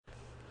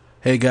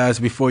Hey guys,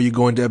 before you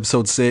go into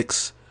episode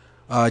 6,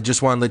 I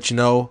just want to let you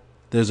know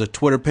there's a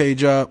Twitter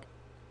page up.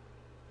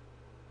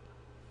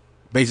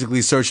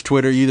 Basically, search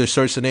Twitter. You either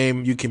search the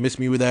name, You Can Miss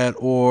Me With That,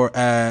 or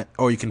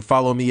you can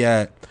follow me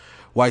at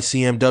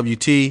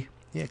YCMWT.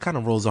 Yeah, it kind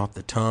of rolls off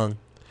the tongue.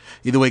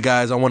 Either way,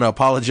 guys, I want to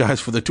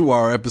apologize for the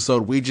 2-hour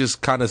episode. We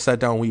just kind of sat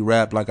down, we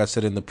rapped, like I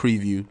said in the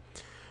preview.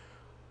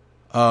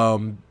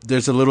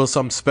 There's a little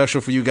something special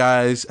for you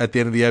guys at the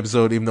end of the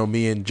episode, even though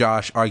me and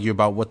Josh argue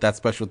about what that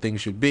special thing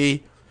should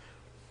be.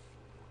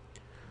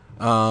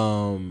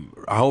 I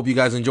hope you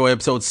guys enjoy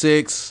episode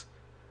 6.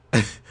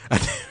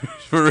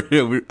 For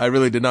real, I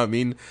really did not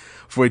mean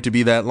for it to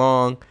be that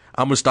long.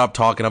 I'm gonna stop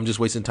talking. I'm just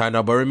wasting time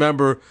now. But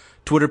remember,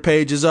 Twitter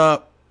page is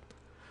up.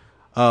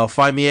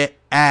 Find me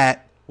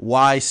at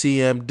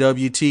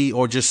YCMWT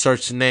or just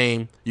search the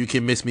name. You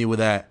Can Miss Me With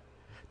That.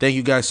 Thank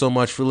you guys so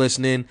much for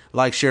listening.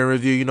 Like, share, and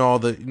review. You know all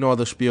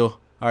the spiel.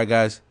 All right,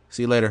 guys.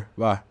 See you later.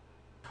 Bye.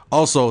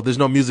 Also, there's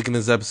no music in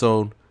this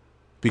episode,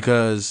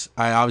 because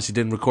I obviously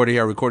didn't record it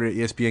here. I recorded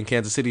it at ESPN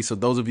Kansas City. So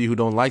those of you who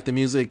don't like the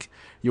music,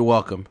 you're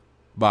welcome.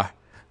 Bye.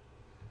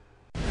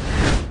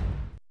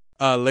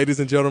 Ladies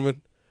and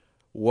gentlemen,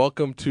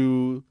 welcome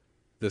to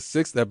the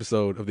 6th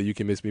episode of the You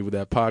Can Miss Me With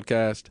That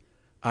podcast.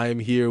 I am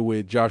here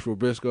with Joshua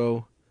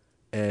Briscoe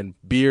and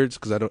Beards,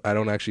 because I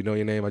don't actually know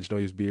your name. I just know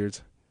you as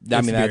Beards.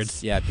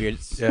 Beards.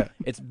 Beards. Yeah.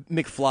 It's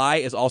McFly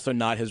is also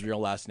not his real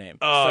last name.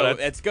 So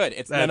it's good.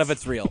 None of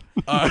it's real.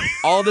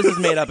 All of this is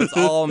made up. It's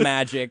all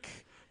magic.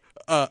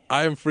 I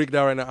am freaked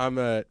out right now. I'm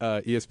at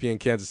ESPN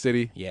Kansas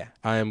City. Yeah.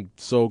 I am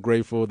so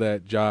grateful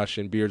that Josh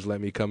and Beards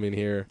let me come in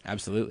here.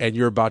 Absolutely. And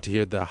you're about to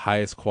hear the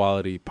highest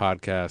quality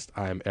podcast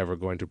I am ever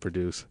going to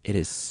produce. It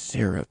is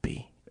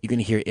syrupy. You can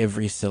hear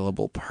every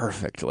syllable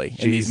perfectly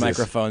in these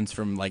microphones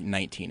from like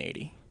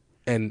 1980.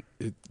 And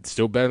it's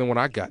still better than what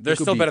I got. They're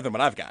still better than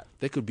what I've got.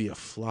 They could be a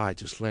fly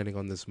just landing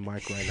on this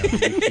mic right now.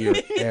 You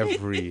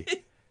hear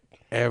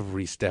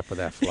every step of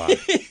that fly.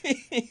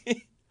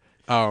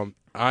 I'm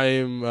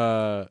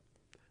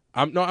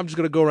just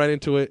gonna go right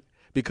into it,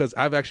 because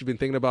I've actually been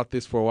thinking about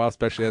this for a while,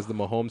 especially as the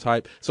Mahomes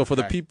hype. So for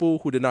the people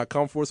who did not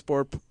come for a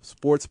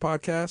sports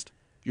podcast,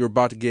 you're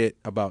about to get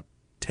about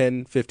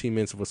 10-15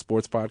 minutes of a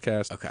sports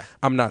podcast. Okay.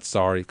 I'm not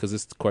sorry, because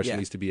this question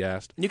needs to be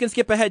asked. You can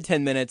skip ahead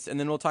 10 minutes, and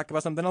then we'll talk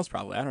about something else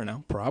probably. I don't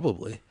know.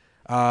 Probably.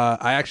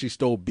 I actually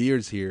stole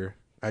Beards here.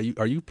 Are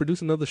you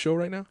producing another show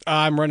right now?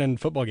 I'm running a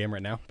football game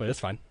right now, but it's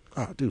fine.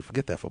 Oh, dude,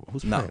 forget that football.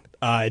 Who's playing?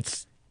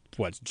 It's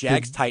what?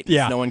 Jags, Titans.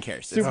 Yeah. No one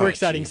cares. Super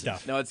exciting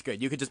stuff. No, it's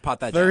good. You could just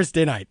pot that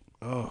Thursday night.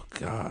 Oh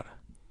God.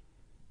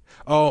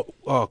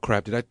 Oh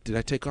crap! Did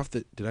I take off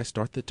Did I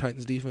start the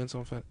Titans defense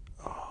on Fat?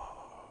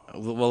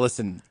 Well,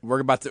 listen,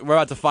 we're about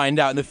to find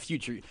out in the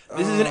future.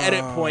 This is an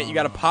edit point. You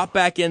got to pop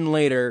back in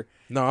later.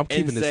 No, I'm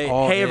keeping and say, this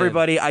all hey, in.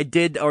 everybody, I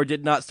did or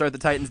did not start the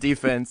Titans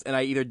defense, and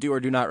I either do or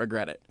do not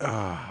regret it.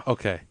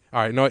 Okay. All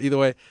right. No, either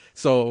way.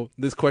 So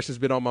this question's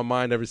been on my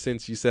mind ever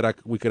since you said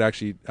we could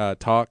actually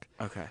talk.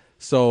 Okay.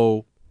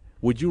 So,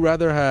 would you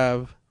rather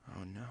have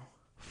Oh no.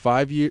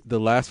 the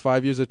last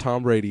 5 years of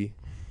Tom Brady,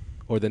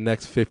 or the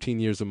next 15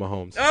 years of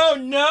Mahomes? Oh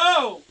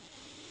no.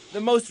 The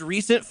most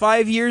recent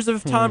 5 years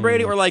of Tom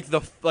Brady, or like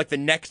the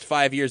next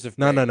 5 years of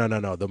Brady?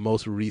 No. The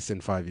most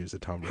recent 5 years of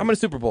Tom Brady. How many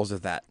Super Bowls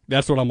is that?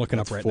 That's what I'm looking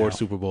up right now. 4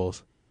 Super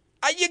Bowls.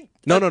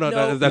 No.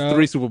 That's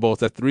 3 Super Bowls.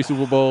 That's 3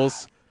 Super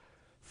Bowls.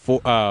 5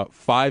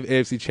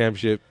 AFC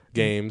Championship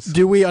games.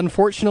 Do we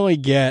unfortunately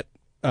get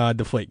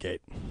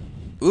Deflategate?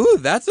 Ooh,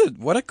 that's a.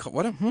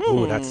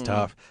 Ooh, that's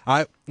tough.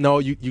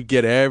 You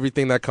get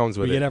everything that comes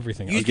with it. We get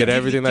everything. You get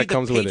everything that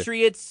comes with it.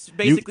 Patriots,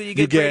 basically, you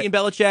get Brady and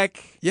Belichick.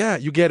 Yeah,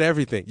 you get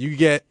everything. You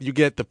get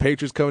the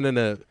Patriots coming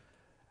into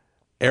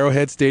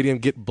Arrowhead Stadium,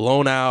 get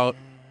blown out,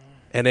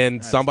 and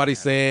then somebody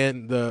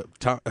saying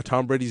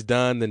Tom Brady's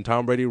done. Then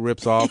Tom Brady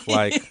rips off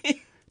like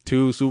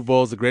 2 Super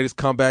Bowls, the greatest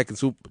comeback, and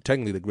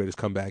technically the greatest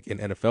comeback in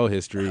NFL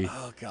history.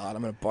 Oh God,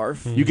 I'm gonna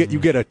barf. You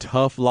get a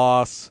tough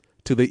loss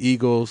to the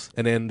Eagles,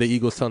 and then the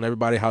Eagles telling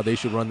everybody how they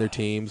should run their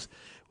teams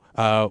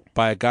by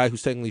a guy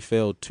who's technically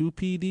failed 2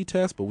 PED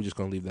tests, but we're just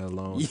going to leave that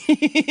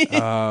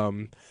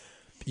alone.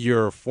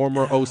 Your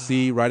former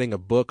OC writing a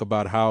book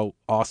about how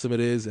awesome it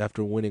is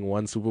after winning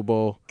 1 Super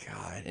Bowl.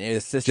 God, and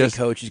assistant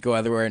coaches go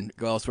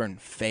elsewhere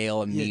and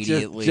fail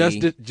immediately.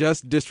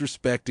 Just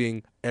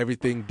disrespecting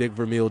everything Dick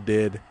Vermeil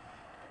did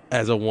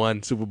as a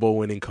 1 Super Bowl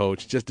winning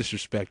coach. Just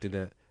disrespecting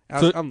it.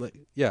 I'm like,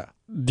 yeah.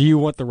 Do you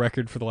want the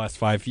record for the last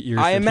 5 years?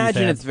 I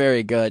imagine it's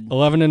very good.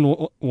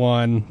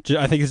 11-1.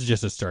 I think it's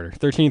just a starter.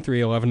 13-3,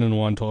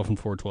 11-1, 12-4,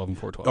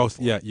 12-4, 12. Oh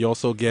yeah. You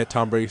also get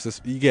Tom Brady.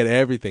 You get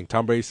everything.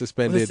 Tom Brady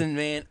suspended. Listen,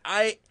 man.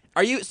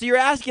 So you're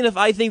asking if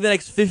I think the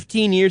next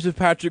 15 years of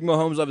Patrick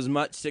Mahomes will have as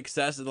much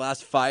success as the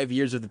last 5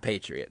 years of the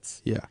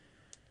Patriots? Yeah.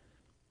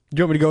 Do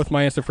you want me to go with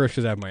my answer first?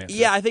 Because I have my answer.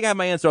 Yeah, I think I have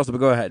my answer also, but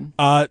go ahead.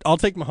 I'll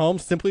take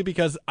Mahomes simply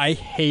because I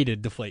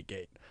hated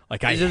Deflategate.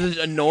 Like Is it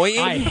annoying?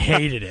 I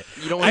hated it.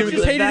 You don't I wanna just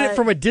live hated that? it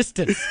from a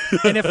distance.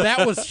 And if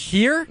that was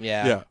here,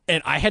 Yeah.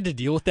 and I had to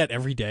deal with that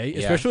every day, Yeah.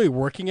 especially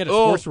working at a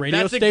Oh, sports radio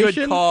that's a station,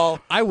 good call.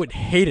 I would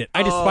hate it.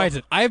 I despise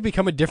it. I have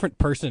become a different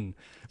person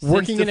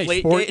working in a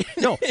Deflategate?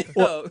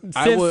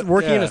 since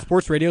working in a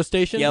sports radio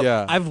station. Yep.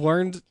 Yeah. I've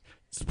learned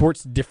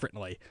sports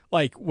differently.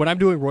 Like when I'm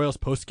doing Royals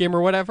post game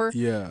or whatever,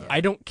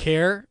 I don't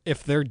care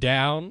if they're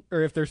down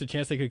or if there's a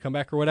chance they could come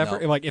back or whatever.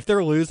 No. Like if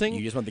they're losing,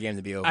 You just want the game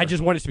to be over. I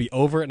just want it to be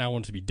over and I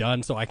want it to be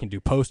done so I can do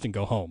post and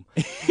go home.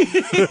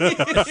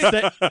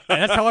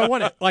 That's how I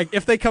want it. Like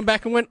if they come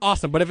back and win,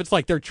 awesome. But if it's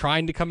like they're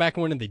trying to come back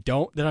and win and they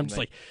don't, then I'm just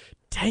like,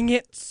 dang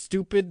it,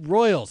 stupid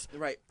Royals.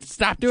 Right.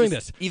 Stop doing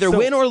this. Either So-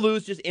 win or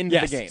lose, just end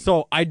yes, the game.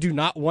 So I do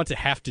not want to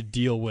have to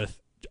deal with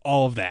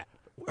all of that.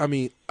 I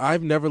mean,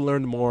 I've never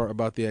learned more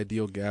about the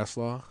ideal gas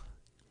law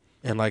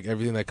and like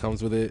everything that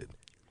comes with it.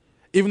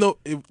 Even though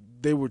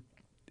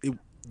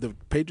the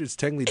Patriots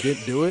technically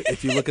didn't do it.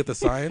 If you look at the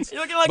science,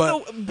 You're looking like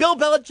but Bill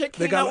Belichick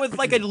came got- out with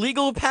like a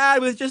legal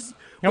pad with just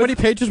How many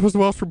pages was the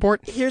Wells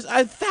report? here's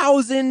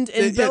 1,000, and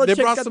they Belichick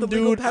brought got some the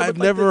legal dude pad I've with,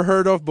 like, never the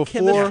heard of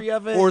before chemistry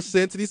of it. or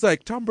since, and he's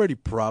like, Tom Brady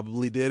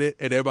probably did it,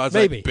 and everybody's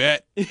Maybe. like,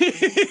 bet,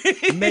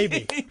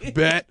 Maybe.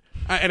 bet,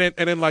 and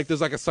then like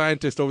there's like a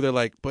scientist over there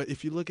like, but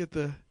if you look at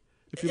the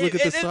It's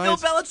science, Bill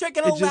Belichick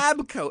in a it just-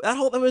 lab coat. That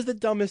was the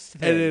dumbest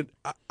thing. and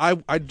then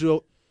I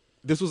do.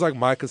 This was like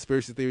my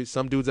conspiracy theory.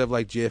 Some dudes have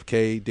like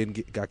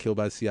JFK got killed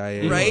by the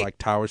CIA, Right. or like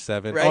Tower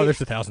 7. Right. Oh,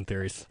 there's 1,000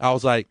 theories. I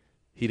was like,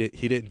 he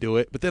didn't do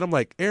it. But then I'm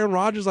like, Aaron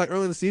Rodgers, like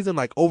early in the season,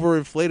 like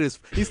overinflated.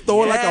 He's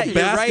throwing Yeah, like a you're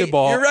right.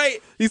 basketball. You're right.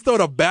 He's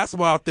throwing a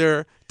basketball out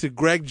there to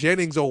Greg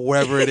Jennings or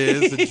wherever it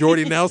is, and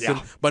Jordy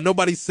Nelson. But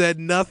nobody said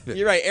nothing.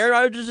 You're right. Aaron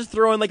Rodgers is just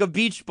throwing like a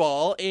beach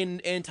ball,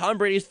 and Tom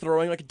Brady's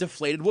throwing like a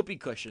deflated whoopee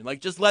cushion.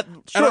 Like, just let. And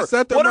I Sure.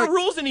 sat there, What I'm are like-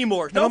 rules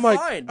anymore? And No, I'm like,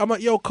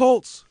 fine. yo,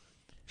 Colts,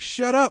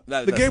 shut up.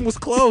 That- the that's- game was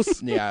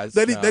close. Yeah, it's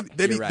Then he- not.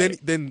 then You're right.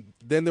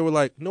 then they were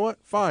like, you know what?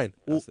 Fine.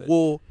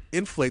 We'll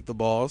inflate the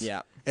balls.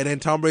 Yeah. And then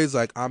Tom Brady's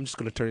like, I'm just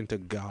gonna turn into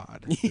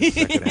God in the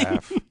second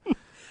half,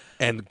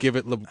 and give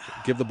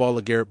the ball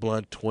to Garrett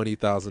Blunt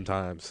 20,000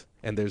 times,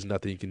 and there's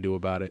nothing you can do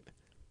about it.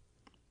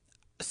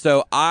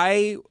 So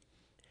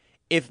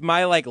if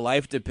my like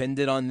life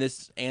depended on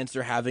this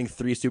answer having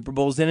 3 Super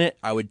Bowls in it,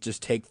 I would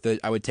just take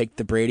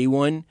the Brady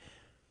one.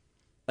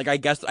 Like I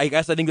guess I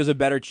think there's a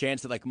better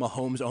chance that like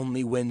Mahomes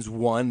only wins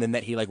 1 than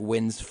that he like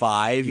wins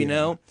 5, you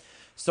know?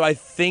 So I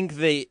think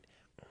that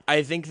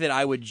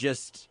I would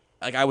just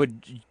like I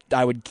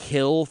would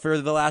kill for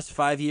the last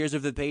 5 years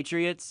of the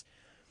Patriots.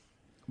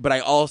 But I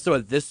also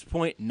at this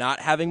point, not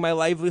having my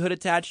livelihood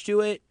attached to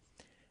it,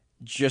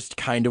 just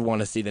kind of want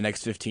to see the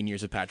next 15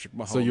 years of Patrick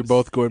Mahomes. So you're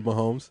both going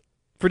Mahomes.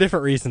 For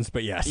different reasons,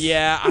 but yes.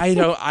 Yeah, I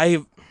don't.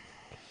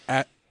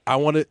 I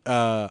want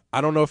to.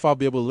 I don't know if I'll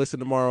be able to listen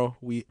tomorrow.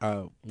 We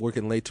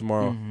working late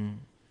tomorrow.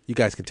 You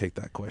guys can take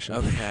that question.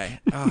 Okay.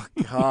 Oh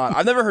God,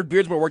 I've never heard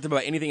Beards more worked up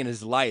about anything in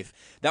his life.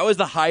 That was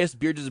the highest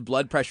Beards'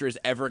 blood pressure has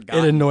ever It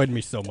gotten. annoyed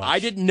me so much. I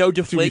didn't know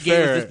Deflategate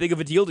fair, was this big of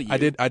a deal to you.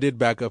 I did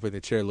back up in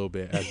the chair a little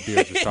bit as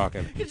Beard was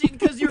talking.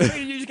 because you're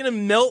just gonna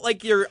melt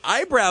like your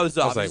eyebrows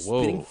off. like, Just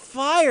whoa. spitting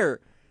fire.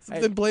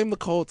 Then blame the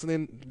Colts, and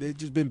then they've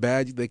just been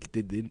bad. They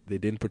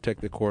didn't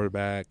protect the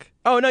quarterback.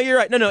 Oh no, you're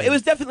right. No, it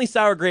was definitely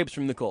sour grapes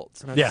from the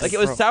Colts. Yes. Like it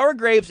was sour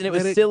grapes, and it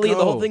was Let it silly. The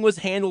whole go. thing was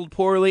handled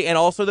poorly, and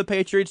also the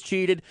Patriots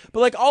cheated. But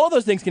like all of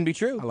those things can be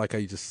true. I like how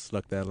you just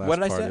slucked that last What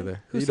did I part say? of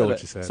there. Who You said know what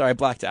it? you said. Sorry, I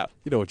blacked out.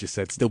 You know what you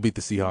said. Still beat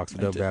the Seahawks. It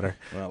doesn't matter.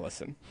 Well,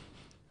 listen.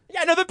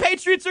 Yeah, no, the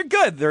Patriots are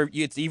good.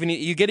 You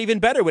get even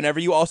better whenever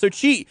you also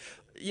cheat.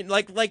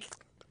 Like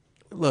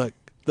Look,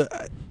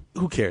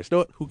 who cares?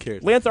 No, who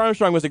cares? Lance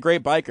Armstrong was a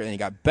great biker, and he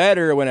got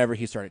better whenever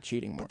he started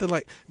cheating more. Then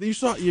like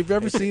you've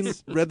ever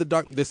read the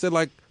doc? They said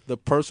like the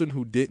person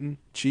who didn't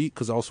cheat,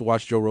 because I also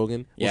watched Joe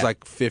Rogan, was Yeah.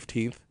 like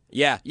 15th.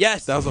 Yeah.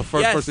 Yes. That was the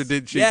first Yes. person who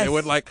didn't cheat. Yes. They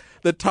went like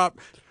the top.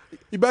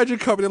 Imagine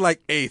coming in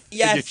like 8th and you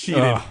Yes.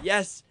 cheated.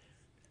 Yes.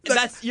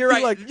 You're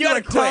right. You gotta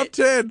like quit. top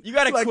 10. You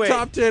gotta like quit.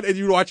 top 10, and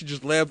you watch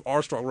just Lance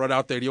Armstrong run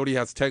out there. And he only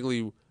has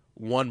technically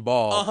one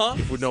ball. Uh-huh.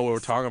 If we know what we're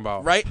talking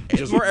about, Right? It's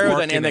Just more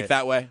working aerodynamic it.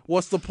 that way.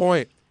 What's the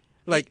point?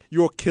 Like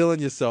you're killing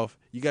yourself.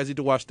 You guys need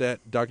to watch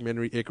that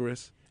documentary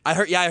Icarus. I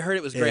heard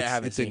it was great. I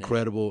haven't It's seen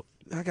incredible.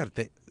 I gotta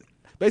think.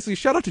 Basically,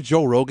 shout out to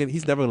Joe Rogan.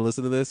 He's never gonna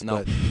listen to this, it.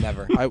 No, but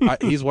never.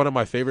 he's one of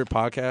my favorite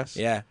podcasts.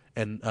 Yeah.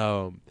 And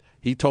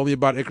he told me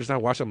about Icarus, and I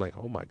watched it. I'm like,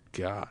 oh my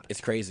god,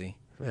 It's crazy.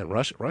 man,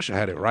 Russia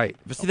had it right.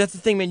 But see, that's the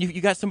thing, man.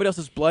 You got somebody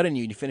else's blood in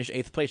you, and you finish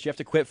 8th place. You have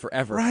to quit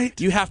forever. Right.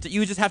 You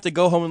just have to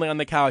go home and lay on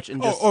the couch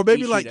and just Or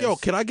maybe eat like, Cheetos. yo,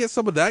 can I get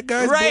some of that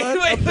guy's Right, blood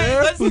wait, up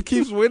there let's- who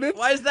keeps winning?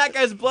 Why is that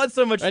guy's blood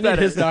so much I better?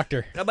 need his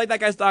doctor. I'd like that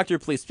guy's doctor,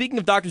 please. Speaking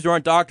of doctors who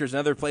aren't doctors,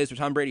 another place where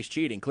Tom Brady's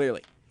cheating,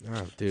 clearly.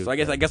 Oh, dude, So I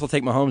guess I'll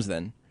take Mahomes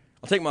then.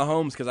 I'll take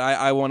Mahomes because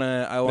I want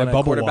a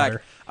bubble quarterback.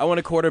 water. I want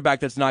a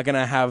quarterback that's not going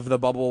to have the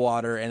bubble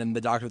water and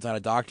the doctor that's not a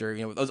doctor.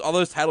 You know, all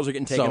those titles are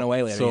getting taken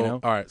away later. So, you know,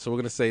 all right, so we're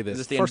gonna say this. Is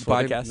this the end First of the of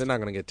all, podcast? they're not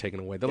gonna get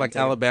taken away. They're like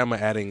taken- Alabama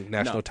adding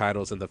national No.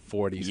 titles in the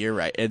 40s. you're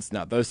right. It's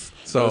not those.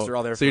 So, those are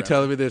all there. so you're forever.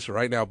 telling me this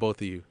right now, both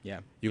of you.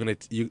 Yeah. You're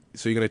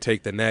gonna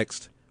take the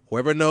next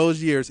whoever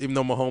knows years, even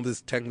though Mahomes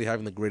is technically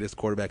having the greatest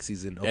quarterback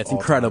season of It's all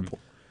incredible.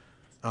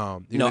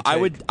 Time.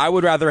 I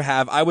would rather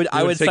have. I would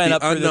take sign the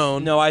up for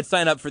unknown. I'd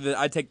sign up for the.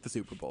 I'd take the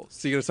Super Bowls.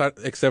 So you're gonna sign,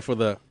 except for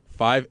the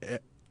 5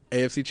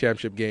 AFC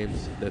Championship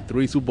games, the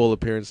 3 Super Bowl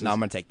appearances. No, I'm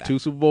gonna take that. 2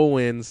 Super Bowl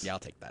wins. Yeah, I'll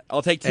take that.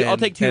 I'll take 2. I'll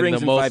take 2 and rings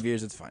the in most- 5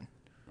 years. It's fine.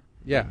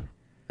 Yeah,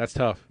 that's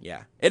tough.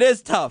 Yeah, it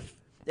is tough.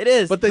 It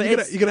is. But then you're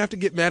it's- gonna have to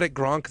get mad at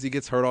Gronk because he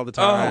gets hurt all the Oh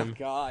time.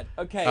 God.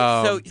 Okay.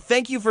 So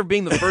thank you for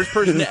being the first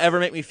person to ever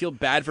make me feel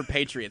bad for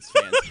Patriots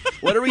fans.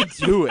 What are we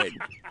doing?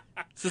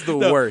 This is the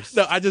worst.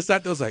 No, I just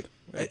sat there. I was like,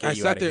 Get I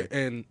you sat outta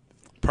there and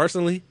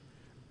personally,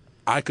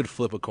 I could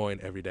flip a coin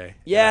every day.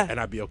 Yeah. and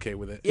I'd be okay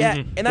with it. Yeah,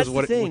 and that's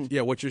 'Cause the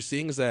thing. what you're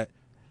seeing is that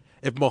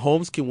if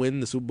Mahomes can win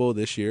the Super Bowl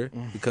this year,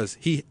 because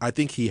I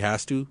think he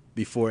has to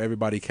before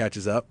everybody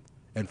catches up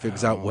and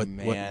figures out what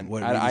Man,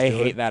 what I Brady's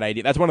doing. hate that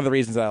idea. That's one of the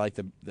reasons I like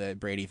the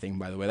Brady thing.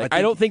 By the way, like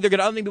I don't think people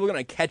are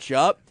gonna catch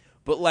up,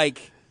 but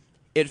like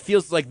it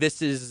feels like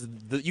this is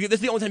this is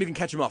the only time you can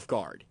catch him off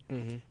guard.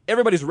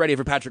 Everybody's ready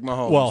for Patrick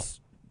Mahomes. Well,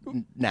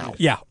 now,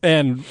 Yeah,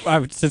 and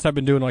since I've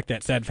been doing like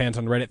that sad fans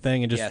on Reddit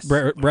thing and just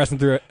Yes. browsing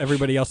through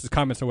everybody else's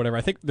comments or whatever,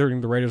 I think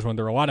during the Raiders one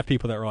there were a lot of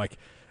people that were like,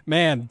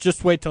 "Man,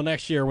 just wait till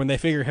next year when they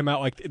figure him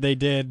out like they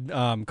did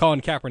Colin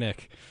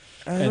Kaepernick."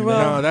 And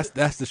No, that's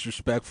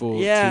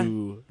disrespectful. Yeah.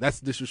 That's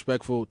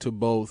disrespectful to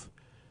both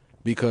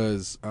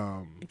because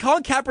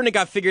Colin Kaepernick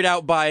got figured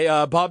out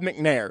by Bob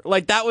McNair.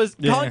 Like that was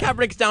Colin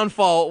Kaepernick's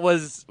downfall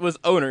was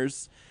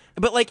owners.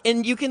 But like,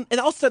 and you can,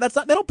 and also they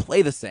don't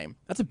play the same.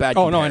 That's a bad.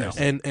 Oh, no, I know.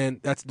 comparison. and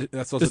that's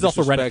also This is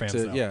also Reddit disrespect fans,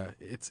 to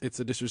though. it's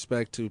a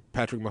disrespect to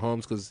Patrick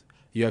Mahomes because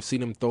you have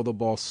seen him throw the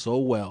ball so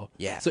well.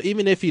 Yeah. So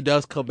even if he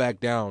does come back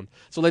down,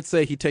 so let's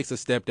say he takes a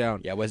step down.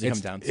 Yeah, what does he it's-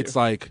 come down to? It's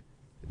like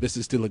this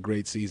is still a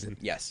great season.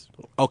 Yes.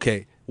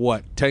 Okay,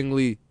 what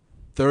technically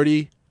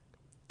 30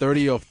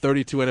 of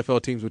 32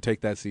 NFL teams would take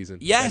that season.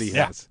 Yes. That he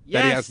Yeah. has.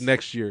 That he Yes. has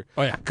next year.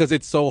 Oh, yeah. Because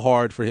it's so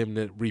hard for him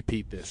to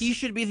repeat this. He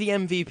should be the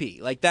MVP.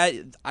 Like that.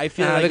 I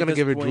feel like they're at gonna this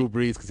give it point- Drew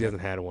Brees because he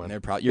hasn't had one. You're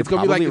it's gonna be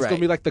probably like it's right. gonna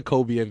be like the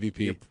Kobe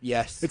MVP.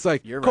 Yes. It's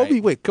like you're Kobe.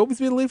 right. Wait, Kobe's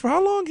been in the league for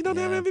how long? He don't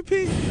have Yeah.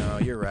 MVP. No,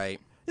 you're right.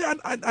 Yeah,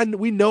 and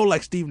we know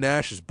like Steve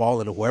Nash is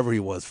balling or whoever he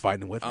was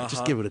fighting with.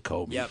 Just give it to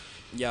Kobe.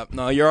 Yep.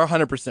 No, you're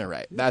 100%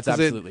 right. That's 'Cause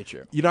absolutely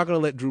true. You're not gonna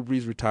let Drew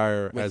Brees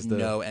retire With as the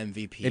no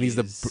MVP, and he's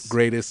the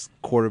greatest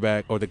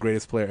quarterback or the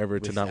greatest player ever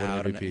to not win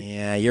Without an MVP.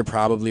 Yeah, you're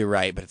probably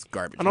right, but it's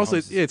garbage. And also,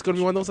 Mahomes- it's gonna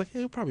be one of those like, hey,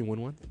 he'll probably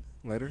win one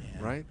later,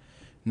 right?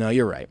 No,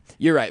 you're right.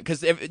 You're right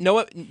because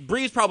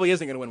Breeze probably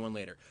isn't going to win one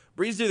later.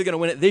 Breeze is either going to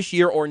win it this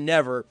year or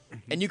never,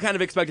 and you kind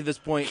of expect at this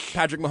point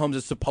Patrick Mahomes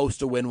is supposed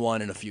to win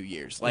one in a few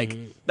years. Like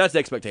that's the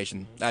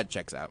expectation. That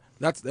checks out.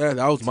 That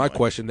was my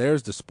question.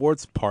 There's the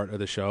sports part of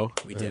the show.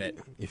 We did it.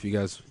 If you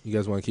guys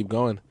want to keep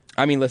going,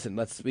 I mean, listen.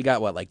 We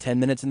got what, like 10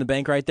 minutes in the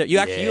bank right there. You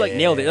like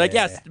nailed it. Like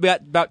yes, we got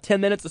about 10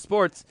 minutes of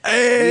sports.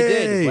 Hey! We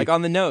did like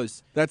on the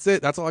nose. that's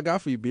it. That's all I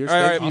got for you, Beers. All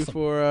right, Thank you awesome.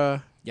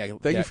 for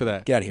thank you for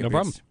that. Get out of here. No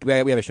problem.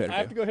 Beards. We have a show to I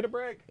have do. to go hit a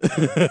break.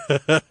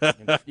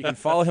 You can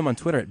follow him on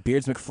Twitter at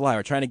Beards McFly.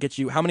 We're trying to get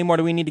you. How many more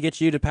do we need to get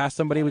you to pass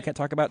somebody we can't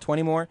talk about?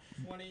 20 more?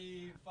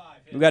 25.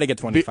 We got to get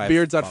 25.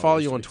 Beards, I'd follow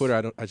you on followers.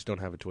 Twitter. I just don't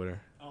have a Twitter.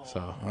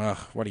 So Ugh,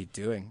 what are you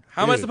doing?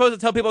 How am I Dude. supposed to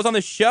tell people it's on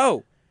the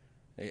show?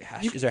 Is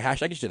there a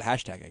hashtag? You should have a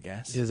hashtag, I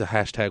guess. there's a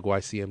hashtag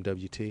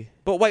YCMWT.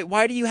 But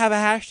why do you have a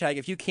hashtag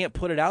if you can't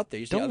put it out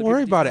there? You see Don't other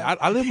worry people about it.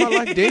 I live my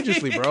life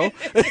dangerously, bro.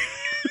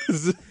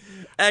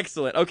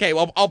 Excellent. Okay,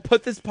 well, I'll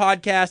put this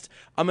podcast.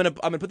 I'm gonna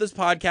put this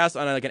podcast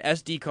on like an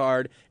SD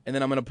card, and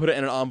then I'm gonna put it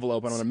in an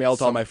envelope, and I'm gonna mail it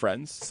to all my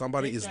friends.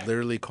 Somebody is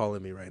literally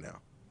calling me right now.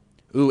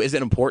 Ooh, is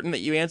it important that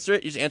you answer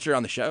it? You just answer it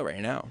on the show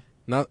right now.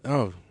 Not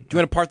oh. Do you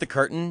want to part the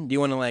curtain? Do you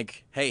want to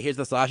like, hey, here's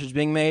the sausage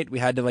being made. We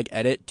had to like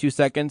edit 2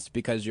 seconds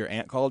because your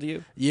aunt called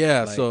you.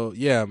 Yeah, Like- so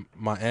yeah,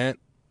 my aunt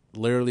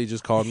literally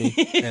just called me,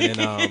 and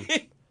then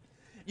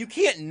You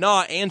can't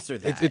not answer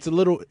that. it's a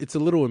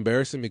little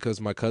embarrassing because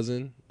my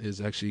cousin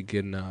is actually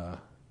getting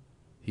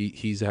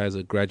he has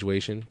a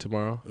graduation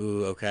tomorrow,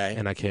 Ooh, okay.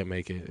 and I can't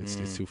make it. It's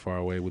too far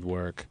away with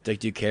work. Like,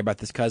 do you care about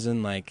this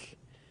cousin? Like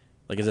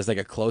is this like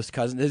a close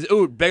cousin?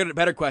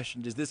 Better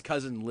question. Does this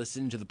cousin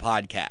listen to the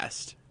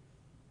podcast?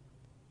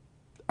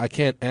 I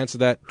can't answer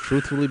that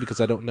truthfully because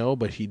I don't know,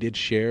 but he did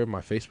share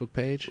my Facebook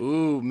page.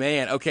 Ooh,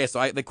 man. Okay,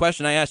 so the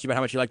question I asked you about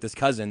how much you like this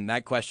cousin,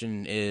 that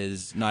question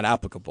is not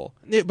applicable.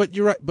 Yeah, but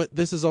you're right. But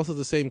this is also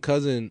the same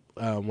cousin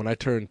when I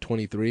turned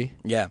 23.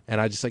 Yeah. And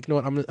I just like, you know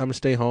what? I'm gonna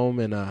stay home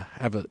and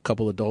have a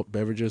couple adult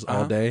beverages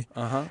all day.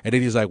 Uh-huh. And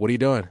then he's like, "What are you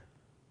doing?"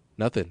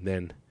 Nothing.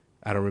 Then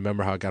I don't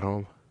remember how I got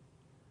home.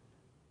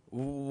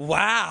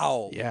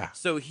 Wow. Yeah.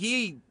 So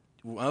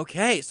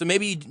okay. So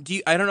maybe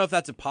I don't know if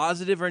that's a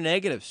positive or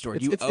negative story.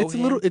 Do you owe It's a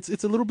him? little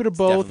it's a little bit of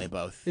both. Definitely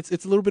both.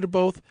 It's a little bit of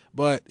both,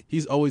 but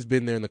he's always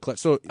been there in the clutch.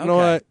 So you know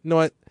Okay.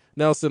 what,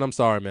 Nelson, I'm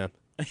sorry, man.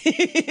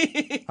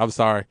 I'm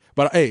sorry,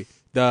 but hey,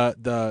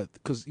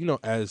 because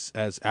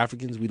as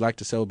Africans we like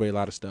to celebrate a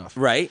lot of stuff,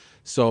 Right.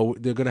 So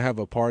they're gonna have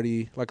a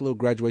party, like a little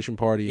graduation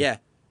party. Yeah.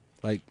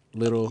 like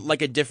little.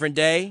 Like a different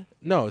day?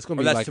 No, it's gonna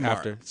Or be that's like tomorrow?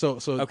 after. So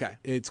Okay.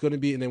 it's gonna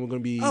be, and then we're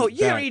gonna be. Oh, you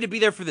don't back. need to be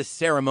there for the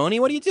ceremony.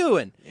 What are you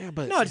doing? Yeah,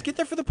 but- no, just get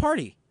there for the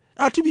party.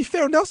 To be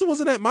fair, Nelson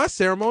wasn't at my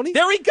ceremony.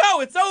 There we go.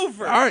 It's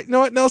over. All right, you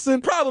know what,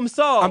 Nelson? Problem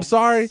solved. I'm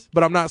sorry,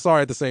 but I'm not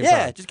sorry at the same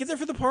Yeah, time. just get there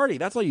for the party.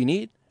 That's all you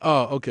need.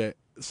 Oh, okay.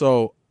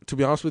 So to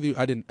be honest with you,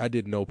 I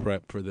did no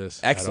prep for this.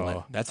 At Excellent.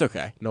 all. That's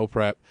okay. No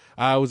prep.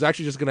 I was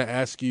actually just gonna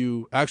ask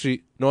you.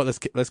 Actually, no.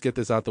 Let's get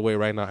this out the way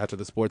right now after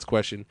the sports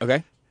question.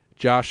 Okay.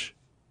 Josh,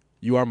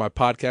 you are my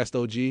podcast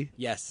OG.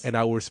 Yes. And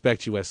I will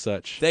respect you as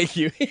such. Thank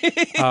you.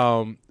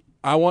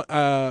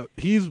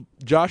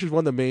 Josh is one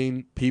of the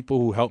main people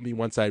who helped me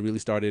once I really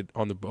started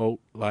on the boat,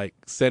 like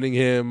sending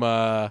him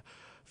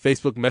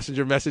Facebook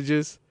Messenger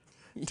messages.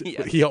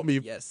 Yes. He helped me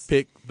Yes.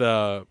 pick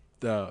the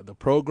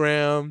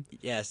program,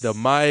 Yes. the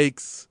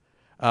mics,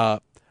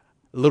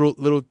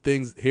 little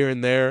things here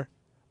and there,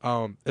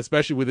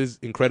 especially with his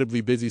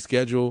incredibly busy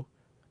schedule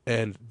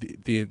and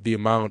the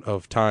amount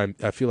of time.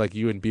 I feel like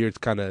you and Beards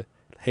kind of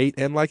hate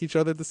and like each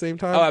other at the same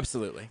time. Oh,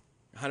 absolutely.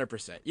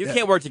 100%. You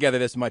can't work together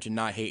this much and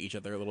not hate each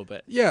other a little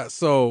bit. Yeah,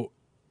 so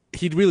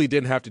he really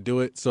didn't have to do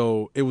it.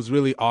 So it was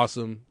really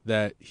awesome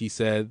that he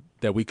said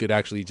that we could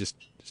actually just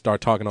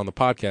start talking on the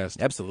podcast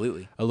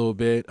Absolutely. a little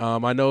bit.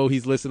 I know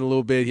he's listened a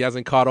little bit. He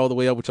hasn't caught all the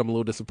way up, which I'm a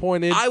little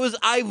disappointed. I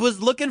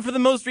was looking for the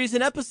most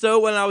recent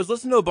episode when I was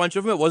listening to a bunch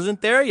of them. It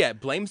wasn't there yet.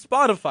 Blame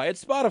Spotify.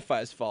 It's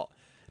Spotify's fault.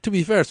 To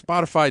be fair,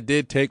 Spotify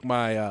did take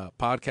my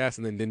podcast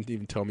and then didn't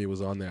even tell me it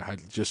was on there. I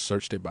just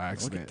searched it by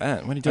accident.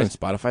 What are you doing?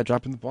 Spotify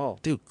dropping the ball.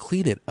 Dude,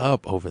 clean it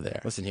up over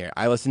there. Listen here.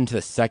 I listened to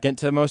the second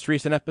to most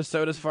recent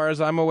episode as far as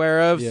I'm aware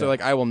of, Yeah. so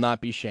I will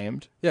not be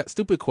shamed. Yeah,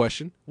 stupid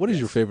question. What is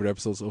your favorite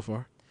episode so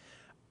far?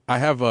 I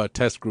have a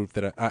test group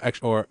that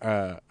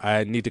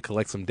I need to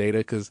collect some data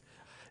because,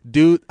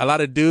 a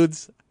lot of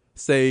dudes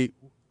say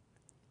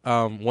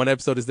one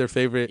episode is their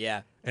favorite.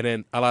 Yeah. And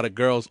then a lot of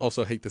girls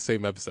also hate the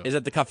same episode. Is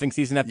that the cuffing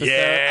season episode?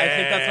 Yeah. I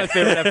think that's my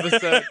favorite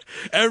episode.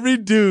 Every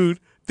dude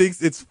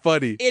thinks it's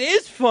funny. It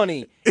is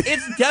funny.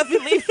 It's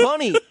definitely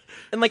funny.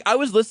 And I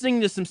was listening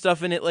to some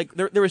stuff in it,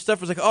 there was stuff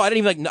I was like, oh, I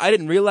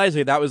didn't realize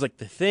that was the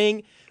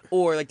thing,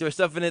 or there was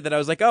stuff in it that I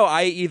was like, oh,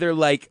 I either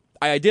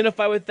I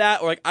identify with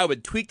that, or I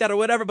would tweak that or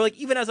whatever. But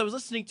even as I was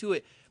listening to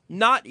it,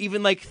 not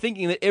even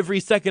thinking that every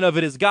second of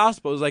it is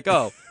gospel. I was like,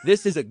 oh,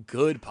 this is a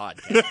good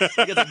podcast.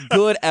 It's a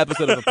good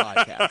episode of a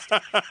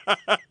podcast.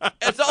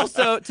 It's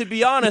also, to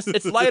be honest,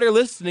 it's lighter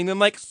listening than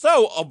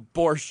so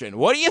abortion.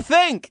 What do you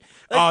think?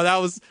 That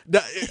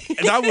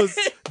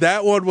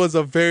one was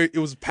it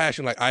was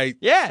passion.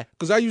 Yeah.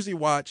 Because I usually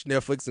watch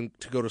Netflix and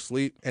to go to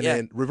sleep, and Yeah.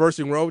 then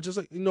Reversing Road, just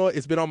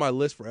it's been on my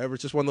list forever.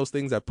 It's just one of those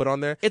things I put on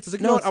there. It's you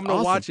know what, I'm gonna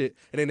awesome. watch it,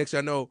 and then next thing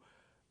I know,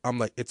 I'm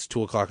it's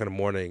 2:00 in the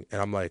morning,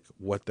 and I'm like,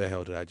 what the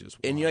hell did I just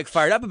watch? And you're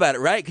fired up about it,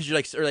 right? Because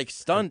you're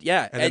stunned.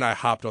 Yeah. And then I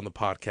hopped on the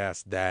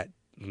podcast that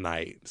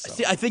night. So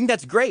See, I think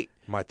that's great.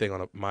 my thing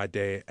on my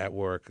day at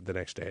work the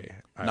next day.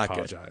 I Not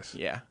good. apologize.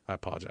 Yeah. I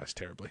apologize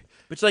terribly.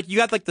 But you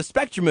got the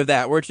spectrum of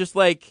that, where it's just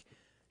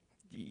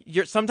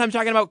you're sometimes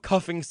talking about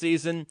cuffing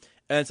season,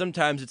 and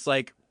sometimes it's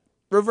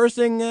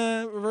reversing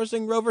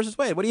Roe versus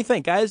Wade. What do you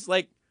think, guys?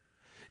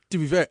 To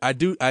be fair,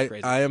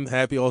 Crazy. I am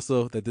happy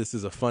also that this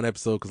is a fun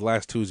episode because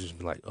last Tuesday's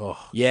been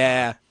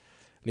Yeah,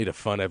 need a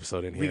fun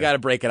episode in here. we got to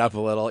break it up a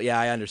little. Yeah,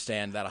 I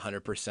understand that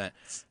 100%.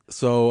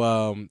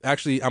 So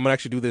actually, I'm gonna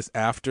do this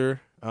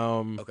after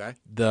Okay.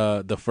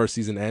 the first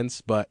season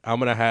ends, but I'm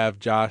gonna have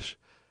Josh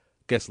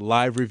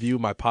live review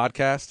my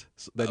podcast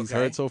that he's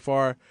Okay. heard so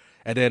far,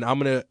 and then I'm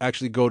gonna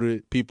actually go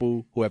to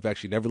people who have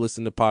actually never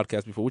listened to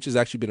podcasts before, which has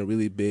actually been a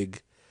really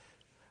big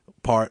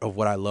part of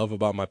what I love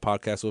about my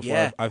podcast so far.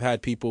 Yeah. I've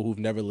had people who've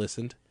never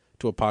listened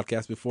to a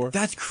podcast before.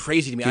 That's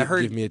crazy to me.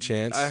 Give me a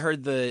chance. I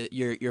heard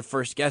your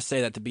first guest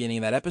say that at the beginning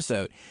of that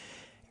episode,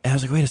 and I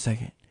was like, wait a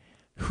second,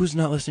 who's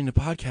not listening to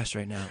podcasts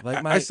right now?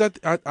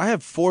 I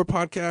have 4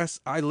 podcasts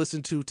I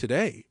listened to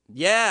today.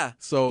 Yeah.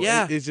 So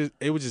yeah,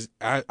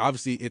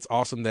 obviously it's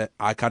awesome that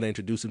I kind of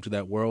introduced him to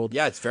that world.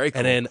 yeah, it's very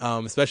cool. And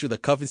then especially the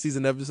cuffing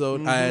season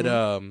episode, I had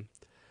I'm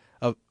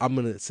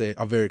gonna say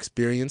a very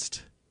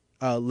experienced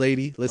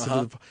lady listen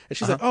to the, and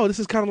she's like, oh, this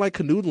is kind of like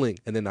canoodling,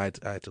 and then I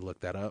had to look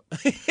that up,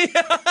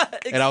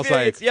 and I was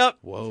like, yep,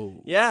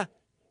 whoa, yeah.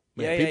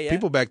 man, Yeah.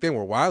 people back then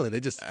were wilding.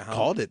 They just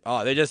called it.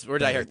 Oh, we're just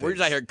out here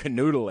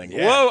canoodling.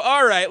 Yeah. Whoa,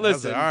 all right, I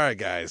was listen. like, all right,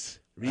 guys,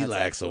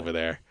 relax excellent. over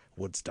there,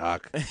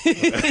 Woodstock.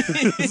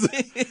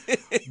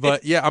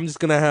 But yeah, I'm just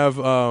gonna have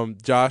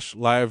Josh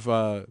live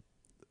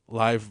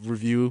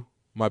review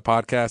my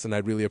podcast, and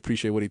I'd really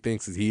appreciate what he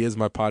thinks, because he is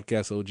my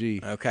podcast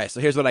OG. Okay,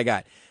 so here's what I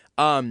got.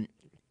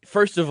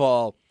 First of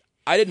all,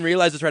 I didn't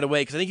realize this right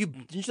away because I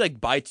think didn't you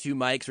buy 2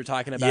 mics? We're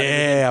talking about it.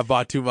 Yeah, I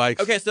bought 2 mics.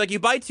 Okay, so you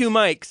buy 2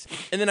 mics,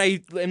 and then I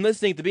am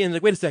listening at the beginning.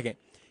 Wait a second,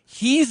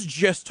 he's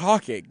just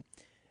talking.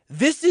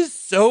 This is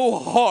so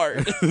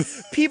hard.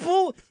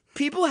 People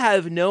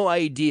have no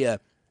idea.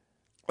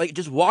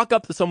 Just walk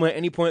up to someone at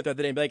any point throughout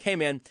the day and be like, "Hey,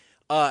 man,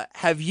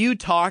 have you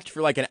talked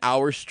for an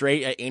hour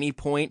straight at any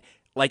point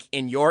like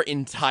in your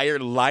entire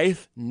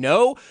life?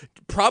 No,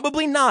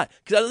 probably not,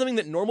 because that's something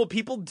that normal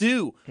people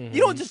do.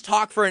 You don't just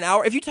talk for an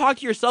hour. If you talk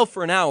to yourself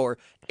for an hour,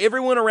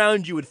 everyone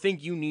around you would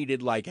think you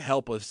needed like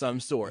help of some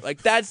sort.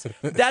 Like that's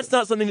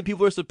not something that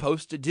people are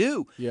supposed to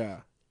do.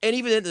 Yeah. And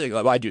even then, like,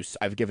 well,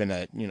 I've given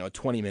a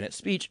 20-minute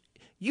speech.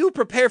 You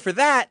prepare for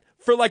that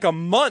for like a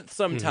month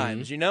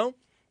sometimes, you know?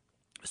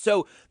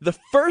 So the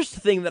first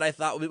thing that I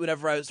thought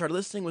whenever I started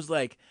listening was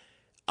like,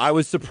 I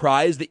was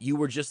surprised that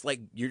you're just like,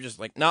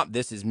 nah,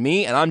 this is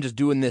me, and I'm just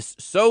doing this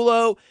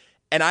solo.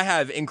 And I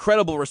have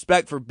incredible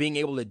respect for being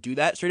able to do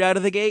that straight out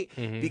of the gate,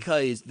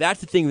 because that's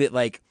the thing that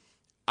like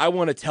I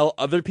want to tell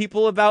other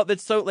people about.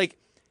 That's so like,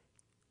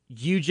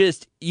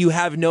 you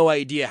have no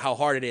idea how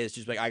hard it is.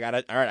 Just like, I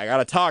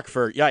gotta talk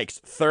for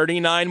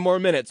 39 more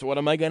minutes. What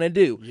am I gonna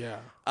do? Yeah.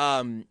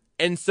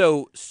 And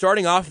so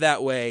starting off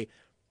that way,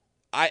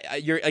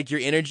 your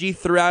energy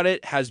throughout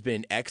it has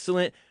been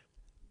excellent.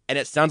 And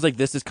it sounds like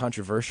this is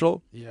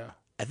controversial. Yeah.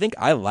 I think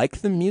I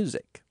like the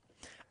music.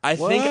 I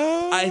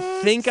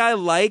think I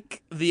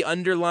like the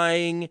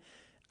underlying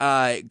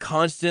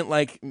constant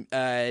like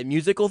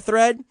musical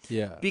thread.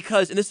 Yeah.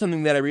 Because, and this is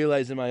something that I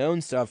realized in my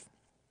own stuff,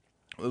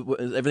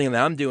 everything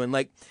that I'm doing,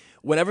 like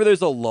whenever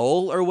there's a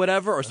lull or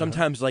whatever, or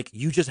sometimes like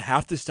you just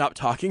have to stop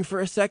talking for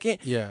a second,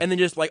 and then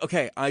just like,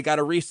 okay, I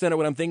gotta recenter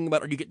what I'm thinking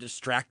about, or you get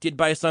distracted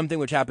by something,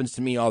 which happens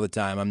to me all the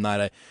time. I'm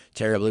not a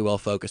terribly well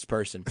focused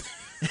person.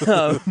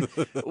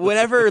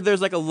 Whenever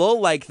there's like a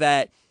lull like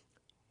that,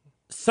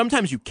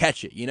 sometimes you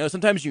catch it,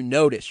 sometimes you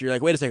notice. You're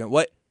like, wait a second,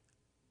 what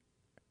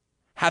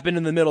happened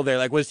in the middle there?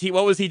 Like,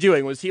 what was he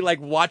doing? Was he like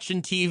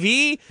watching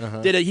TV?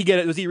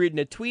 Was he reading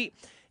a tweet?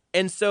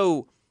 And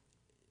so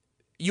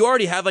you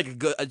already have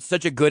like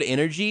such a good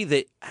energy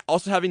that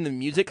also having the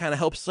music kind of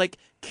helps like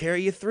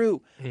carry you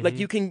through. Like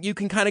you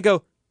can kind of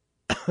go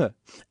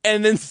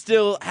and then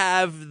still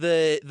have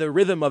the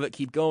rhythm of it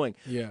keep going.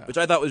 Yeah. Which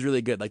I thought was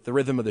really good. Like the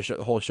rhythm of the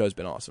whole show's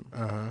been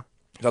awesome.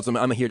 That's what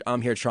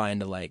I'm here trying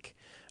to like,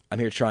 I'm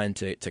here trying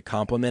to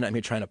compliment. I'm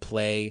here trying to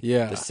play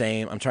the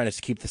same. I'm trying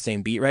to keep the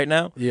same beat right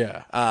now.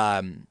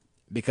 Yeah.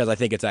 Because I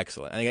think it's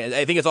excellent.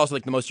 I think it's also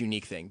like the most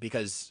unique thing,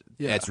 because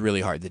it's really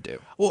hard to do.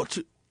 Well,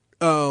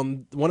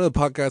 one of the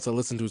podcasts I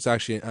listen to is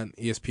actually an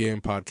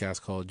ESPN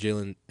podcast called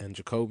Jalen and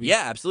Jacoby.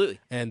 Yeah,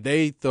 absolutely. And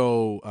they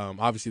throw,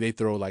 obviously they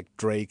throw like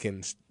Drake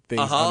and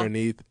things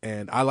underneath.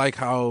 And I like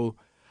how,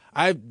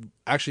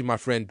 my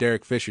friend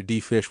Derek Fisher,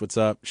 D Fish, what's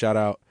up? Shout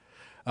out.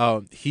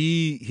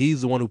 He's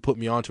the one who put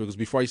me onto it, because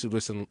before I used to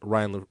listen to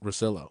Ryan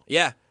Russillo.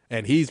 Yeah.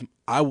 And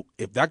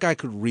if that guy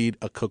could read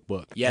a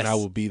cookbook, and I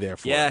would be there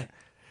for it.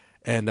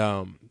 And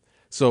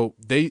so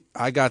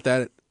I got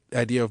that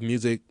idea of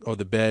music or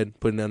the bed,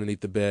 putting it underneath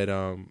the bed,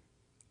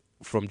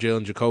 from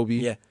Jalen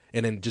Jacoby,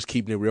 and then just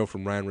keeping it real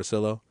from Ryan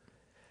Russillo,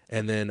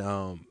 and then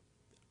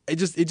it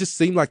just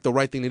seemed like the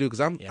right thing to do, because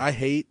I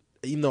hate,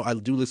 even though I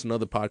do listen to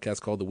other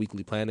podcasts called The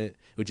Weekly Planet,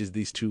 which is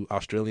these two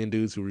Australian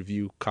dudes who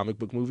review comic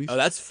book movies. Oh,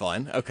 that's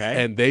fun.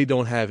 Okay. And they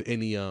don't have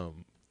any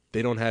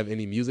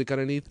music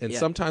underneath, and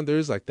sometimes there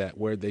is like that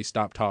where they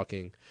stop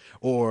talking,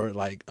 or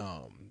like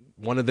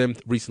one of them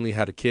recently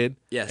had a kid,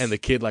 and the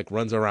kid like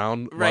runs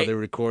around while they're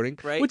recording,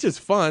 which is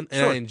fun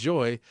and I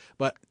enjoy.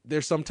 But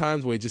there's some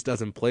times where it just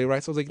doesn't play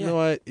right. So I was like, you know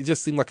what? It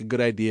just seemed like a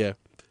good idea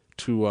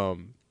to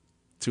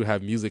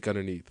have music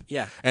underneath.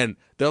 Yeah. And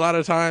there are a lot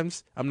of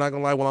times, I'm not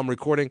gonna lie, while I'm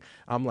recording,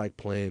 I'm like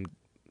playing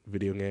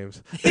video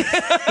games.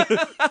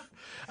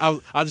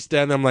 I'll just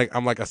stand there.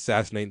 I'm like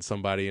assassinating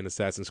somebody in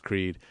Assassin's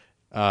Creed.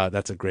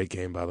 That's a great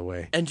game, by the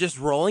way. And just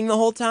rolling the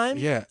whole time?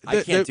 Yeah.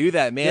 I can't do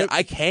that, man.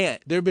 I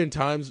can't. There have been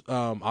times,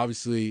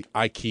 obviously,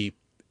 I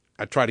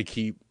try to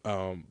keep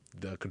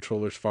the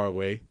controllers far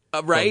away.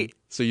 Right.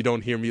 So you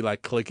don't hear me,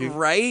 like, clicking.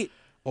 Right.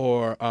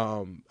 Or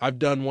I've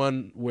done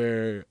one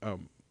where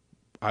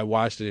I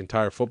watched the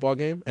entire football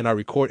game, and I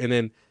record, and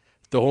then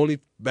the only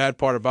bad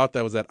part about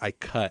that was that I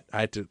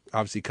had to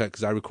obviously cut,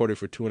 because I recorded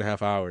for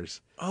 2.5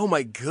 hours. Oh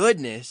my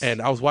goodness.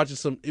 And I was watching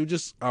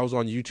I was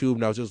on YouTube,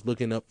 and I was just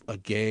looking up a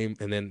game,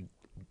 and then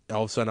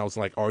all of a sudden I was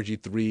like,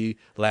 RG3,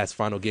 last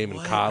final game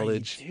in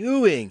college. What are you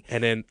doing?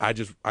 And then I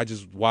just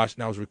watched,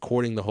 and I was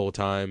recording the whole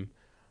time.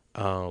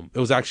 It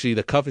was actually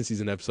the cuffing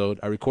season episode.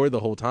 I recorded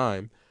the whole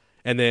time,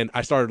 and then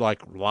I started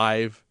like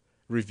live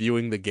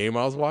reviewing the game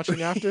I was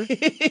watching after. And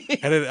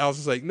then I was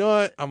just like, no,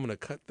 what? I'm going to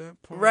cut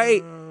that part.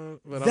 Right.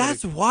 But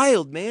that's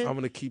wild, man. I'm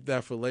going to keep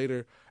that for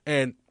later.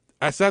 And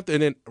I sat there,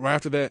 and then right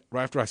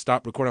after I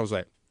stopped recording, I was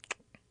like,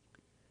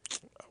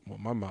 well,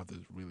 my mouth is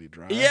really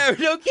dry. Yeah,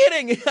 no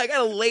kidding. I got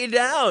to lay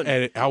down.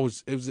 And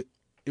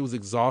it was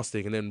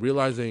exhausting. And then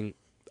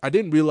I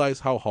didn't realize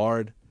how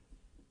hard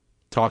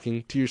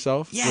talking to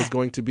yourself was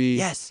going to be.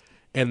 Yes.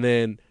 And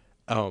then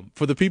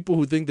for the people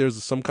who think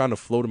there's some kind of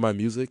flow to my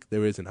music,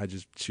 there isn't. I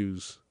just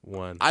choose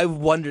one. I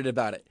wondered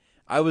about it.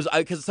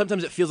 Because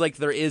sometimes it feels like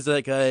there is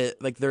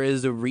there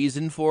is a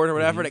reason for it or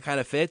whatever, and it kind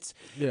of fits.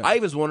 Yeah. I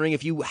was wondering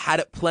if you had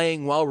it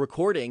playing while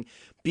recording,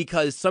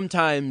 because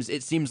sometimes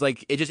it seems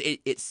like it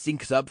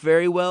syncs up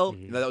very well.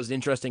 That was an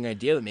interesting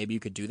idea, that maybe you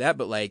could do that,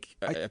 but like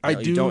I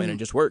do, you don't, and it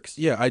just works.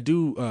 Yeah, I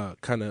do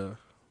kind of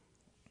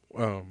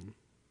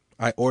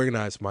I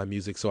organize my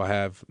music so I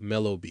have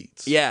mellow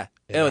beats. Yeah.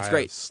 And No, it's I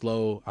great. have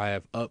slow. I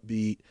have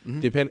upbeat.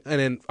 And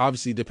then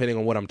obviously depending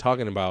on what I'm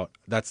talking about,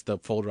 that's the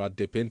folder I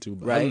dip into.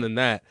 But other Right. than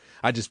that,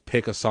 I just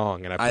pick a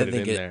song and I put it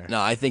in there. No,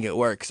 I think it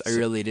works. I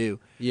really do.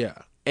 Yeah.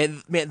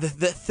 And man, the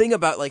thing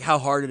about like how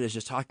hard it is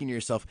just talking to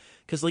yourself,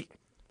 because like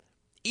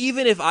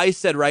even if I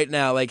said right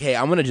now, like, hey,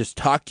 I'm gonna just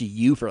talk to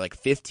you for like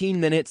 15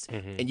 minutes,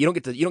 and you don't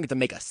get to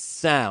make a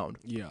sound.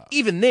 Yeah.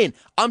 Even then,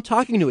 I'm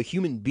talking to a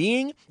human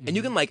being, and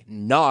you can like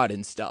nod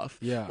and stuff.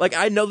 Yeah. Like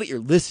I know that you're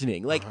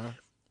listening. Like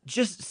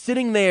just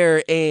sitting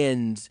there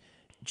and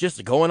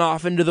just going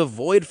off into the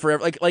void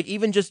forever. Like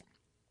even just.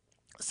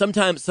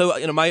 Sometimes, so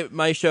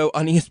my show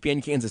on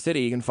ESPN Kansas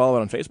City, you can follow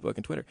it on Facebook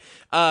and Twitter.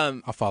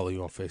 I'll follow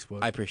you on Facebook.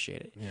 I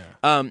appreciate it.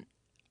 Yeah.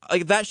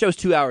 Like that show's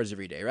 2 hours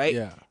every day, right?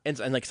 Yeah. And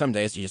like some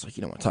days you just like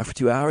you don't want to talk for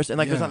 2 hours, and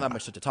like there's not Yeah. that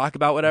much stuff to talk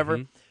about,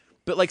 whatever.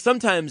 But like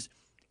sometimes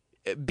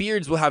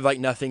Beards will have like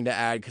nothing to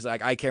add because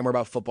like I care more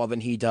about football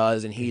than he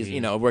does, and he's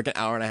work an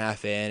hour and a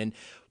half in, and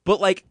but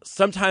like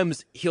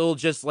sometimes he'll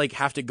just like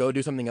have to go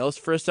do something else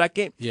for a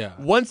second. Yeah.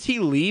 Once he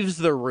leaves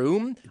the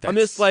room, I'm That's-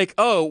 just like,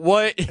 oh,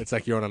 what? It's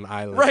like you're on an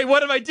island. Right,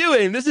 what am I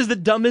doing? This is the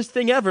dumbest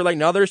thing ever. Like,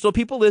 now there's still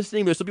people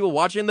listening. There's still people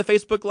watching the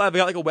Facebook Live. I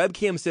got like a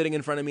webcam sitting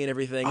in front of me and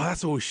everything. Oh,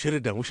 that's what we should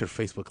have done. We should have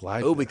Facebook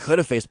Live. Oh, we could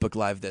have Facebook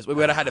Live this. We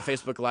would have had to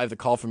Facebook Live the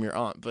call from your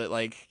aunt, but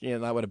like,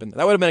 that would have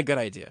been a good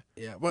idea.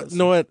 Yeah, but you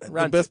know what? The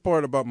round best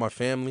part about my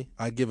family,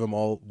 I give them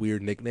all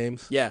weird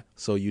nicknames. Yeah.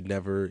 So you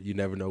never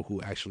know who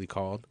actually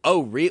called.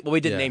 Oh, really? Well, we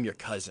didn't Yeah. name your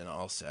cousin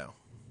also.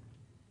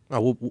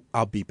 Oh,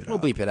 I'll beep it out. We'll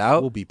bleep it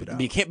out. We'll beep it out.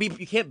 But you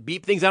can't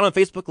beep things out on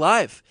Facebook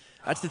Live.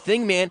 That's the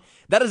thing, man.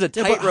 That is a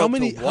Yeah, tightrope but how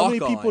many to walk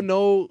people on.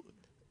 know?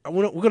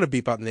 We're gonna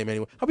beep out the name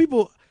anyway. How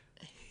people?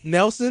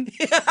 Nelson?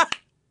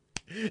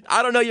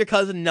 I don't know your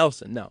cousin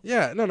Nelson. No.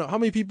 Yeah, no. How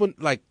many people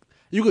like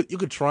you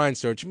could try and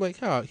search? You're like,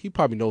 oh, he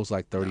probably knows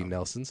like 30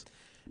 Nelsons,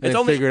 and It's then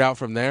only- figure it out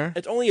from there.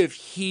 It's only if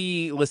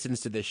he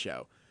listens to this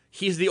show.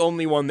 He's the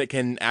only one that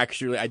can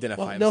actually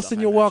identify Well, himself. Nelson,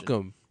 I you're imagine.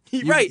 welcome.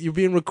 Right. You're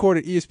being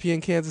recorded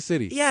ESPN Kansas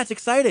City. Yeah, it's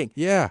exciting.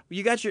 Yeah.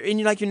 You got your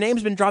your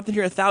name's been dropped in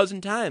here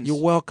 1,000 times.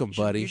 You're welcome,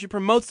 buddy. You should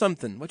promote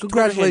something. What's your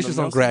Twitter Congratulations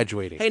handle, on Nelson?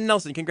 graduating. Hey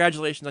Nelson,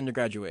 congratulations on your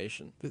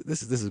graduation.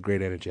 This is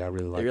great energy. I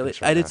really like Really,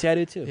 this right I did. now. See, I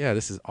do too. Yeah,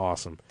 this is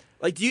awesome.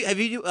 Like, do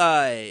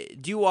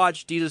you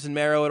watch Jesus and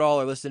Marrow at all,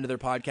 or listen to their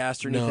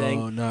podcast or anything?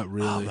 No, not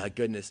really. Oh my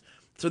goodness.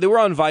 So they were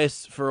on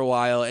Vice for a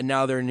while, and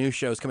now their new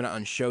show is coming out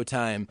on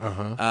Showtime.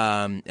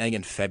 And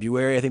again,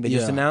 February, I think they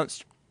just Yeah.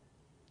 announced.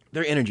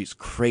 Their energy's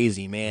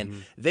crazy,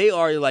 man. They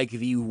are like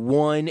the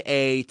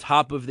 1A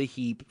top of the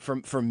heap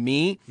for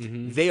me.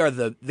 They are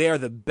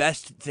the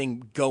best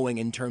thing going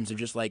in terms of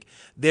just like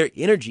their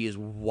energy is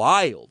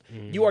wild.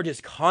 You are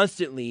just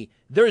constantly,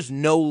 there's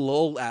no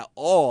lull at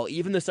all.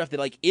 Even the stuff that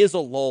like is a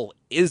lull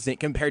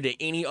isn't compared to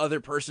any other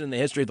person in the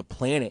history of the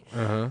planet.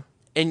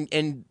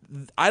 And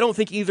I don't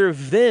think either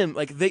of them,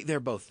 like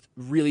they're both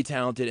really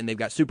talented and they've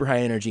got super high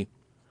energy.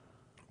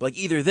 But like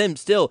either of them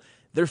still,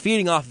 they're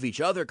feeding off of each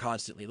other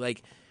constantly.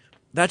 Like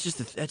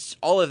that's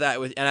all of that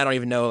with, and I don't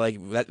even know like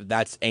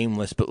that's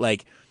aimless, but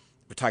like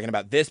we're talking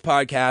about this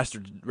podcast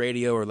or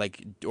radio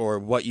or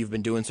what you've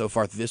been doing so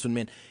far through this one,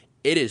 man.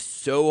 It is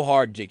so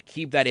hard to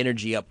keep that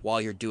energy up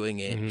while you're doing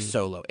it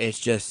solo. It's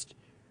just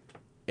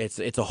it's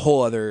a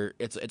whole other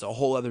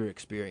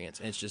experience,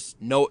 and it's just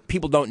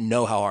people don't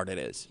know how hard it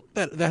is.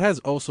 That has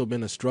also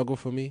been a struggle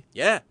for me.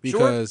 Yeah,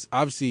 Because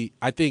obviously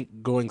I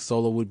think going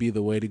solo would be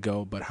the way to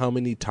go, but how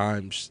many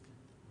times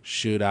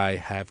should I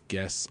have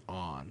guests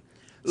on?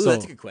 Ooh,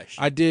 that's a good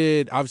question. I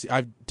did obviously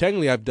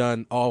I've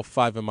done all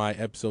 5 of my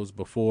episodes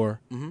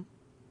before.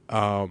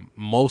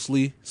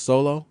 Mostly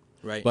solo.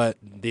 Right. But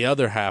the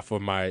other half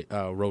of my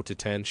Road to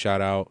 10,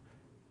 shout out.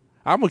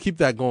 I'm gonna keep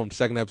that going.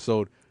 Second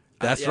episode.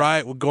 That's yeah.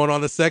 right. We're going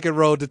on the second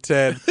Road to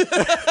 10.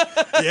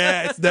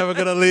 Yeah, it's never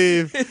gonna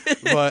leave.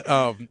 But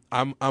I'm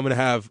gonna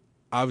have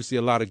obviously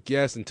a lot of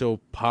guests until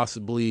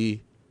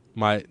possibly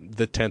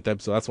the 10th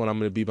episode. That's when I'm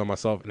gonna be by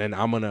myself, and then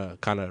I'm gonna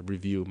kind of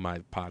review my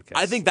podcast.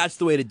 I think that's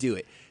the way to do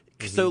it.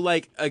 So,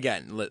 like,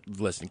 again,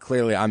 listen,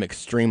 clearly I'm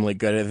extremely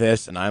good at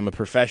this, and I'm a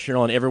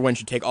professional, and everyone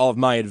should take all of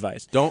my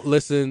advice. Don't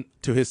listen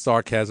to his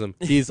sarcasm.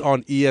 He's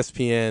on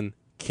ESPN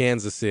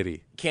Kansas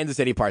City. Kansas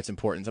City part's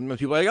important. Sometimes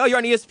people are like, oh, you're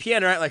on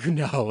ESPN, right? Like,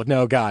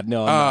 no, God,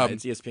 no, I'm not.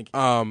 It's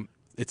ESPN.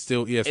 It's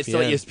still ESPN. It's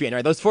still ESPN,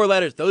 right?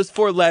 Those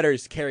four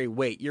letters carry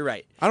weight. You're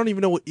right. I don't even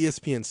know what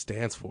ESPN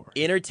stands for.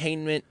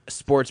 Entertainment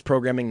Sports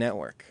Programming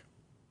Network.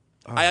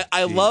 I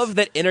geez. love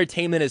that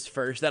entertainment is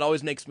first. That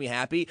always makes me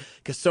happy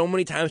because so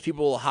many times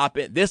people will hop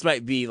in. This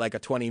might be like a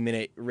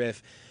 20-minute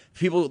riff.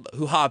 People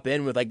who hop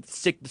in with like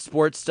stick to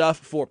sports stuff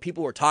for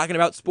people who are talking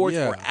about sports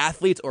Yeah. or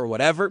athletes or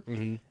whatever.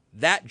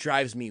 That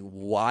drives me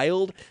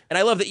wild. And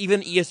I love that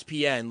even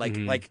ESPN,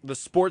 like the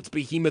sports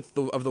behemoth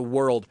of the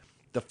world,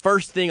 the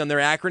first thing on their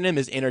acronym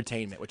is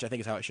entertainment, which I think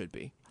is how it should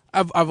be.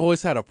 I've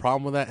always had a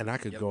problem with that, and I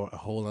could go a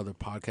whole other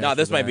podcast. No,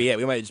 this for might that. be it.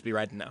 We might just be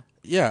right now.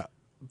 Yeah,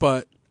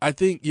 but I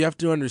think you have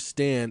to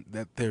understand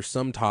that there's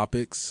some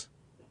topics,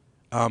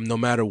 no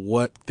matter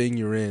what thing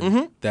you're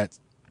in, that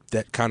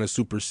kind of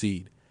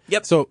supersede.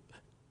 Yep. So,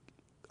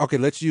 okay,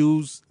 let's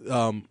use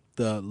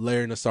the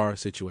Larry Nassar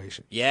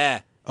situation.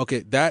 Yeah. Okay,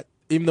 that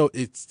even though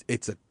it's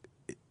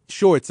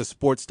a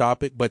sports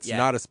topic, but it's Yeah.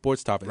 not a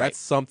sports topic. Right. That's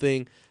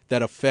something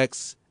that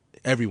affects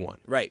everyone,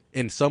 Right.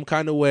 in some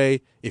kind of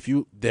way. If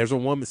there's a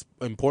woman,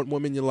 important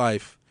woman in your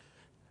life,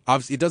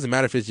 obviously it doesn't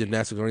matter if it's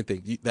gymnastics or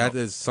anything. That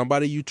is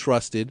somebody you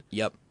trusted,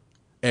 Yep.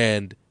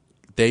 and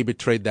they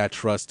betrayed that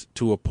trust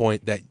to a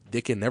point that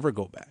they can never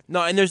go back.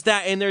 No, and there's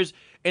that, and there's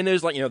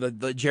like, you know,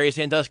 the Jerry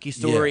Sandusky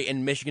story Yeah.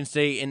 in Michigan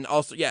State, and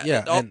also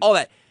Yeah, all, and- all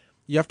that.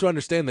 You have to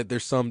understand that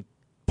there's some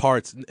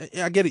parts.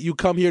 I get it. You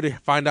come here to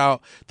find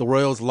out the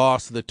Royals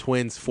lost to the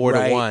Twins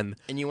 4-1,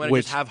 and you want to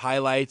which- just have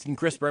highlights and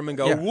Chris Berman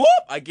go Yeah. whoop.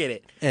 I get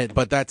it.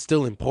 but that's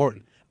still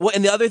important. Well,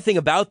 and the other thing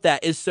about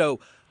that is, so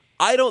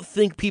I don't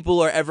think people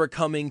are ever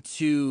coming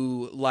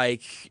to,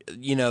 like,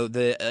 you know,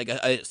 the like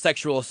a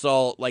sexual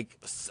assault, like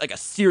a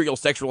serial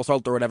sexual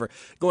assault or whatever,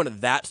 going to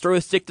that story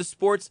with stick to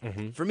sports.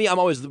 For me, I'm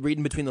always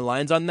reading between the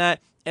lines on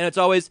that, and it's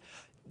always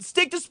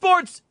stick to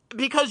sports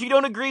because you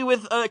don't agree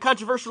with a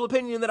controversial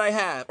opinion that I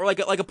have, or like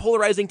a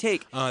polarizing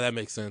take. Oh, that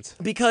makes sense.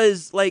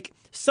 Because, like,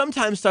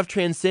 sometimes stuff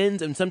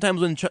transcends, and sometimes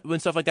when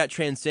stuff like that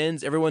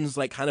transcends, everyone's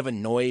like kind of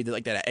annoyed,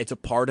 like that it's a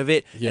part of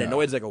it. Yeah. And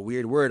annoyed is like a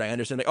weird word. I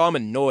understand, like, oh, I'm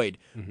annoyed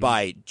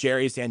by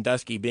Jerry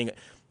Sandusky being.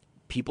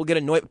 People get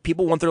annoyed.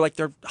 People want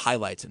their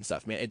highlights and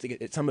stuff, man.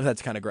 It's some of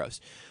that's kind of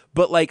gross.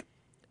 But like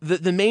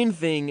the main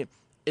thing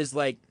is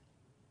like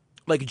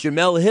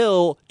Jamel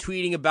Hill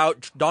tweeting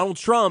about Donald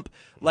Trump,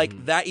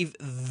 like that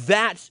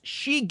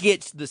she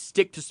gets the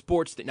stick to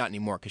sports not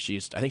anymore,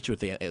 because I think she's with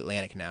the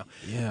Atlantic now.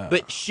 Yeah.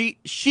 But she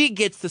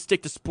gets the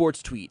stick to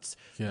sports tweets.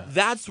 Yeah.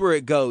 That's where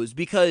it goes,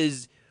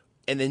 because,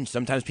 and then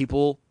sometimes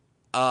people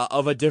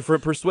of a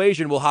different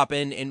persuasion will hop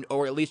in and,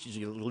 or at least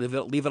you leave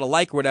it a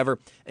like or whatever,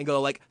 and go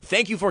like,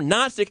 thank you for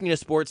not sticking to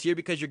sports here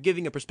because you're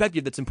giving a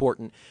perspective that's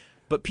important.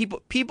 But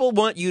people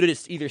want you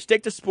to either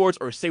stick to sports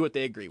or say what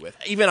they agree with.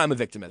 Even I'm a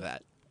victim of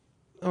that.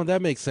 Oh,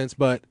 that makes sense.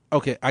 But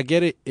okay, I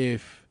get it.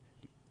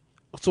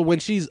 So when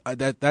she's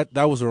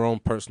that was her own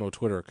personal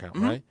Twitter account,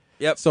 right?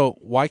 Yep. So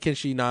why can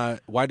she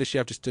not? Why does she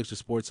have to stick to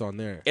sports on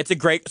there? It's a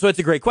great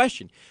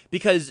question,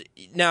 because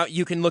now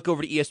you can look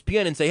over to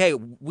ESPN and say, hey,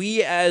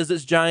 we as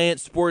this giant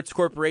sports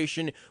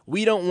corporation,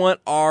 we don't want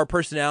our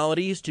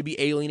personalities to be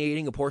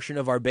alienating a portion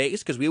of our base,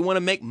 because we want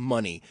to make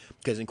money,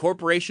 because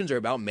corporations are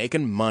about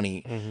making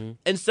money.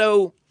 And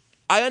so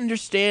I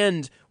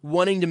understand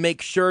wanting to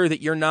make sure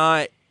that you're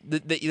not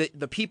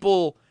the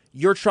people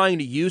you're trying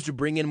to use to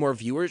bring in more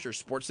viewers, or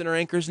sports center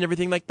anchors and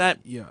everything like that,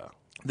 Yeah.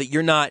 that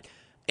you're not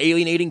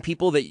alienating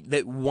people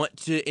that want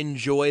to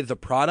enjoy the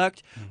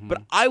product.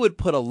 But I would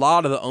put a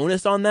lot of the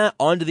onus on that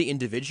onto the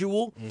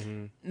individual.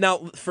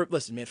 Now,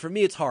 listen, man, for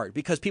me it's hard,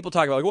 because people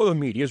talk about like, well, the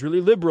media is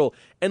really liberal,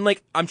 and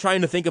like I'm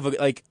trying to think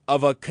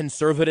of a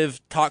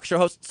conservative talk show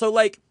host. So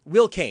like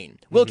Will Cain.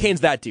 Will Cain's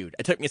that dude.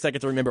 It took me a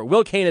second to remember.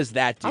 Will Cain is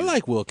that dude. I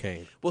like Will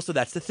Cain. Well, so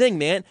that's the thing,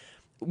 man.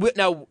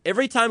 Now,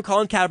 every time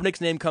Colin Kaepernick's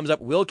name comes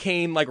up, Will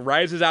Cain like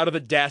rises out of the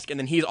desk, and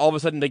then he's all of a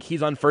sudden like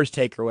he's on First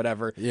Take or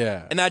whatever.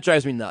 Yeah. And that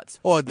drives me nuts.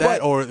 Or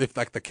But or if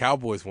like the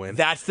Cowboys win.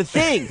 that's the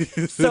thing.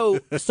 So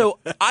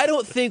I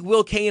don't think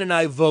Will Cain and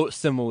I vote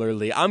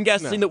similarly. I'm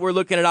guessing that we're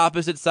looking at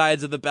opposite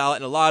sides of the ballot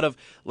and a lot of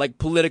like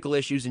political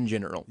issues in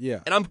general. Yeah.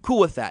 And I'm cool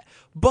with that.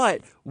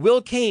 But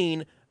Will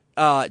Cain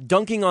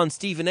dunking on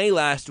Stephen A.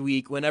 last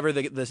week whenever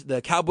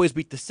the Cowboys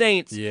beat the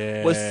Saints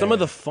was some of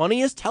the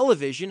funniest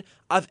television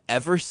I've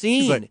ever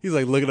seen. He's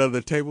like looking under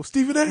the table.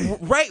 Stephen A.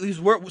 Right.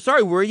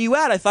 Sorry, where are you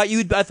at? I thought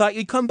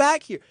you'd come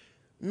back here.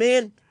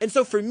 Man. And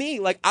so for me,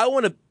 like, I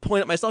want to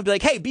point at myself and be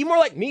like, hey, be more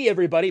like me,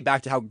 everybody.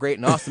 Back to how great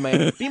and awesome I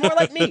am. Be more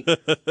like me.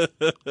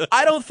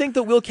 I don't think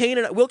that Will Cain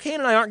and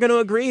I aren't going to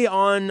agree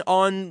on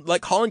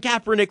like Colin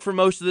Kaepernick for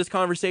most of this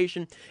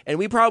conversation. And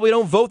we probably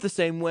don't vote the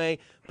same way.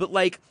 But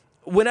like,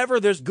 whenever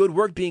there's good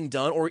work being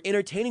done or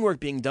entertaining work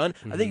being done,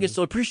 I think you can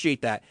still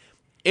appreciate that.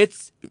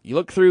 You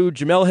look through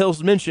Jamel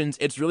Hill's mentions,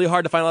 it's really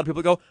hard to find a lot of people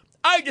who go,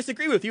 I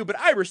disagree with you, but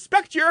I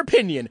respect your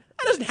opinion.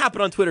 That doesn't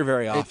happen on Twitter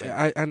very often.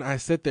 I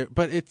sit there,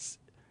 but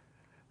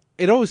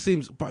it always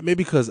seems,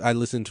 maybe because I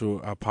listened to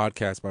a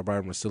podcast by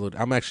Brian Russillo.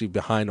 I'm actually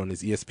behind on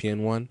his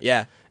ESPN one.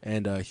 Yeah.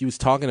 And he was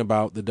talking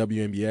about the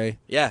WNBA.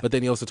 Yeah. But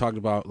then he also talked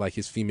about like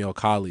his female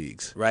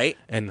colleagues. Right.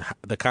 And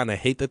the kind of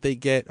hate that they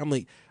get. I'm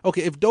like,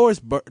 okay, if Doris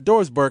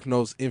Burke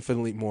knows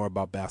infinitely more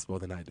about basketball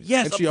than I do.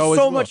 Yes, and she so always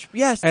will. much,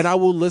 yes. And I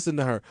will listen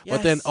to her.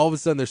 But then Yes. all of a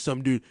sudden there's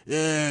some dude,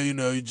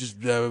 you just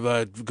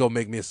go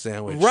make me a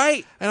sandwich.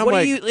 Right. And I'm What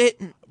like, do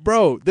you,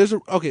 bro,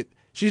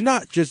 she's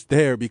not just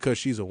there because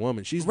she's a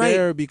woman. She's Right.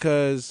 there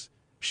because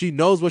she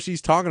knows what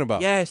she's talking about.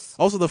 Yes.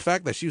 Also, the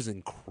fact that she was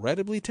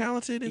incredibly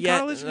talented in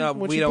college. no,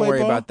 when we she don't played worry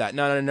ball. about that.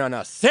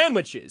 No.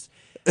 Sandwiches.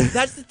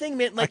 That's the thing,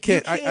 man. Like,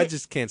 I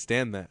just can't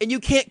stand that. and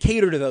you can't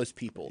cater to those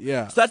people.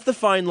 Yeah. So that's the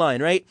fine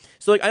line, right?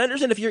 So like I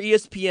understand if you're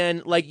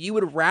ESPN, like you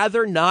would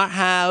rather not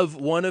have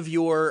one of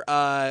your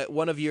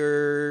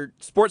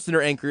Sports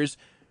Center anchors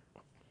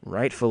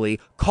rightfully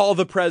call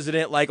the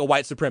president like a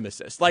white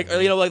supremacist. Like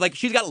or, like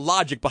she's got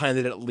logic behind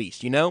it at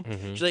least, She's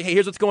like, "Hey,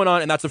 here's what's going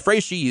on," and that's a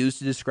phrase she used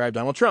to describe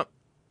Donald Trump.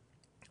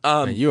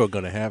 And you are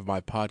gonna have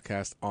my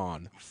podcast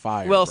on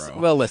fire, Well, bro.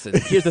 well, listen.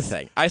 Here's the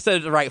thing. I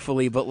said it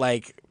rightfully, but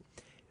like,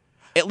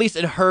 at least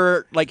in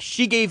her, like,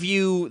 she gave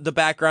you the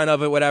background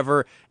of it,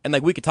 whatever, and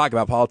like we could talk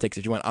about politics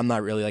if you want. I'm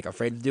not really like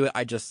afraid to do it.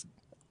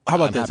 How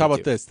about I'm this? happy How about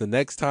to. this? The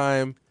next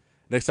time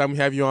we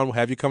have you on, we'll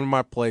have you come to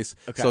my place.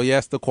 Okay. So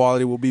yes, the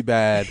quality will be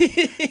bad,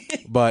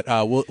 but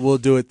we'll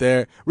do it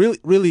there.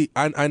 Really,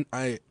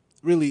 I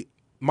really,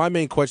 my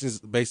main question is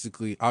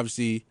basically,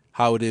 obviously,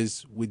 how it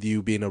is with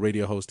you being a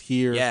radio host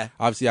here. Yeah.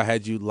 Obviously, I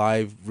had you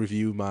live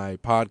review my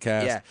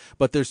podcast. Yeah.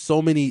 But there's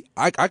so many.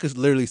 I could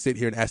literally sit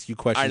here and ask you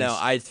questions. I know.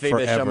 I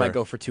figured the show forever. might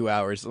go for 2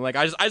 hours. I'm like,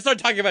 I started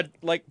talking about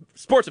like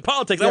sports and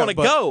politics. I Yeah, want to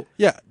but- go.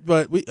 Yeah,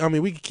 but we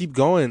could keep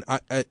going.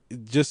 I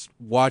just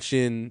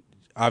watching.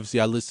 Obviously,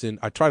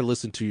 I try to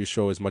listen to your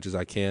show as much as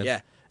I can.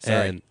 Yeah,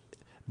 sorry.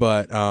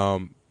 But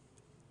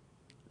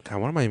God,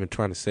 what am I even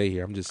trying to say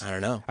here? I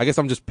don't know. I guess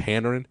I'm just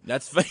pandering.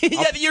 That's funny.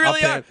 Yeah, you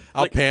really are.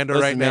 I'll pander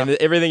listen, right man, now.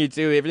 Everything you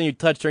do, everything you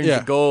touch turns Yeah.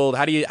 to gold.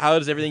 How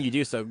does everything you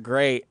do so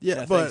great?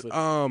 Yeah, thanks. but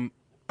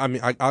I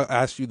mean, I'll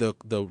ask you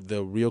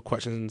the real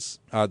questions,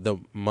 the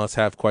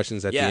must-have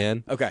questions at Yeah, the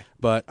end. okay.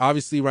 But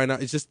obviously, right now,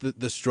 it's just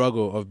the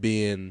struggle of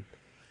being,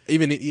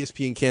 even in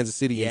ESPN Kansas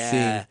City, and Yeah.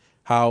 seeing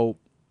how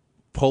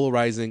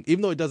polarizing.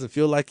 Even though it doesn't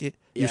feel like it,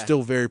 you're Yeah.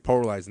 still very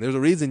polarizing. There's a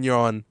reason you're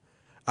on.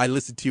 I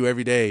listen to you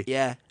every day.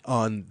 Yeah.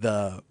 On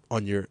the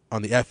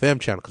FM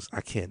channel because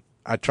I can't.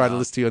 I try to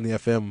listen to you on the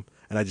FM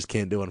and I just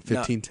can't do it on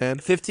 1510.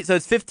 15. So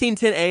it's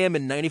 1510 AM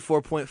and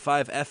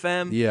 94.5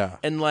 FM. Yeah.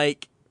 And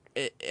like,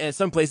 in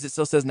some places it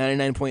still says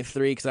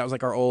 99.3 because that was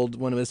like our old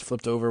one. It was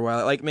flipped over a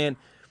while. Like, man,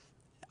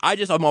 I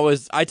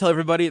tell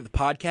everybody the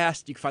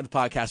podcast. You can find the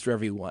podcast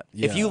wherever you want.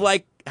 If you Yeah.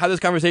 like how this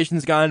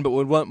conversation's gone, but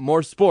would want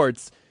more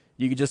sports,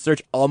 you can just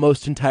search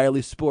Almost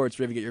Entirely Sports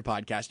wherever you get your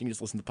podcast. You can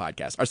just listen to the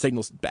podcast. Our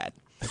signal's bad.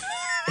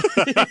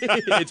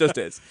 It just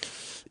is.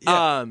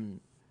 Yeah.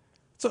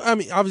 So I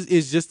mean, obviously,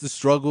 it's just the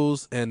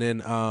struggles, and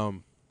then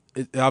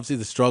obviously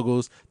the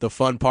struggles. The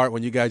fun part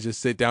when you guys just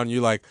sit down, and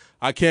you're like,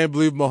 I can't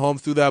believe Mahomes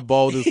threw that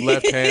ball with his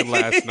left hand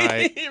last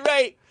night.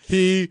 Right.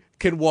 He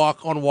can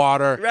walk on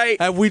water. Right.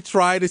 Have we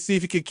tried to see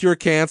if he can cure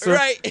cancer?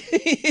 Right.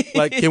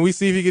 Like, can we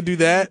see if he can do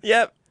that?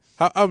 Yep.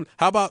 How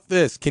about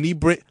this? Can he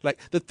bring like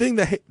the thing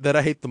that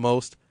I hate the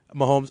most,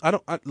 Mahomes?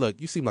 Look.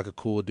 You seem like a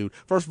cool dude.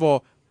 First of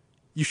all,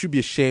 you should be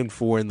ashamed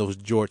for wearing those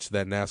jorts to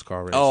that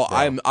NASCAR race. Oh,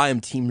 bro. I am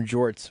Team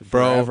Jorts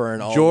Bro, forever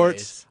and always.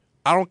 jorts.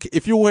 I don't.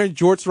 If you're wearing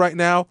jorts right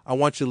now, I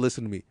want you to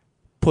listen to me.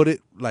 Put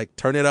it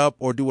turn it up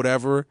or do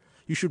whatever.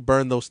 You should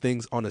burn those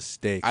things on a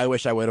stake. I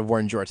wish I would have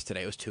worn jorts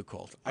today. It was too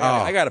cold.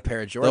 I got a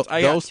pair of jorts.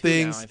 I got those two now,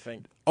 things. I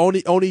think.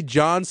 Only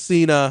John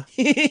Cena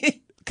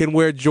can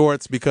wear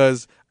jorts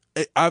because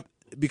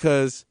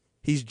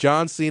he's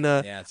John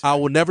Cena. Yeah, that's I right.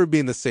 will never be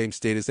in the same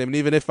state as him. And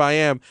even if I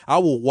am, I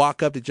will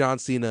walk up to John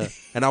Cena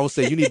and I will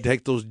say, "You need to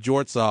take those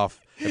jorts off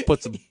and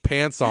put some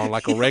pants on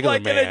like a regular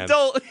like man." an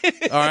adult.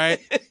 All right,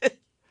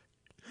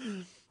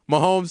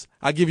 Mahomes,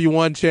 I give you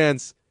one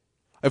chance.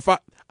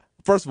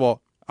 First of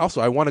all, also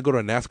I want to go to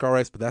a NASCAR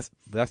race, but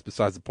that's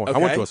besides the point. I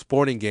went Okay. to a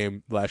sporting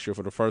game last year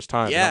for the first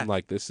time. Yeah. And I'm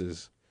like, this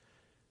is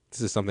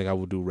something I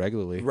will do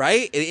regularly.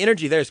 Right? The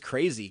energy there is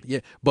crazy. Yeah,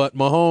 but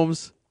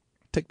Mahomes,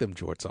 take them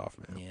jorts off,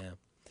 man. Yeah.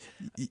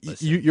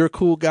 You're a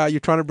cool guy. You're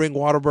trying to bring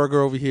Whataburger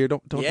over here.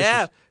 Don't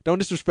Yeah. don't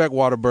disrespect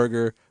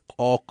Whataburger.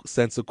 All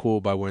sense of cool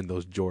by wearing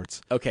those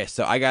jorts. Okay,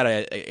 so I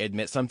gotta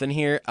admit something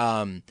here.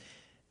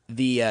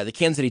 The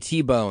Kansas City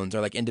T-Bones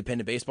are like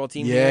independent baseball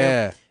team. Yeah.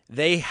 Here.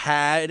 They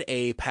had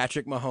a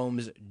Patrick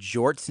Mahomes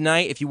jorts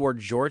night. If you wore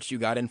jorts, you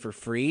got in for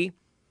free.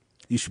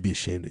 You should be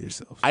ashamed of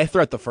yourself. I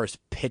threw out the first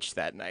pitch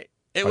that night.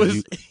 It Are was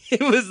you-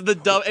 it was the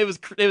dumb. It was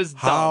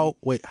dumb.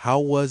 How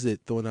was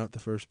it throwing out the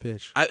first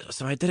pitch?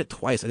 So I did it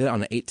twice. I did it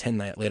on an 8-10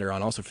 night later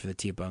on, also for the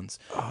T-Bones.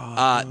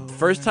 The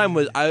first time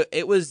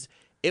it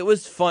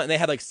was fun. They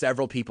had like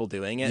several people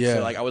doing it, Yeah.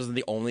 so like I wasn't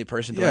the only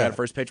person doing Yeah. it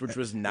first pitch, which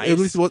was nice. At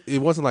least it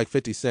wasn't like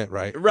 50 Cent,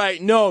 right?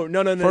 Right? No.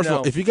 First of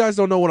all, if you guys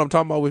don't know what I'm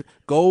talking about,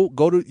 go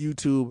to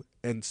YouTube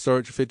and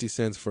search 50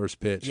 Cent's first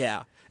pitch.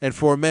 Yeah. And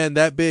for a man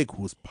that big,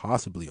 who's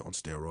possibly on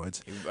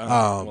steroids,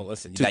 well,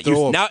 listen. to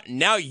throw a-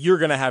 Now you're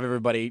gonna have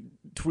everybody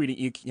tweeting.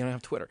 You don't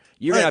have Twitter.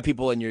 You're gonna have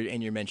people in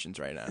your mentions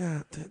right now.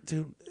 Yeah,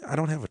 dude, I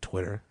don't have a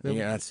Twitter.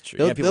 Yeah, that's true.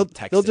 They'll, Yeah, people they'll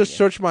texting just you.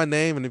 search my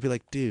name and they'll be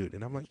like, dude.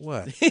 And I'm like,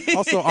 what?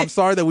 Also, I'm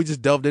sorry that we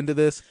just delved into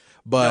this,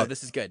 but No,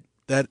 this is good.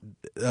 that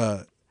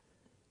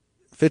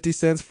 50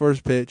 Cent's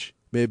first pitch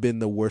may have been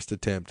the worst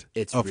attempt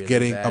It's of really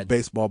getting bad.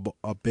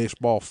 a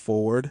baseball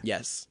forward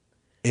Yes.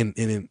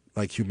 in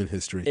like human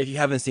history. If you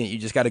haven't seen it, you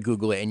just got to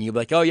Google it, and you'll be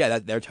like, "Oh yeah,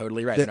 they're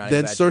totally right." They're not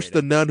Then search the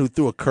exaggerating. nun who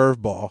threw a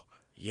curveball,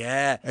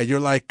 Yeah. and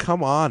you're like,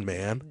 come on,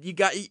 man. You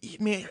got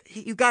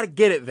to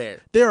get it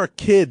there. There are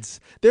kids.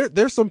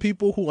 There's some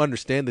people who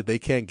understand that they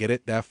can't get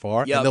it that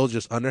far, Yep. and they'll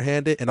just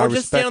underhand it. And Or I just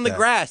respect stand on the that.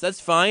 grass.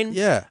 That's fine.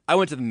 Yeah. I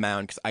went to the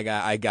mound because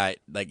I got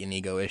like an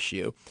ego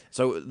issue.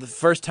 So the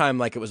first time,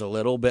 like it was a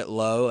little bit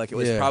low. Like it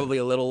was Yeah. probably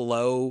a little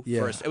low.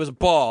 Yeah. It was a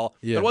ball.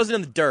 Yeah. But it wasn't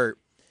in the dirt.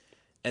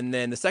 And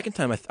then the second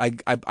time,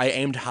 I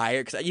aimed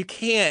higher because you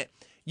can't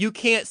you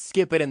can't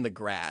skip it in the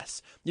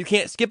grass. You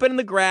can't skip it in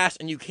the grass,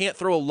 and you can't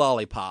throw a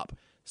lollipop.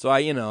 So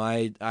I went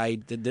with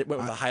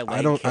a high leg.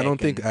 I don't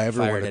think I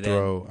ever want to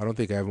throw. I don't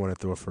think I ever want to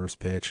throw a first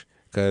pitch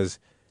because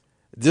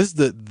just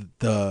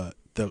the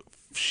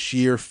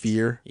sheer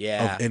fear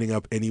of ending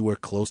up anywhere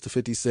close to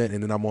 50 Cent,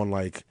 and then I'm on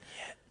like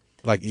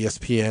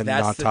ESPN,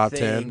 not top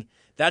 10.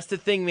 That's the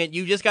thing, man.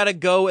 You just gotta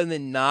go and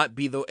then not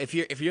be the if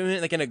you're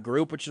like in a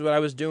group, which is what I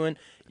was doing.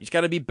 You just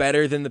gotta be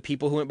better than the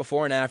people who went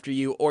before and after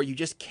you, or you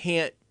just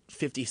can't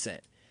 50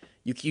 Cent.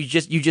 You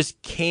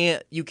just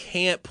can't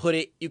put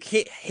it. You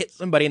can't hit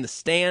somebody in the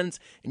stands,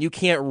 and you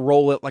can't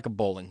roll it like a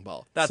bowling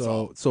ball. That's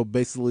all. So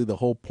basically, the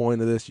whole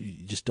point of this, you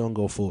just don't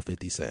go full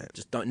 50 Cent.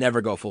 Just don't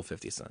never go full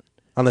 50 Cent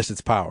Unless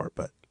it's Power,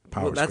 but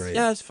Power's great.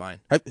 Yeah, that's fine.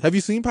 Have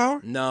you seen Power?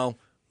 No.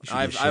 You should be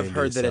I've ashamed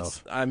heard of that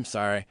yourself. I'm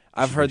sorry. You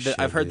I've should heard be that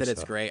ashamed of it's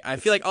yourself. great. I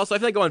feel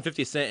like going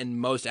 50 Cent in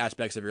most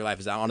aspects of your life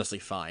is honestly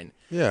fine.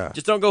 Yeah.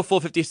 Just don't go full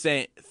 50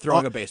 Cent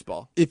throwing a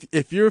baseball.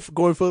 If you're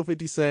going full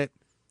 50 Cent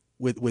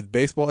with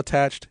baseball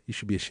attached, you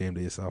should be ashamed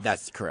of yourself.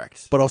 That's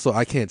correct. But also,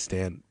 I can't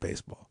stand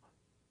baseball.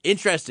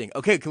 Interesting.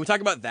 Okay, can we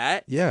talk about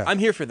that? Yeah. I'm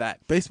here for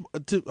that. Baseball.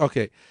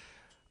 Okay.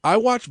 I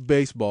watched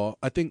baseball.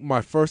 I think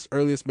my first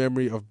earliest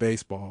memory of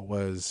baseball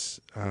was,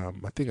 I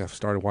think I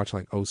started watching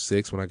like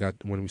 06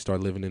 when we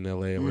started living in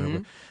LA or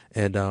whatever.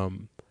 And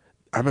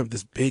I remember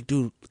this big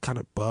dude, kind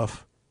of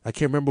buff. I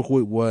can't remember who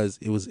it was.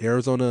 It was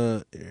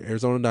Arizona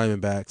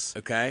Diamondbacks.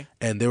 Okay.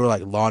 And they were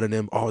like lauding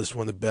him. Oh, this is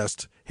one of the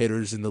best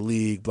hitters in the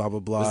league. Blah blah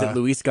blah. Was it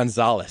Luis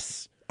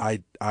Gonzalez?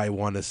 I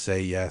want to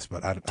say yes,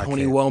 but I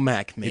Tony can't.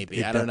 Womack, maybe.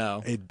 It I don't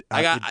know.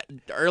 I got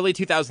early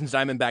 2000s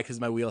Diamondbacks is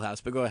my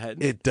wheelhouse, but go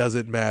ahead. It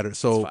doesn't matter.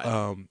 So,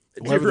 fine.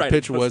 whatever You're right, the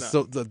pitcher it was, must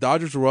so the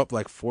Dodgers were up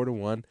like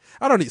 4-1.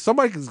 I don't need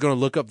somebody's going to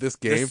look up this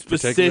game,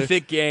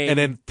 specific game, and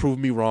then prove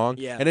me wrong.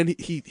 Yeah. And then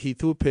he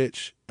threw a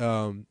pitch.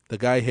 The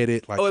guy hit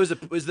it like. Oh, was the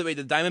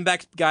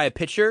Diamondbacks guy a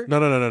pitcher? No.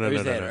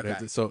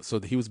 Okay. So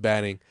he was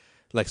batting,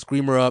 like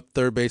screamer up,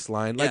 third base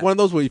line, like Yeah. one of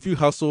those where if you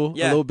hustle a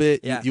little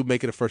bit, Yeah. you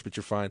make it a first, but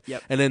you're fine.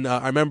 Yep. And then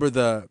I remember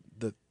the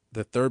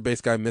third base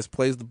guy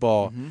misplays the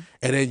ball,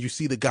 and then you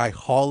see the guy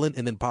hauling,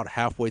 and then about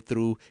halfway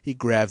through, he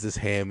grabs his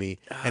hammy,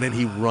 and then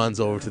he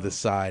runs over to the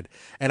side.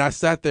 And I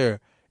sat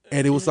there,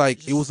 and it was like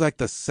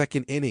the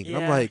second inning. And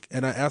I'm Yeah. like,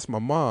 and I asked my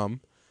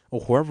mom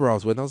or whoever I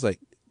was with, and I was like,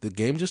 the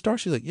game just started?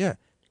 She's like, yeah.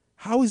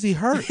 How is he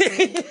hurt?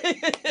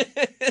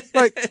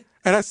 Like,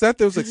 and I sat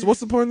there, I was like, so what's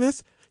the point of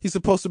this? He's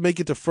supposed to make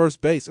it to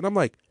first base. And I'm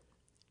like,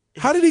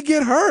 how did he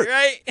get hurt?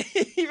 Right?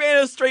 He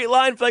ran a straight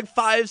line for like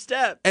 5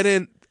 steps. And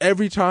then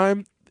every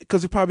time,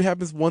 because it probably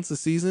happens once a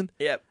season.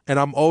 Yep. And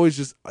I'm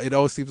always it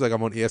always seems like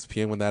I'm on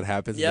ESPN when that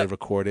happens Yep. and they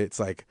record it. It's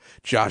like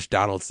Josh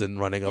Donaldson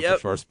running up to Yep.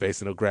 first base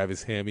and he'll grab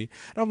his hammy.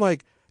 And I'm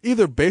like,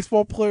 either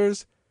baseball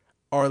players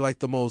are like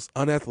the most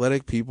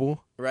unathletic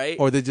people, Right?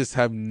 or they just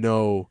have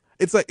no.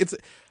 It's like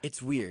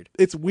It's weird.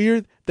 it's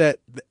weird that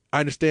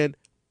I understand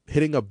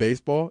hitting a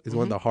baseball is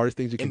one of the hardest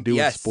things you can do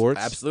yes, in sports.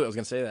 absolutely. I was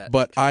going to say that.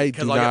 But I do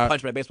because I'll get not.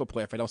 punched by a baseball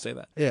player if I don't say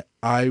that. Yeah,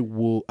 I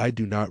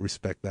do not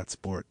respect that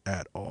sport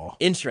at all.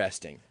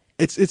 Interesting.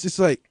 It's just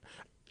like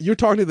you're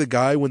talking to the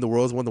guy when the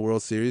Royals won the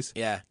World Series.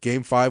 Yeah.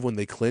 Game 5 when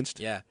they clinched.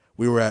 Yeah.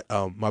 We were at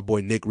my boy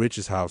Nick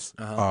Rich's house.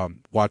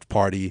 Watch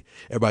party.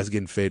 Everybody's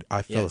getting fed.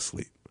 I fell Yeah.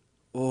 asleep.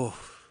 Oh.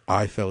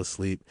 I fell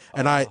asleep.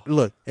 And I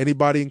look,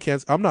 anybody in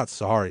Kansas, I'm not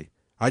sorry.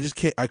 I just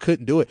can't. I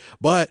couldn't do it.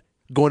 But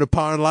going to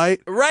Power and Light.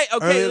 Right.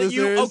 earlier Okay. this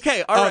series,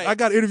 Okay. All right. I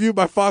got interviewed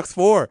by Fox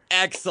 4.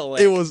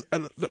 Excellent. It was,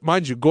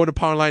 mind you, going to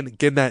Power and Light and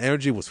getting that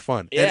energy was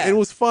fun. Yeah. And it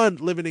was fun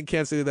living in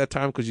Kansas City at that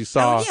time because you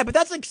saw. Oh, yeah, but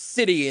that's like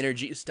city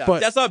energy stuff.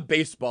 But- That's not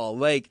baseball.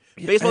 Like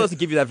baseball doesn't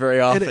give you that very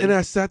often. And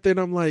I sat there and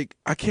I'm like,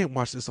 I can't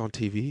watch this on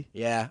TV.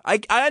 yeah, I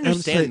And I'm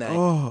just understand like, that.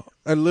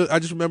 Oh, I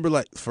just remember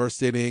like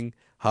first inning,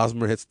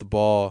 Hosmer hits the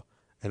ball,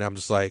 and I'm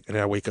just like, and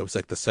then I wake up, it's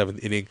like the 7th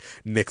inning,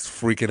 Nick's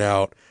freaking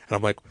out, and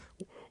I'm like,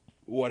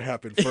 what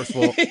happened? First of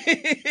all,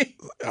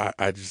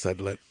 I just had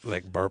to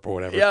let burp or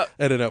whatever. Yep.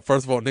 And then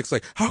first of all, Nick's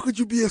like, how could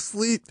you be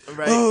asleep?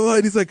 Right. Oh,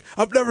 and he's like,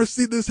 I've never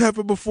seen this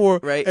happen before.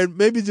 Right. And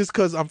maybe just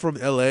because I'm from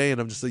LA and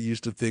I'm just so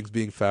used to things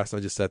being fast, I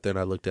just sat there and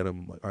I looked at him.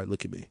 I'm like, all right,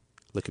 look at me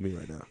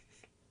right now.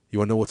 You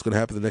want to know what's going to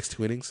happen the next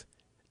 2 innings?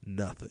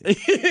 Nothing.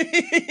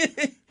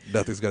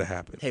 Nothing's going to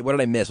happen. Hey, what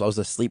did I miss? I was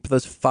asleep for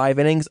those 5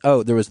 innings.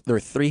 Oh, there were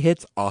 3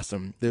 hits.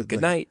 Awesome. Good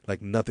Like- night.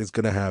 Like nothing's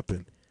gonna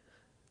happen.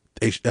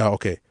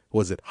 Okay, what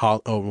was it?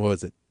 What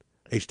was it?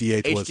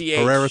 HDH was HDH.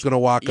 Herrera's gonna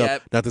walk Yep.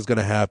 up. Nothing's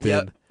gonna happen.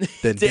 Yep.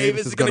 Then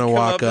Davis is gonna come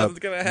walk up, up. nothing's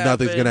gonna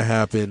Nothing's happen. gonna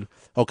happen.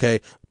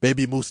 Okay,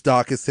 maybe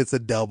Moustakas hits a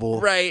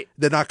double. Right.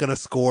 They're not gonna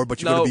score,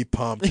 but you're Nope. gonna be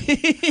pumped.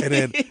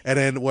 and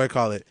then what do you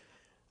call it?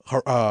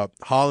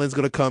 Holland's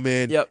gonna come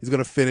in. Yep. He's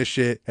gonna finish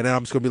it, and then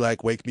I'm just gonna be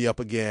like, "Wake me up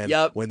again."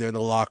 Yep. When they're in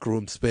the locker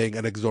room, spilling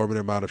an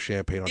exorbitant amount of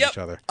champagne on Yep. each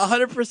other.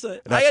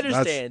 100%. I That's-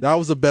 understand. That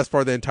was the best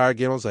part of the entire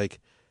game. I was like,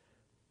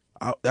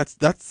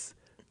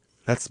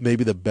 that's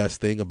maybe the best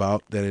thing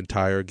about that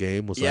entire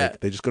game was Yeah. like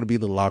they're just gonna be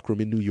in the locker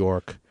room in New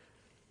York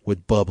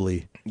with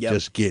Bubbly, Yep.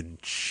 just getting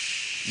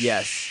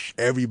Yes.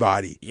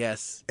 everybody's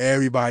Yes.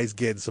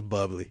 getting some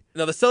Bubbly.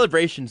 No, the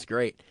celebration's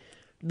great.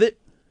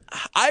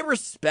 I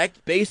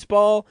respect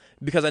baseball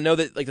because I know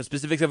that like the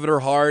specifics of it are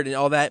hard and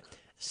all that.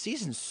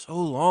 Season's so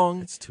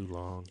long. It's too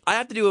long. I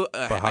have to do.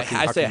 But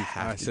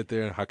I sit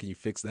there and how can you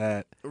fix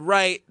that?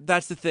 Right,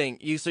 that's the thing.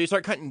 You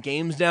start cutting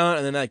games down,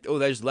 and then like, oh,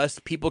 there's less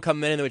people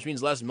coming in, which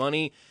means less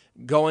money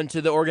going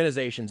to the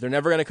organizations. They're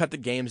never going to cut the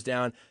games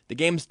down. The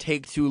games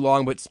take too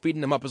long, but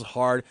speeding them up is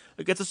hard.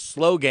 Like, it's a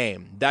slow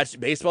game. That's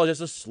baseball, is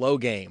just a slow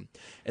game.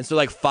 And so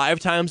like 5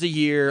 times a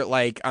year,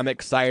 like I'm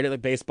excited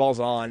that baseball's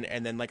on,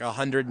 and then like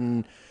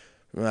 7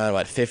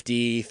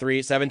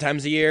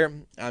 times a year,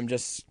 I'm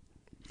just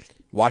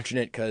watching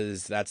it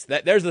because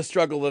there's the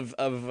struggle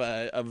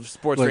of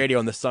sports radio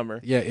in the summer.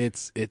 Yeah,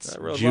 it's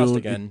lost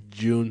again.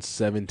 June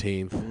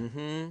 17th.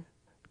 Mm-hmm.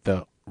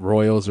 The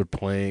Royals are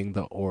playing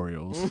the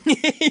Orioles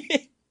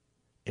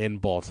in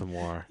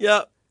Baltimore.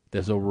 Yep.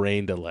 There's a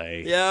rain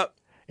delay. Yep.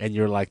 And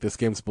you're like, this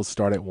game's supposed to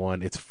start at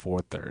 1. It's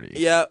 4:30.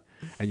 Yep.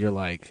 And you're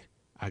like,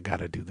 I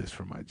gotta do this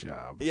for my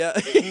job. Yeah.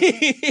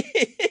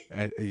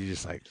 And you're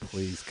just like,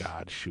 please,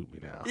 God, shoot me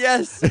now.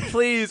 Yes,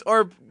 please,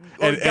 or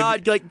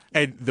God, like.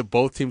 And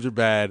both teams are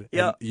bad.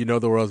 Yeah. And you know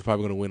the Royals are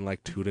probably gonna win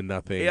like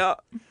 2-0. Yeah.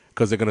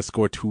 Because they're gonna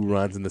score 2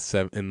 runs in the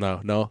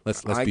 7th.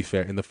 Let's be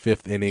fair. In the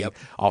 5th inning, Yep.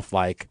 off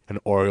like an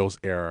Orioles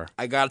error.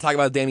 I gotta talk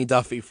about Danny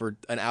Duffy for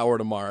an hour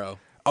tomorrow.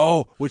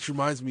 Oh, which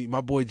reminds me,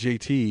 my boy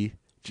JT.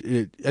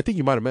 I think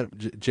you might have met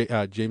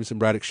him, Jameson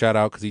Braddock. Shout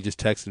out because he just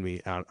texted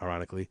me.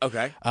 Ironically,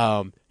 Okay.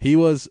 he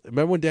was.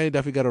 Remember when Danny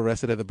Duffy got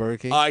arrested at the Burger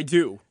King? I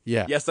do.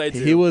 Yeah. Yes, I do.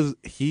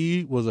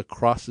 He was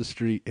across the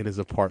street in his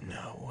apartment.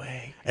 No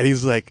way. And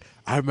he's like,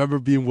 I remember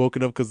being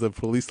woken up because of the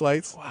police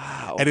lights.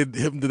 Wow. And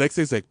the next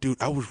day he's like, dude,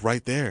 I was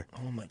right there.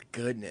 Oh my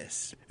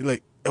goodness.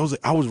 Like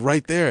I was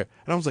right there,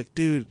 and I was like,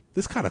 dude,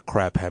 this kind of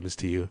crap happens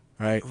to you,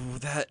 right? Ooh,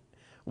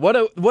 what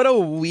a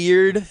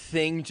weird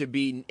thing to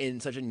be in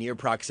such a near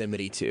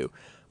proximity to.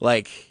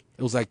 Like,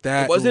 It was like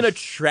that. it wasn't a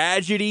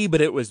tragedy,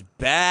 but it was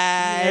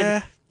bad.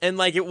 Yeah. And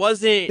like it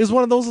wasn't. It was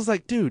one of those. It's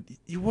like, dude,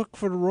 you work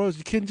for the Royals.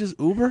 You can't just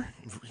Uber.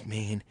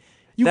 Man.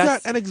 You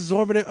That's- got an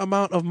exorbitant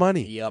amount of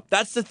money. Yep,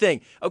 that's the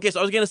thing. Okay, so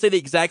I was gonna say the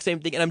exact same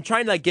thing, and I'm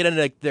trying to like get into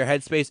like, their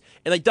headspace,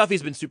 and like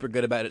Duffy's been super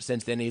good about it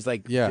since then. He's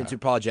like Yeah. been super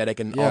apologetic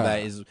and Yeah. all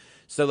that is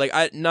so like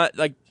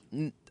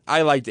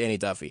I like Danny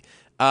Duffy,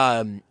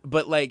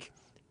 but like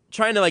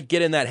trying to like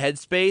get in that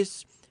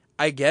headspace.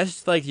 I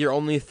guess like your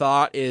only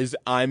thought is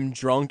I'm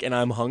drunk and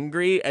I'm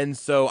hungry, and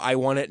so I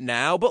want it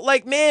now. But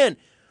like, man,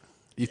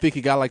 You think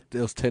he got like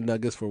those 10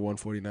 nuggets for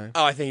 $149?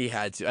 oh, I think he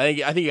had to. I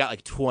think he got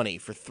like 20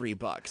 for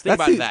 $3. Think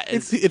about that.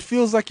 It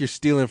feels like you're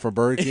stealing from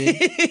Burger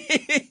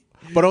King.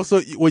 But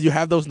also, when you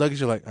have those nuggets,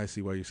 you're like, I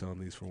see why you're selling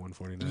these for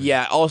 $149.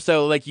 Yeah.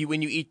 Also, like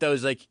when you eat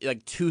those, like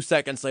 2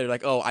 seconds later,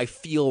 like, oh, I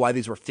feel why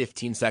these were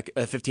 15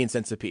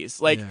 cents a piece.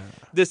 Like Yeah.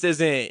 this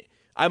isn't.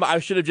 I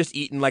should have just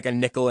eaten like a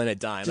nickel and a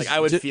dime. Like I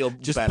would feel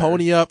just better.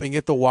 pony up and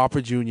get the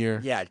Whopper Junior.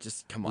 Yeah.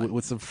 Just come on.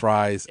 With some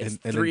fries. It's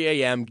and 3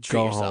 a.m. Treat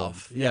go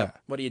yourself. home. Yeah.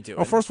 What are you doing?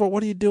 Oh, first of all,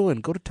 what are you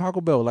doing? Go to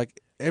Taco Bell like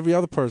every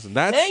other person.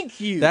 Thank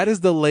you. That is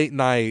the late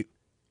night.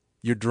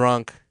 You're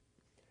drunk.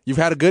 You've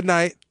had a good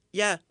night.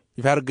 Yeah.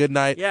 You've had a good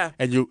night. Yeah.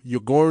 And you're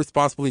going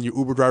responsibly, and your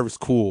Uber driver's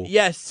cool.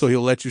 Yes. So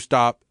he'll let you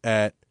stop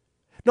at.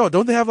 No,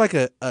 don't they have like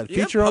a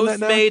You feature got on that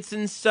now? Postmates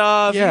and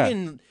stuff. Yeah. You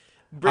can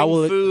bring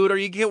food, or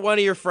you get one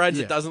of your friends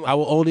that doesn't. I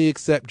will only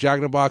accept Jack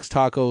in the Box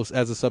tacos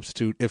as a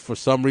substitute if for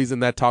some reason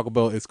that Taco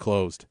Bell is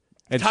closed.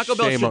 And Taco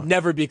Bell shame should on-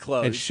 never be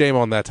closed. And shame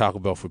on that Taco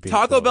Bell for being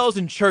Taco closed. Bells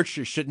and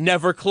churches should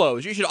never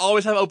close. You should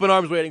always have open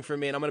arms waiting for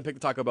me, and I'm going to pick the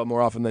Taco Bell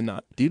more often than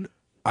not. Do you?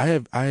 I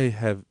have.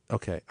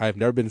 Okay, I have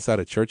never been inside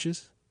of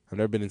churches. I've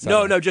never been inside.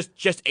 No,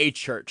 just a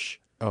church.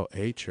 Oh,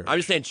 a church. I'm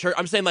just saying church.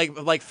 I'm saying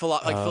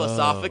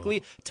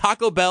philosophically,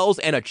 Taco Bells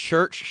and a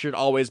church should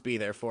always be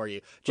there for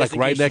you. Just Like in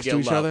right case you next get to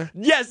each low. other?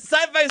 Yes,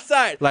 side by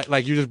side.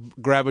 Like you just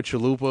grab a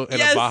chalupa and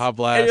Yes. a Baja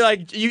Blast. And you're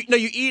like, you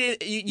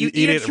eat it. You eat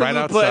eat a it right chalupa, and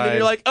outside. then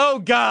you're like, oh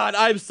God,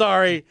 I'm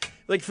sorry.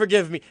 Like,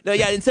 forgive me. No,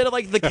 yeah. Instead of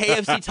like the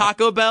KFC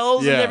Taco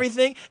Bells Yeah. and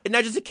everything, and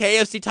not just a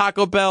KFC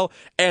Taco Bell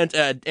and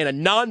a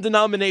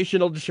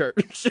non-denominational church,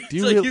 Do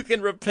you so real- you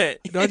can repent.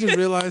 You know, I just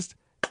realized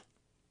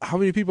how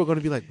many people are going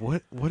to be like,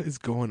 what is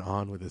going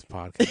on with this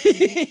podcast?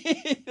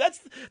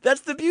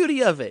 That's the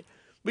beauty of it.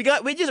 We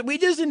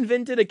just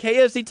invented a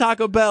KFC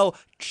Taco Bell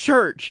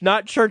church,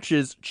 not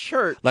churches,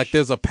 church. Like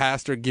there's a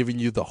pastor giving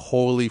you the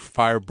holy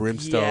fire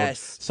brimstone,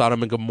 Yes.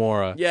 Sodom and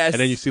Gomorrah. Yes. And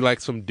then you see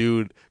like some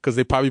dude, because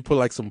they probably put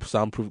like some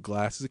soundproof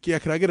glasses. Like, yeah,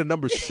 can I get a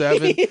number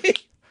 7?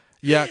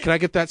 Yeah, can I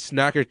get that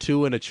snack or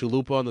 2 and a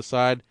chalupa on the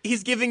side?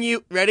 He's giving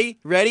you ready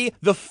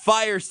the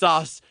fire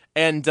sauce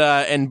and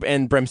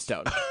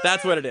brimstone.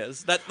 That's what it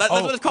is. That's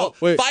what it's called.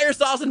 wait. Fire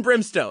sauce and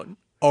brimstone.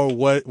 Or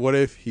what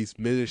if he's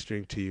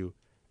ministering to you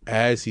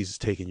as he's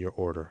taking your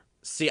order?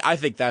 See, I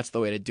think that's the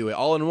way to do it.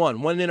 All in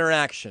one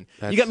interaction.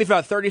 You got me for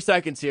about 30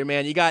 seconds here,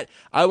 man.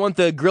 I want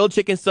the grilled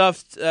chicken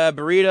stuffed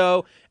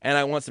burrito, and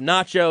I want some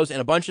nachos and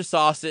a bunch of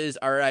sauces.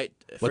 All right.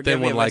 But forgive then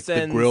me when of my like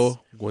sins.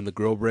 when the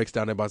grill breaks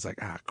down, everybody's like,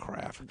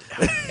 crap.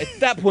 At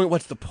that point,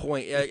 what's the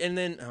point? And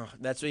then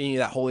that's when you need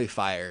that holy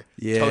fire.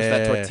 Yeah. Toast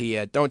that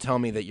tortilla. Don't tell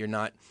me that you're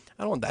not.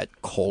 I don't want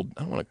that cold.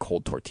 I don't want a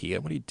cold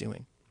tortilla. What are you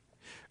doing?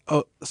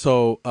 Oh,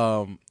 so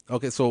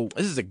okay, so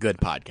This is a good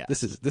podcast.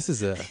 this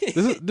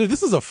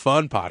is a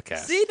fun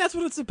podcast. See, that's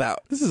what it's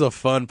about. This is a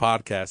fun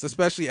podcast,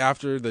 especially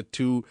after the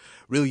two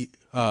really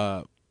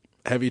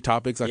heavy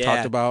topics I Yeah.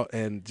 talked about,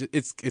 and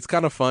it's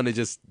kind of fun to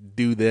just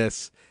do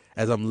this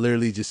as I'm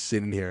literally just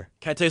sitting here.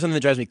 Can I tell you something that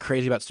drives me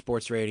crazy about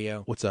sports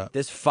radio? What's up?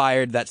 This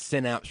fired that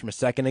synapse from a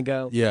second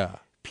ago. Yeah.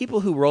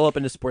 People who roll up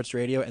into sports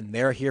radio and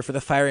they're here for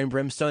the fire and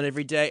brimstone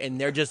every day, and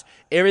they're just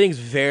everything's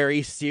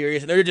very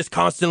serious, and they're just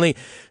constantly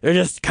they're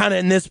just kind of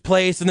in this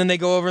place, and then they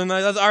go over and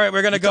they're, all right,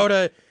 we're gonna go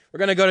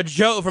to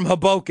Joe from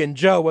Hoboken.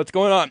 Joe, what's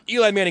going on?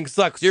 Eli Manning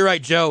sucks. You're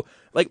right, Joe.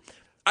 Like,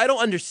 I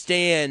don't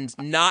understand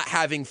not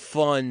having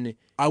fun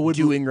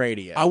doing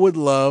radio. I would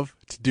love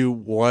to do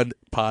one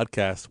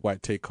podcast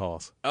White Take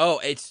Calls. Oh,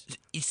 it's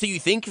so you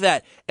think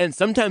that, and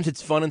sometimes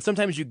it's fun, and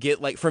sometimes you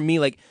get like, for me,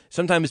 like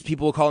sometimes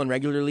people will call in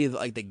regularly,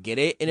 like they get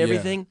it and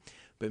everything.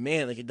 But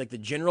man, like the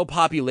general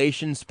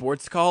population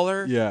sports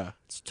caller, Yeah.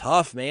 it's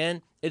tough,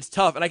 man. It's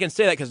tough, and I can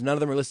say that because none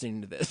of them are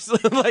listening to this.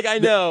 Like I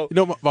know. You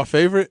know, my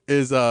favorite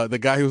is the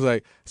guy who was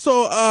like,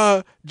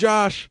 "So,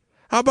 Josh,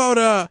 how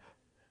about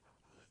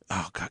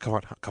oh God, come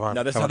on.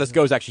 No, this is come how on. this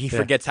goes. Actually, he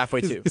forgets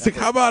halfway through. It's like,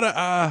 how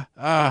about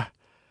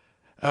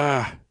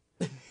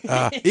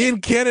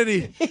Ian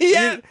Kennedy?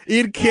 Yeah.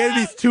 Ian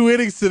Kennedy's 2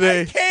 innings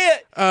today.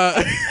 Can't.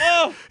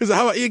 Oh. It's like,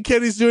 how about Ian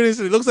Kennedy's 2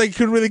 innings? It looks like he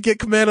couldn't really get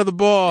command of the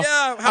ball.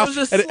 Yeah, how's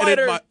the and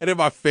slider? And then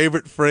my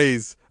favorite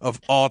phrase of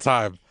all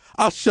time.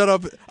 I'll shut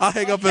up. I'll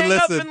hang up and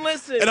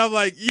listen. And I'm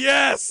like,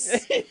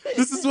 yes,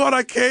 this is what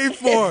I came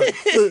for.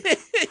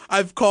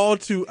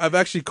 I've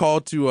actually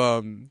called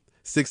to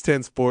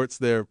 610 Sports,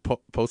 their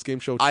post game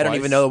show. I don't twice.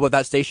 even know what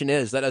that station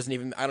is. I don't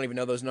even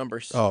know those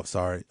numbers. Oh,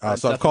 sorry.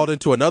 So I've called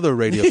into another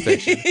radio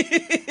station.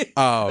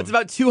 It's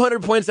about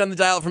 200 points down the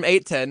dial from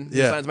 810.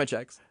 Yeah. He signs my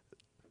checks.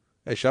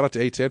 Hey, shout out to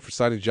 810 for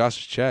signing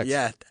Josh's checks.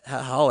 Yeah,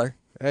 holler.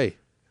 Hey.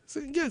 So,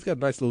 yeah, it's got a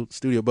nice little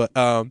studio, but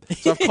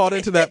so I've called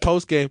into that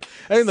post game.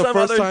 I think the Some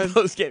first other time,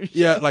 post-game show.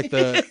 yeah, like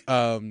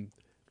the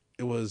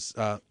it was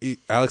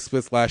Alex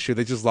Smith last year.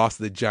 They just lost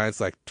to the Giants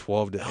like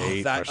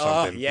 12-8 or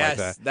something yes, like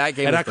that. that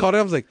game And was I called him.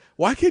 I was like,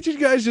 "Why can't you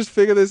guys just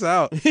figure this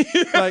out?"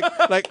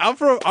 I'm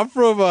from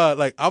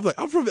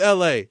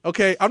LA.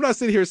 Okay, I'm not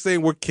sitting here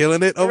saying we're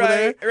killing it over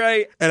there.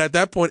 Right. And at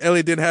that point,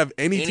 LA didn't have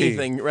any team.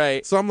 Anything,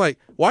 right. So I'm like,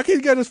 why can't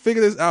you guys just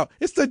figure this out?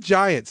 It's the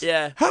Giants.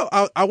 Yeah. How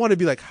I want to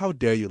be like, how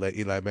dare you let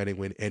Eli Manning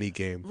win any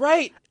game?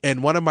 Right.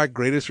 And one of my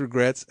greatest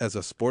regrets as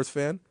a sports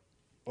fan,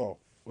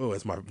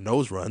 as my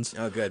nose runs,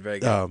 Oh, good. Very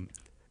good.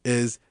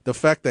 is the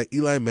fact that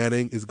Eli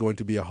Manning is going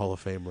to be a Hall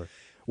of Famer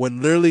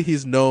when literally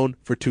he's known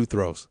for 2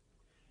 throws.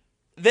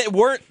 That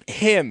weren't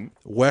him.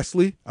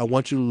 Wesley, I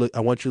want you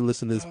to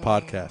listen to this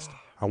podcast.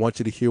 I want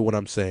you to hear what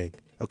I'm saying.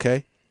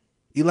 Okay,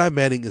 Eli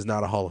Manning is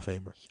not a Hall of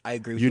Famer. I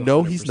agree with You you.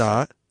 know 100%. he's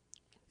not.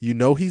 You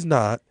know he's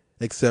not.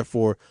 Except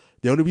for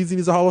the only reason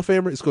he's a Hall of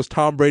Famer is because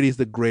Tom Brady is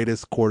the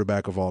greatest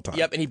quarterback of all time.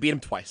 Yep, and he beat him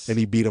twice. And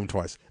he beat him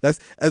twice. That's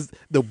as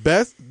the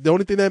best. The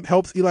only thing that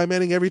helps Eli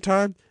Manning every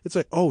time, it's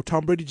like, oh,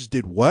 Tom Brady just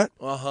did what?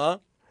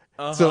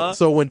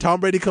 So when Tom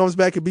Brady comes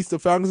back and beats the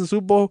Falcons in the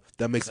Super Bowl,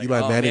 that makes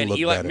Eli Manning look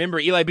better. Remember,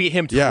 Eli beat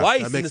him Yeah, twice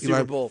that in the makes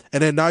Super Bowl.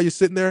 And then now you're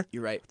sitting there.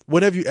 You're right.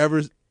 When have you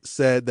ever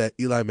said that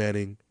Eli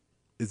Manning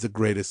is the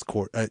greatest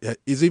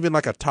is even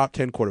like a top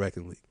 10 quarterback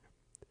in the league?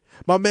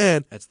 My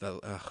man, That's the.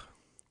 Ugh.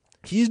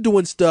 he's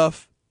doing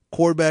stuff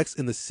quarterbacks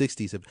in the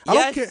 60s. I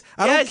don't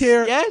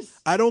care.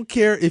 I don't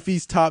care if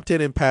he's top 10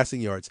 in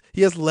passing yards.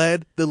 He has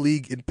led the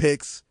league in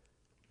picks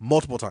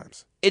multiple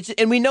times.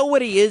 And we know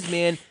what he is,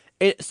 man.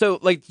 So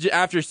like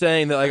after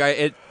saying that,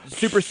 like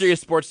super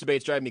serious sports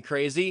debates drive me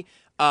crazy.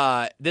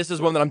 This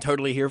is one that I'm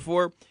totally here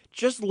for.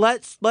 Just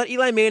let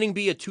Eli Manning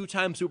be a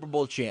 2-time Super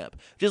Bowl champ.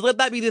 Just let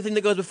that be the thing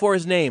that goes before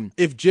his name.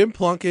 If Jim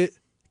Plunkett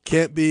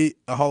can't be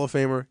a Hall of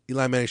Famer,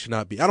 Eli Manning should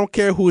not be. I don't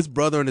care who his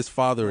brother and his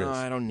father is. No,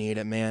 I don't need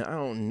it, man.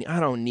 I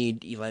don't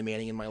need Eli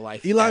Manning in my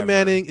life. Eli ever.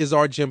 Manning is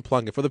our Jim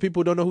Plunkett. For the people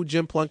who don't know who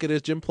Jim Plunkett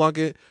is, Jim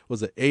Plunkett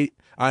was I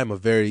am a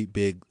very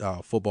big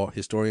football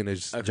historian,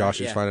 as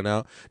Josh is finding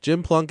out.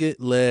 Jim Plunkett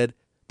led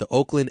the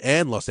Oakland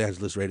and Los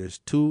Angeles Raiders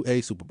to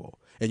a Super Bowl.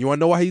 And you want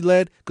to know why he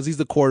led? Because he's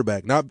the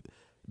quarterback.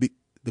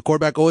 The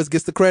quarterback always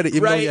gets the credit,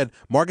 even though he had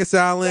Marcus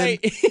Allen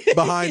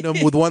behind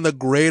him with one of the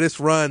greatest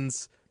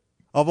runs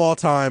of all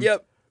time.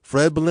 Yep.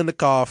 Fred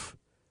Biletnikoff,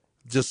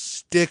 just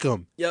stick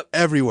him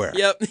everywhere.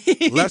 Yep.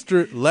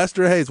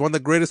 Lester Hayes, one of the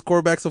greatest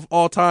quarterbacks of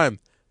all time.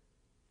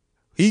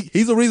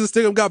 He's the reason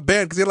Stickham got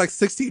banned because he had like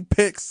 16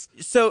 picks.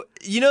 So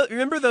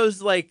remember those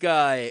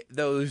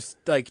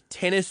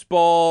tennis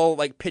ball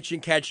like pitch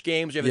and catch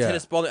games? You have a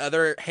tennis ball, and the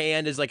other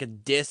hand is like a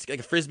disc,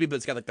 like a frisbee, but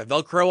it's got like the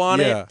Velcro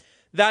on it.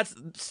 That's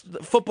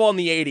football in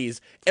the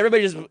 80s.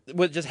 Everybody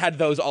just had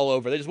those all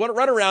over. They just want to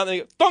run around and they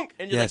go, thunk.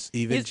 And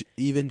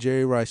Even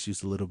Jerry Rice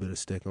used a little bit of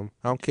Stickham.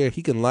 I don't care.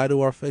 He can lie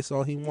to our face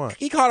all he wants.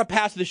 He caught a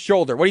pass to the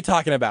shoulder. What are you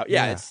talking about?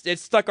 Yeah.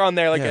 It's stuck on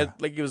there like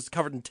it was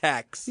covered in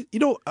tacks.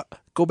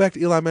 Go back to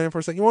Eli Manning for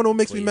a second. You want to know what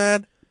makes me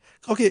mad?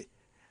 Okay,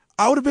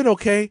 I would have been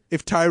okay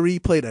if Tyree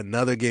played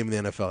another game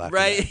in the NFL after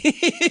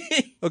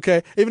that.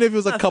 Okay, even if it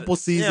was a couple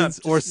seasons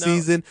or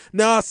season.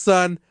 Nah,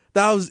 son.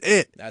 That was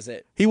it. That's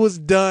it. He was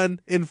done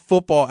in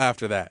football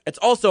after that. It's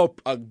also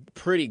a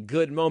pretty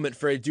good moment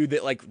for a dude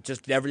that like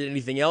just never did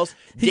anything else.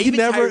 He David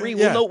never- Tyree,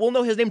 yeah. we'll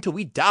know his name till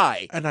we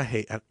die. And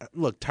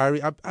look,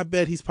 Tyree, I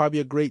bet he's probably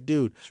a great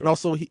dude. And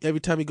also, every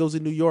time he goes to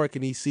New York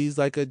and he sees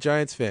like a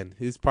Giants fan,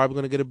 he's probably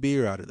going to get a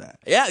beer out of that.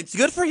 Yeah, it's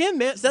good for him,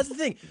 man. So that's the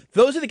thing.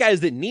 Those are the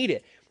guys that need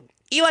it.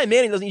 Eli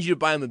Manning doesn't need you to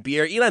buy him a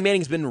beer. Eli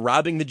Manning's been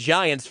robbing the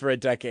Giants for a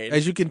decade.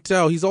 As you can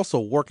tell, he's also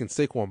working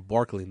Saquon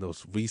Barkley in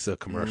those Visa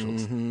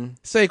commercials. Mm-hmm.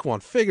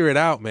 Saquon, figure it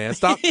out, man.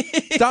 Stop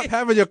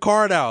having your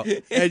card out.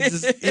 And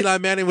just Eli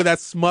Manning with that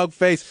smug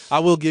face. I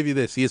will give you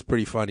this. He is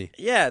pretty funny.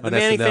 Yeah, the on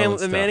Manning SNL family. and The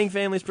stuff. Manning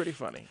family's pretty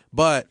funny.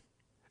 But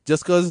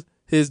just because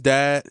his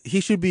dad, he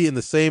should be in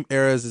the same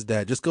era as his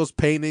dad. Just because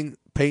Peyton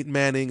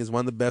Manning is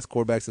one of the best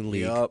quarterbacks in the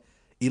league. Yup.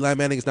 Eli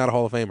Manning is not a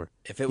Hall of Famer.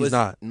 If it He's was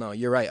not. no,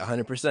 you're right,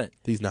 100%.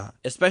 He's not.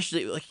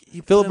 Especially like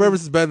Philip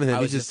Rivers is better than him. I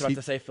was He's just about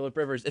to say Philip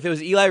Rivers. If it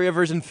was Eli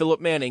Rivers and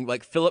Philip Manning,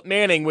 like Philip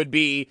Manning would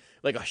be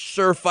like a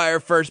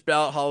surefire first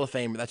ballot Hall of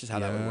Famer. That's just how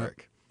that would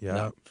work. Yeah.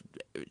 No.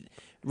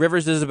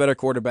 Rivers is a better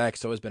quarterback,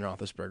 so is Ben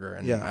Roethlisberger,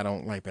 and Yeah. I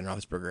don't like Ben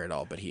Roethlisberger at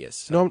all, but he is.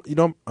 So.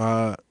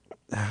 I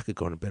could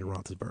go to Ben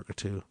Roethlisberger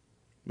too.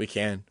 We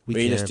can. We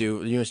We can. just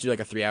do. You just do like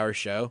a 3-hour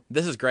show.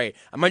 This is great.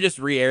 I might just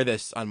re-air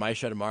this on my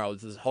show tomorrow.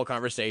 This whole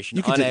conversation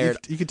You can unaired,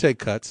 you can take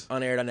cuts.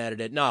 unaired,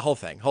 unedited. No, whole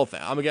thing.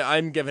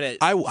 I'm giving it.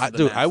 I to the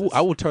dude, I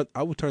masses.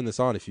 will turn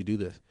this on if you do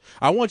this.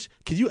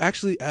 Can you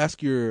actually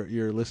ask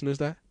your listeners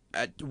that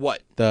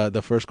What?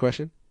 the first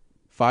question?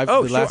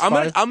 Oh, the sure. last I'm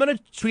five? gonna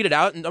tweet it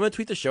out, and I'm gonna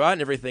tweet the show out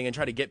and everything, and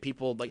try to get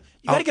people like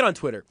you gotta get on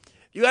Twitter.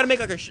 You gotta make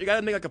like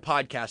a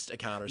podcast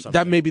account or something.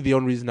 That may be the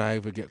only reason I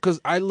ever get, because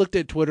I looked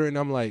at Twitter and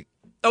I'm like,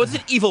 Oh, it's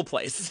an evil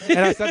place. and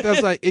I thought that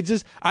was like,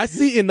 I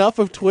see enough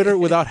of Twitter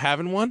without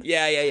having one.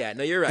 Yeah.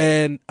 No, you're right.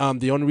 And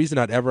the only reason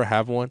I'd ever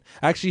have one,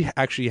 I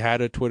actually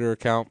had a Twitter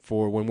account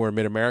for when we were in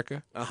Mid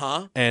America.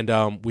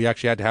 And we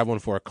actually had to have one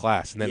for a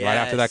class. And then right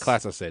after that Yes.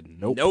 class, I said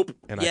nope. Nope.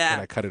 And Yeah.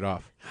 I cut it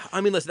off.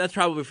 I mean, listen, that's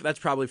probably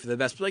for the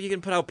best. But like, you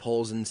can put out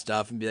polls and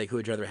stuff, and be like, who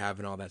would you rather have,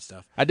 and all that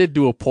stuff. I did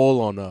do a poll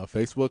on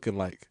Facebook, and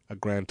like a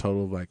grand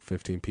total of like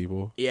 15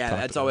 people. Yeah,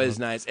 talked that's about always it.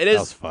 nice. It That is.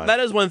 was fun. That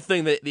is one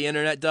thing that the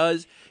internet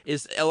does.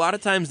 Is a lot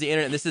of times the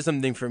internet. This is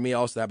something for me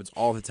also that happens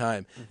all the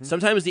time. Mm-hmm.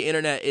 Sometimes the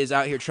internet is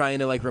out here trying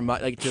to like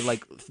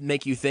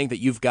make you think that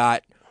you've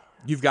got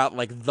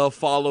like the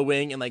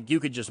following, and like you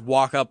could just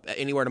walk up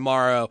anywhere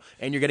tomorrow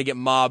and you're gonna get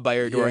mobbed by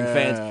your adoring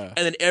fans. Yeah.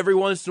 And then every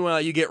once in a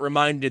while you get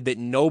reminded that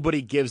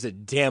nobody gives a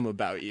damn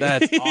about you.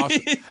 That's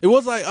awesome. It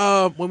was like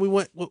when we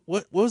went.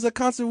 What was that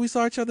concert we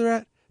saw each other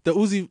at? The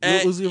Uzi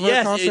Uzi Vert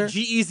yes, concert.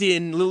 G-Eazy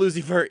and Lil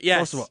Uzi Vert.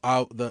 Yes. First of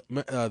all,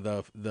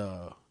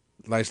 the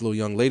nice little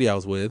young lady I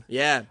was with.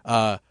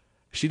 Yeah.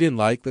 She didn't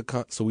like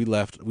so we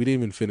left. We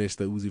didn't even finish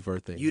the Uzi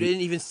Vert thing. You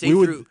didn't even stay we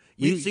would- through.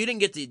 we- So you didn't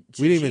get to.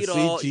 We didn't even cheat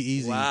all-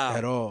 see G-Eazy Wow.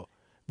 at all.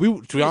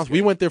 To be honest,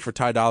 we went there for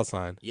Ty Dolla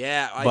 $ign.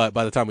 Yeah. But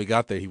by the time we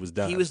got there, he was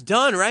done. he was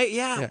done, right?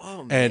 Yeah. Yeah.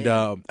 Oh, man.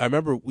 And I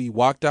remember we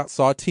walked out,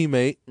 saw a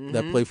teammate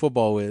that played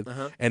football with,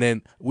 and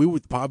then we were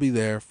probably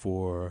there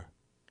for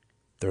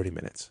 30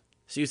 minutes.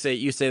 So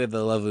you say that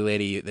the lovely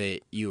lady that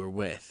you were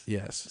with.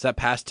 Yes. Is that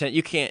past tense?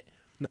 You can't.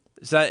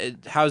 Is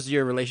that how's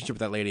your relationship with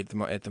that lady at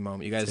the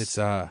moment? You guys.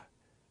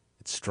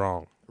 It's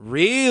strong.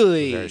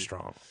 Really Very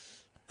strong.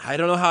 I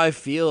don't know how I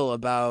feel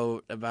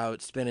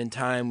about spending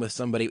time with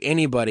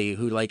anybody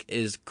who like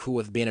is cool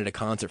with being at a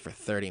concert for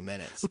 30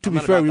 minutes. To I'm be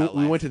not fair, about we that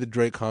life. went to the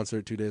Drake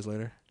concert 2 days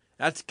later.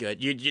 That's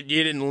good. You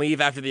didn't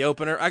leave after the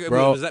opener.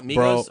 Bro, was that Migos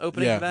bro,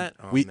 opening yeah. for that?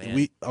 Oh, we man.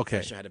 we okay.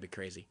 That shit had to be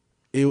crazy.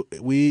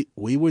 We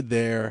were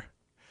there.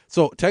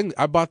 So technically,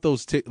 I bought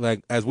those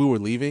like as we were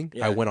leaving.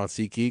 Yeah. I went on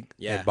SeatGeek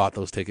Yeah. and bought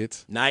those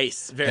tickets,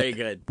 Nice, very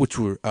good. which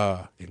were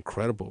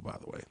incredible, by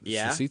the way.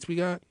 Yeah? The seats we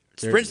got.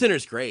 Sprint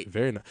Center's great.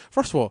 Very nice.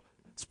 First of all,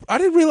 I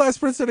didn't realize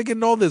Sprint Center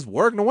getting all this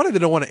work. No wonder they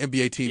don't want an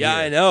NBA team. Yeah,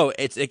 here. I know.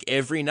 It's like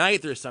every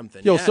night there's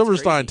something. Yo, Yeah, it's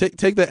Silverstein, crazy.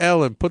 take the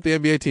L and put the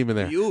NBA team in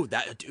there.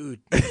 Dude,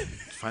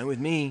 it's fine with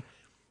me.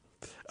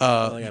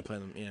 I gotta play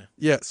them. Yeah.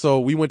 Yeah, so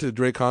we went to the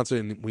Drake concert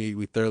and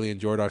we thoroughly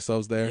enjoyed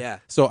ourselves there. Yeah.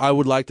 So I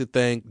would like to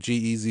thank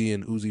G-Eazy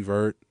and Uzi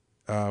Vert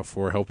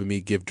for helping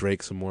me give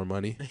Drake some more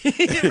money.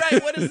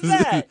 Right. What is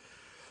that?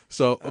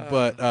 So,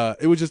 but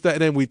it was just that,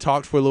 and then we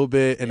talked for a little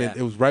bit, and Yeah. then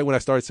it was right when I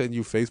started sending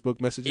you Facebook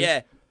messages.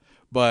 Yeah.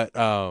 But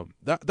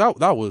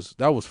that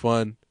was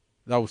fun.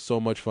 That was so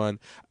much fun.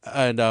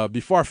 And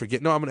before I forget,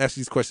 I'm gonna ask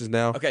these questions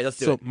now. Okay, let's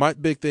do so it. my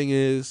big thing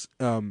is,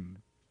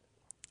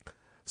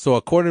 so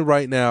according to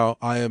right now,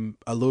 I am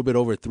a little bit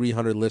over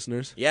 300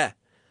 listeners. Yeah.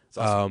 It's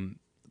awesome.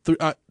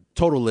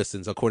 Total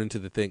listens according to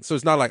the thing. So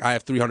it's not like I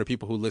have 300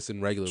 people who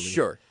listen regularly.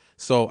 Sure.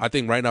 So I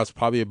think right now it's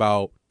probably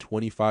about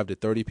 25 to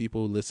 30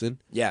 people who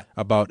listen. Yeah.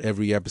 About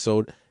every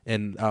episode,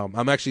 and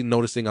I'm actually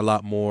noticing a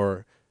lot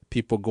more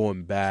people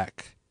going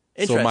back.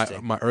 So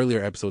Interesting. my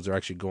earlier episodes are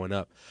actually going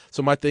up.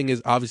 So my thing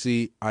is,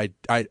 obviously, I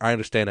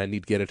understand I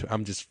need to get it.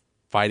 I'm just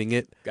fighting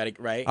it. Got it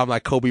right. I'm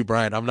like Kobe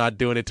Bryant. I'm not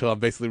doing it till I'm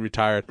basically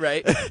retired.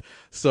 Right.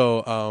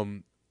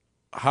 So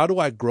how do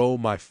I grow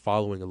my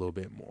following a little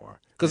bit more?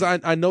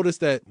 Because I noticed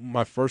that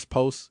my first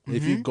post,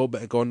 if Mm-hmm.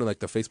 you go into like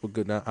the Facebook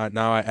good now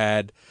I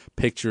add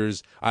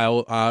pictures. I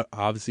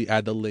obviously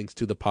add the links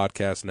to the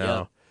podcast now.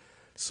 Yeah.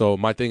 So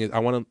my thing is I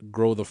want to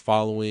grow the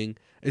following.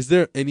 Is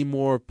there any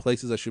more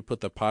places I should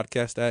put the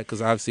podcast at?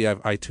 Because obviously I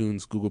have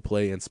iTunes, Google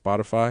Play, and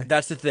Spotify.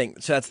 That's the thing.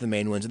 So that's the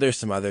main ones. There's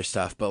some other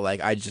stuff, but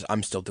like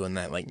I'm still doing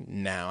that. Like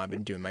now, I've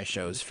been doing my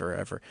shows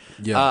forever.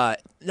 Yeah.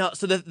 No.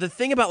 So the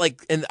thing about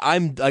like, and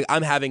I'm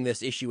having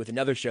this issue with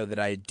another show that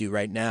I do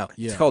right now.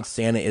 Yeah. It's called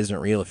Santa Isn't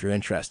Real. If you're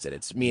interested,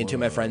 it's me and two of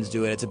my friends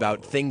do it. It's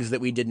about things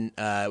that we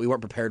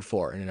weren't prepared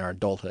for in our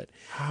adulthood.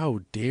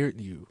 How dare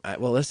you?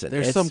 Well, listen.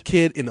 There's some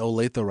kid in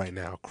Olathe right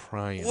now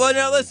crying. Well,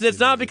 no, listen. It's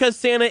not because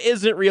Santa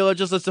isn't real.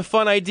 It's a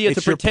fun idea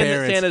It's to your pretend that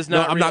parents. Santa's not.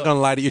 No, I'm real. not gonna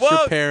lie to you. It's Whoa!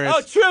 your parents.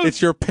 Oh, truth.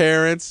 It's your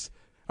parents.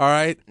 All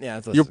right. Yeah,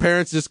 it's Your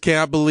parents just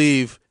can't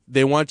believe.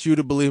 They want you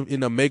to believe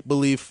in a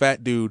make-believe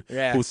fat dude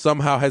Yeah. who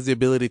somehow has the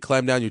ability to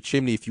climb down your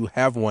chimney if you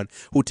have one,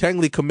 who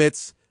technically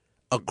commits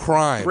a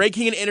crime.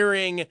 breaking and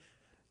entering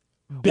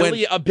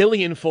a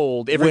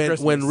billionfold every Christmas.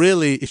 When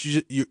really it's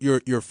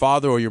your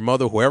father or your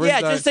mother, whoever.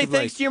 Yeah, just say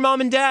thanks to your mom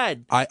and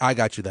dad. I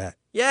got you that.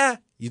 Yeah.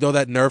 You know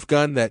that Nerf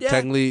gun that Yeah.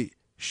 technically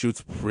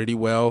shoots pretty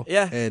well.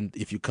 Yeah. And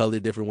if you color it a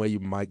different way, you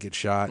might get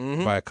shot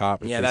by a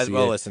cop. If Yeah, they that's see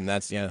well. it. Listen,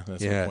 that's the Yeah,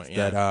 point.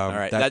 that, Yeah. All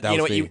right. that You know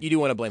was what? You me. do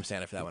want to blame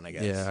Santa for that one, I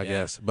guess. Yeah, I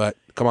guess. But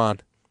come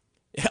on.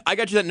 I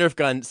got you that Nerf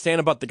gun.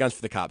 Santa bought the guns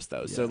for the cops,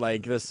 though. So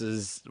like, this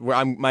is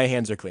where my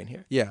hands are clean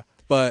here. Yeah.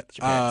 But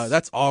your parents.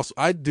 that's also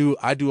I do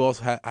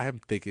also have I am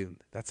thinking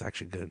that's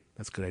actually good.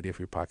 That's a good idea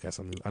for your podcast.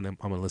 I'm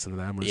gonna listen to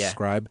that. I'm gonna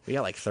subscribe. We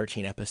got like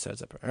 13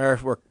 episodes up, or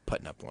we're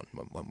putting up one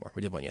more.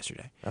 We did one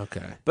yesterday.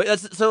 Okay. But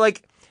that's so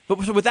like,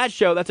 but so with that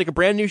show, that's like a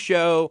brand new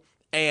show.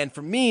 And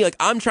for me, like,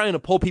 I'm trying to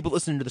pull people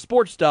listening to the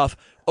sports stuff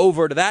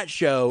over to that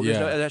show.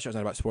 Yeah. That show's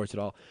not about sports at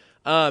all.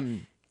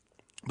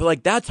 But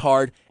like, that's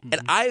hard. And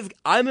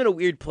I'm in a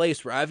weird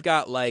place where I've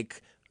got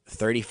like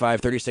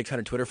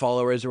 3,600 Twitter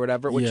followers or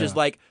whatever, which Yeah. is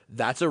like,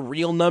 that's a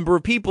real number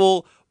of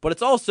people. But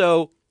it's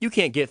also, you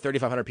can't get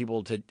 3,500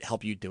 people to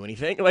help you do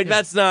anything. Like,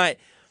 that's not.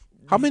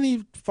 How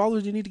many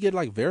followers do you need to get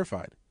like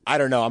verified? I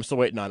don't know. I'm still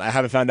waiting on it. I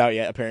haven't found out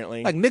yet,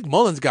 apparently. Like Nick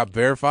Mullins got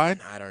verified.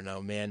 I don't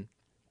know, man.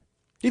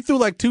 He threw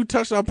like 2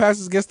 touchdown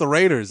passes against the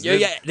Raiders. Yeah,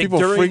 And yeah, like, people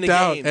during freaked the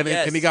out, game, and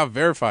yes. he got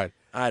verified.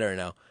 I don't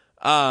know.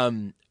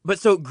 But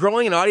so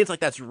growing an audience like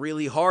that's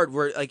really hard.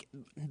 Where like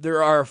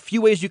there are a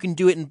few ways you can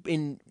do it,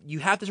 in you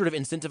have to sort of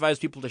incentivize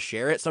people to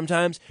share it.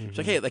 Sometimes it's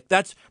like, hey, like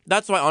that's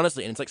why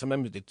honestly, and it's like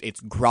sometimes it's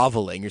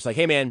groveling. You're just like,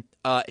 hey man,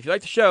 if you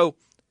like the show,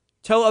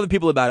 tell other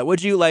people about it.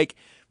 Would you like,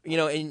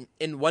 and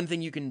one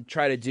thing you can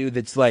try to do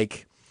that's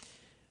like,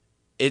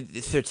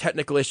 it's the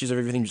technical issues of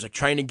everything. Just like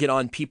trying to get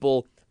on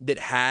people that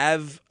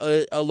have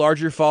a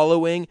larger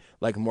following,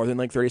 like more than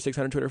like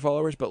 3,600 Twitter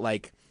followers, but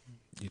like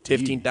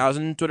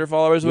 15,000 Twitter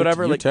followers,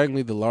 whatever. You're Like,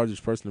 technically the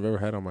largest person I've ever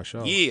had on my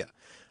show. yeah.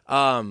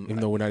 Even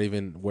though we're not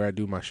even where I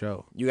do my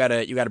show. You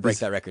gotta break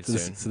that record So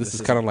soon. this is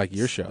kind of like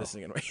your show. This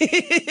is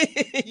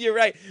gonna You're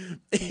right.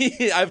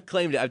 I've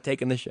claimed it. I've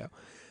taken the show.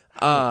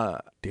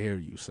 Dare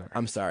you, sir?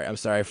 I'm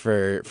sorry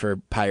for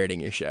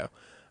pirating your show.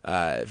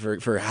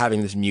 For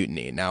having this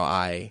mutiny. Now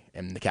I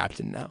am the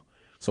captain now.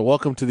 So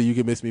welcome to the You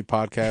Can Miss Me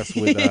podcast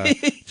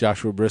with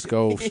Joshua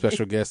Briscoe,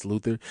 special guest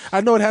Luther.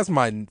 I know it has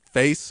my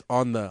face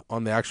on the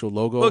actual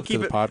logo We'll to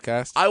keep the it-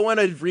 podcast. I want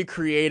to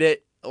recreate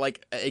it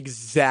like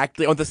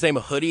exactly. I want the same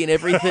hoodie and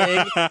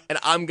everything, and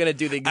I'm gonna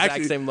do the exact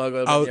Actually, same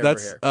logo.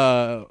 that's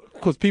here.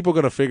 because people are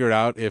gonna figure it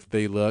out if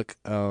they look.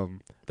 That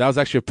was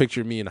actually a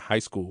picture of me in high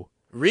school.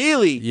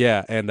 Really?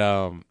 Yeah, and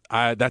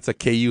that's a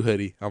KU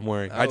hoodie I'm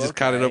wearing. I just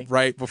cut it okay. up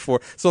right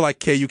before, so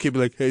like KU can be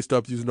like, "Hey,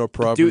 stop using our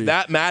property." Dude,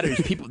 that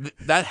matters. People,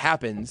 that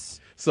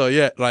happens. So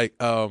yeah, like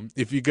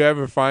if you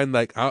ever find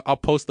like I'll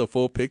post the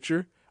full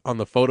picture on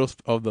the photos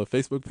of the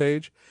Facebook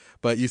page,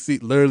 but you see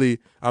literally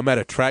I'm at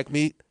a track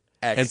meet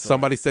and Excellent.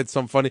 somebody said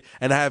something funny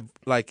and I have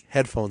like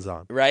headphones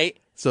on. Right?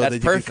 So That's that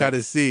you perfect. can kind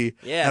of see.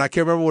 Yeah. And I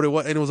can't remember what it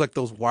was, and it was like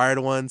those wired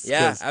ones.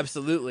 Yeah, 'cause-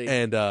 absolutely.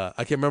 And I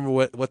can't remember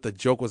what the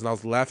joke was, and I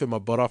was laughing my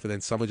butt off, and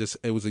then someone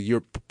it was a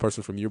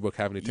person from Yearbook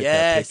having to take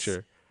that yes.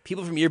 picture.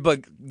 People from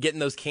Yearbook getting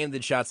those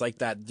candid shots like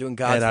that, doing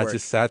God's And I work.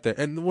 just sat there.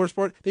 And the worst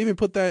part, they even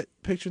put that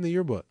picture in the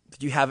yearbook.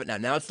 You have it now.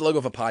 Now it's the logo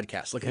of a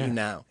podcast. Look at you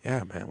now.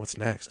 Yeah, man, what's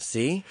next?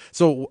 See?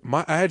 So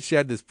I actually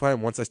had this plan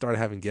once I started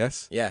having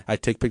guests. Yeah.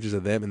 I'd take pictures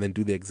of them and then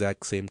do the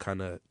exact same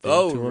kind of thing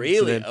Oh, to them.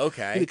 really?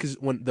 Okay. Because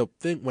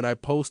when I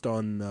post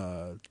on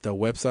the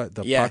website,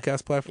 the Yeah.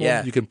 podcast platform,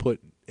 Yeah. you can put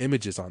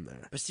images on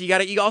there. But see,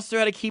 you also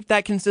got to keep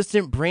that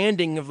consistent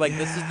branding of like,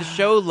 this is the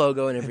show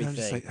logo and And everything. I'm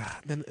just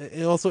like, then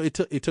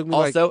it took me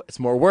like, also, it's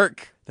more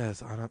work.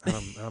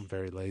 I'm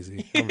very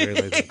lazy. I'm very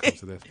lazy when it comes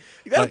to this.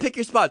 You gotta Like, pick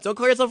your spots. Don't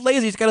call yourself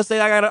lazy. You just gotta say,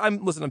 I'm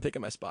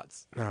picking my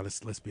spots. No,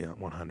 let's be on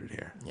 100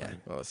 here. Yeah.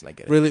 Well, listen, I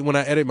get it. Really, when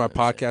I edit my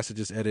podcast, I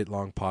just edit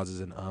long pauses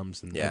and and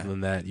Yeah. other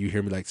than that, you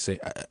hear me like say,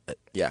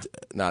 Yeah.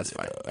 No, it's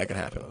fine. That can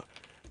happen.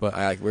 but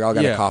We all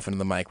gotta Yeah. cough into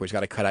the mic. We just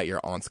gotta cut out your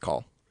aunt's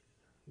call.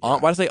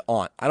 Aunt? Why do I say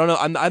aunt? I don't know.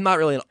 I'm not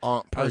really an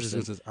aunt I was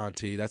person. just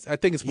auntie. I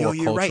think it's Yo, more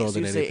you're cultural right. So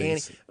than you say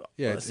anything. Annie.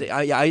 Yeah,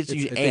 I used to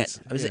use it's-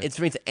 ant. yeah. It's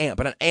for me, it's ant,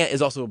 but an ant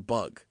is also a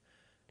bug.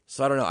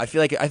 So I don't know. I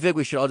feel like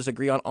we should all just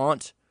agree on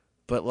aunt.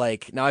 But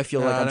like now, I feel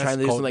like I'm that's trying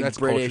to do something like that's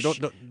culture. British.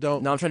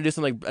 Don't. No, I'm trying to do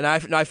something like,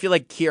 and I feel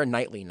like Keira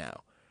Knightley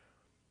now.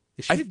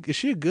 Is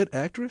she a good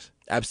actress?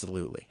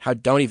 Absolutely. How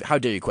dare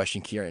you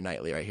question Keira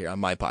Knightley right here on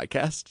my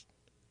podcast?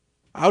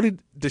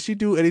 Does she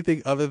do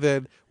anything other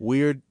than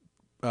weird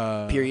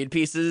Period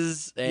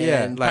pieces and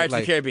yeah, Pirates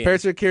of the Caribbean.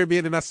 Pirates of the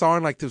Caribbean, and I saw her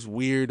in like this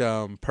weird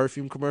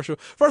perfume commercial.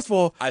 First of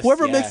all, I've-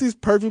 whoever yeah. makes these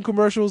perfume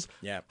commercials,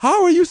 Yeah.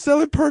 how are you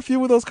selling perfume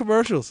with those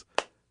commercials?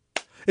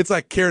 It's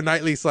like Keira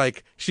Knightley's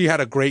like she had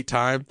a great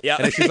time, Yep.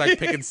 and then she's like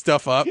picking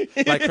stuff up,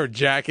 like her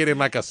jacket and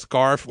like a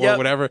scarf or Yep.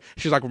 whatever.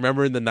 She's like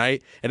remembering the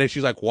night, and then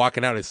she's like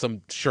walking out, and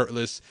some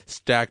shirtless,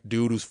 stacked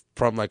dude who's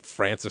from like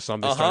France or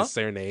something starts to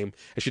say her name,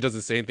 and she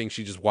doesn't say anything.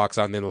 She just walks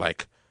out and then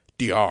like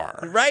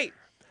DR. Right.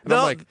 And I'm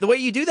No, like- the way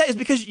you do that is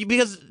because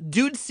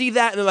dudes see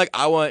that and they're like,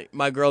 I want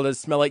my girl to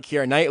smell like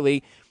Keira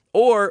Knightley,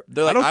 or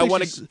they're like, don't I think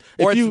want she's- to, if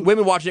or it's you-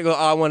 women watching it go, oh,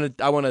 I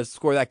want to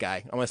score that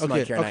guy. I want to smell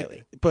like Keira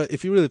Knightley. But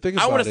if you really think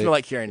I about want it, to smell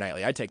like Keira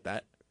Knightley. I take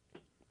that.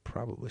 she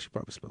probably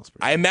smells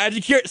pretty. I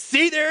imagine Keira.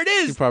 See, there it She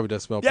is. probably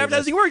does smell. The pretty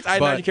advertising nice. works. I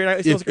But imagine Keira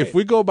Knightley smells great. if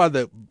we go by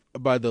the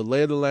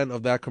lay of the land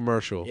of that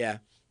commercial, Yeah.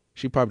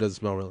 she probably doesn't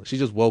smell real. She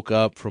just woke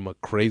up from a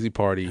crazy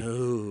party.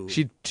 Ooh.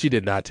 She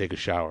did not take a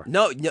shower.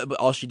 No, but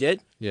all she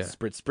did, Yeah.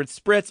 spritz, spritz,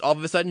 spritz. All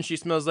of a sudden, she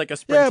smells like a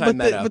Yeah, springtime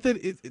meadow. but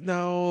then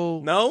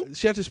no, No?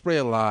 She had to spray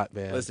a lot,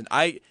 man. Listen,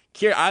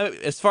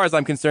 as far as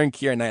I'm concerned,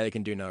 Keira Knightley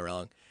can do no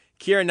wrong.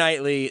 Keira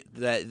Knightley,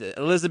 the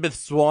Elizabeth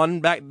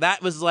Swann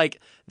that was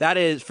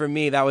for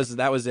me. That was a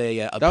that was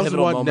the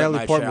pivotal one moment in Natalie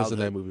my Portman was in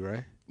childhood. that movie,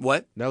 right?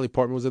 What? Natalie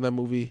Portman was in that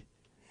movie.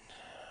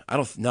 I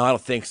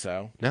don't think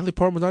so. Natalie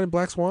Portman was not in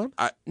Black Swan.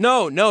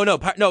 No.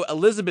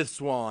 Elizabeth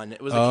Swann.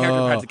 It was a character in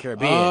Pirates of the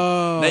Caribbean.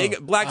 Now,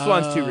 Black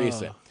Swan's too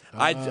recent.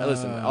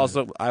 Listen.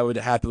 Also, I would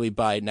happily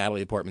buy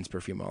Natalie Portman's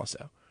perfume.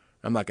 Also,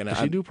 I'm not gonna. Does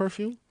she do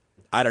perfume?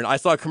 I don't know. I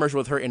saw a commercial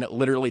with her in it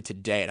literally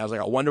today, and I was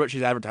like, I wonder what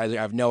she's advertising.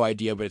 I have no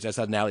idea, but it just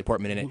had Natalie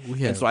Portman in it, We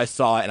have- and so I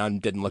saw it and I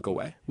didn't look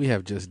away. We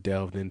have just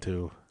delved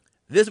into.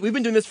 We've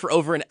been doing this for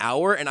over an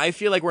hour, and I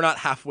feel like we're not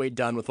halfway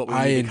done with what we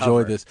I need to enjoy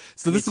cover. this.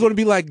 So this is going to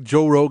be like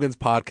Joe Rogan's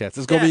podcast.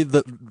 It's going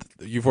to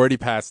be you've already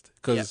passed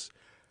because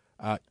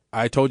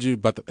I told you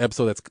about the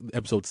episode that's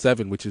episode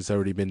 7, which has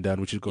already been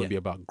done, which is going to be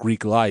about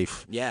Greek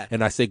life. Yeah.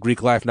 And I say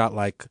Greek life, not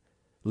like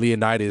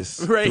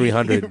Leonidas Right.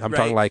 300. I'm Right.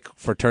 talking like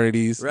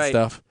fraternities Right. and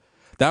stuff.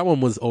 That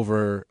one was a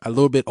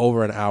little bit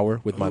over an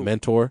hour with my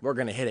mentor. We're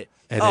gonna hit it.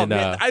 And oh then,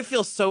 man, that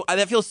feels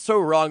so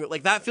wrong.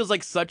 Like that feels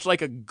like such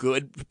like a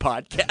good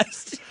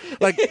podcast.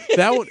 Like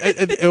that one.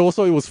 And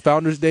also, it was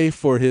Founders Day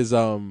for his.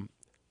 I'm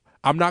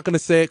not gonna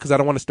say it because I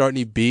don't want to start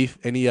any beef,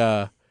 any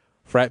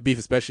frat beef.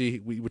 Especially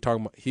we were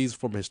talking about. He's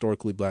from a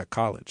historically black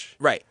college,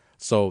 Right.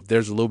 so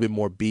there's a little bit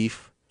more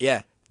beef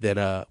Yeah. than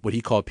what he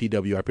called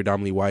PW, a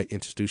predominantly white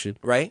institution.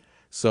 Right.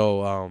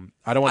 So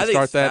I don't want I to think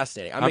start it's that.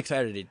 fascinating. I'm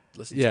excited to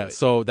listen Yeah, to it.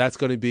 so that's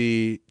going to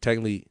be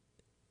technically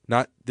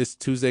not this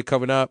Tuesday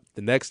coming up.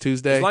 The next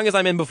Tuesday. As long as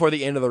I'm in before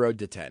the end of the road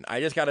to 10.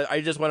 I just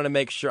wanted to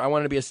make sure. I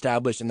wanted to be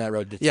established in that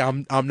road to 10. yeah,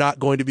 I'm not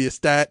going to be a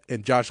stat,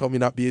 and Josh told me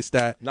not be a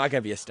stat. Not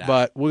gonna be a stat.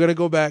 But we're gonna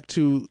go back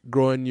to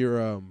growing your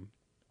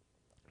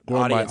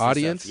growing my Audience and stuff.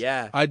 audience.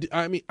 Yeah.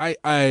 I mean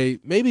I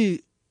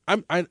maybe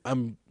I'm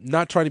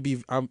not trying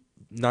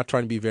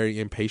to be very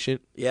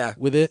impatient yeah.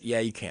 with it, Yeah,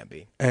 you can't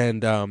be.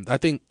 and I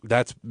think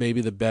that's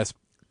maybe the best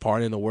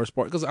part and the worst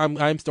part because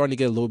I'm starting to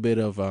get a little bit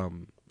of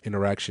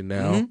interaction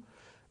now, Mm-hmm.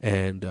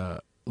 and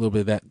a little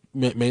bit of that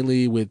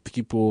mainly with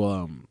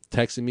people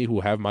texting me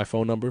who have my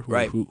phone number,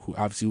 Right. who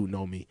obviously who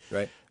know me,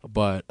 Right.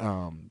 but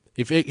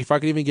if I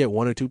could even get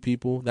 1 or 2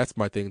 people, that's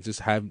my thing.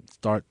 Just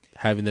start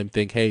having them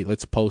think, hey,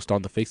 let's post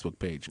on the Facebook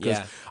page. 'Cause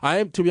Yeah. I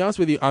am, to be honest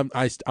with you,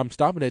 I'm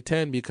stopping at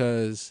 10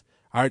 because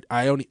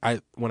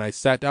when I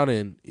sat down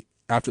and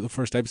after the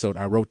first episode,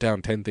 I wrote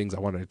down 10 things I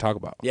wanted to talk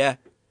about. Yeah.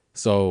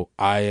 So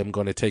I am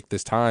going to take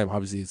this time.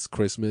 Obviously, it's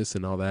Christmas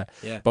and all that.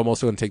 Yeah. But I'm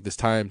also going to take this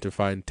time to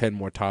find 10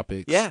 more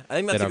topics. Yeah, I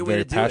think that's that a I'm good way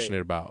very to do it.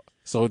 passionate about.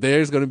 So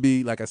there's going to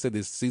be, like I said,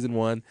 this season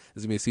 1.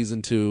 There's going to be a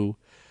season 2,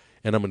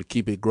 and I'm going to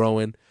keep it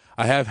growing.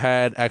 I have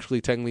had actually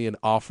technically an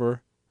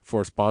offer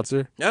for a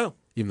sponsor, No.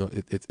 even though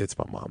it's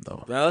my mom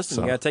though. Well, listen,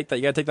 So- you gotta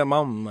take that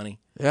mom money.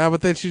 Yeah,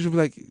 but then she should be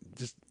like,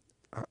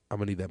 I'm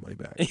gonna need that money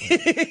back.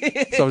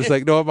 So I'm just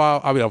like, no,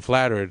 I'm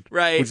flattered,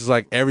 Right. Which is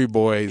like every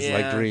boy's Yeah,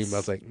 like dream. I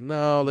was like,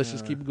 no, let's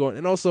just keep it going.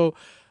 And also,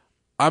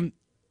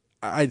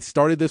 I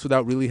started this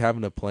without really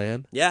having a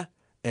plan, Yeah.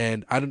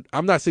 and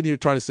I'm not sitting here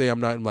trying to say I'm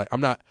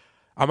not.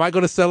 Am I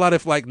going to sell out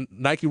if like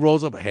Nike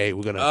rolls up? Hey,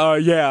 we're gonna. Oh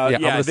yeah. I'm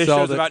gonna This sell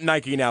show's the- about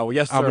Nike now.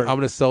 Yes, sir. I'm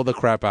going to sell the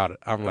crap out of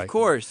it. I'm like, of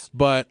course.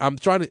 But I'm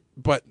trying to.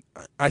 But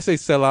I say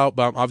sell out,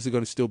 but I'm obviously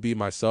going to still be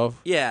myself.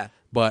 Yeah.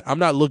 But I'm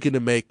not looking to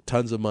make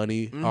tons of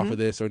money Mm-hmm. off of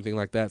this or anything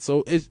like that.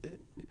 So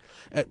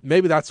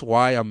maybe that's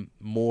why I'm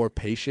more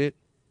patient.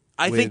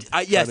 I think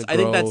with yes. trying to I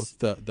think grow that's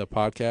the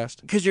podcast.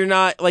 because you're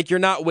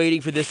not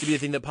waiting for this to be the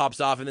thing that pops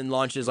off and then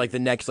launches like the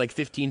next like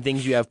 15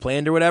 things you have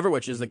planned or whatever,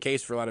 which is the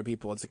case for a lot of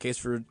people. It's the case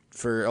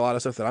for a lot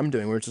of stuff that I'm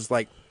doing, where it's just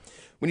like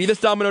We need this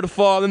domino to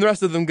fall, and the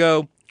rest of them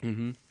go.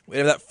 Mm-hmm.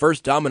 If that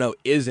first domino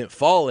isn't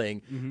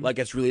falling, like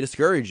it's really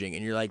discouraging,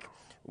 and you're like,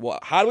 well,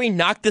 how do we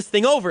knock this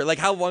thing over? Like,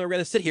 how long are we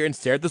going to sit here and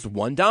stare at this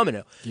one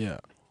domino? Yeah.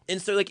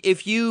 And so, like,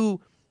 if you're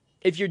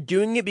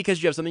doing it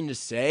because you have something to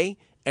say,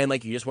 and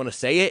like you just want to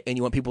say it, and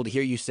you want people to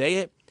hear you say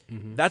it,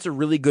 that's a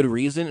really good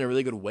reason and a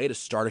really good way to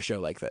start a show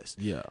like this.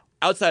 Yeah.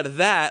 Outside of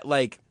that,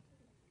 like,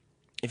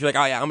 if you're like,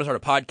 oh yeah, I'm gonna start a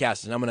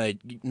podcast and I'm gonna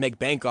make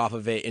bank off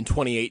of it in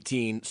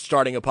 2018,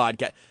 starting a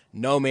podcast.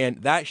 No, man,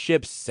 that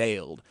ship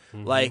sailed.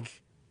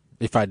 Like,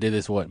 If I did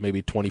this,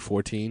 maybe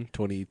 2014,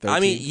 2013? I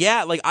mean,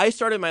 yeah, like I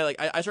started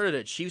I started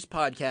a Chiefs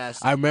podcast.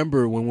 I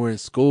remember when we were in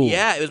school.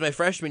 Yeah, it was my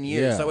freshman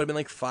year, Yeah. so that would have been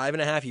like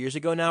 5.5 years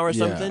ago now or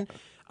Yeah. something.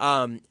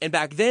 And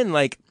back then,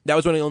 like, that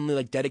was one of the only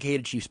like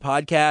dedicated Chiefs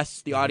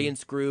podcasts. The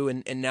audience grew,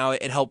 and now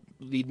it helped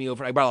lead me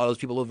over. I brought a lot of those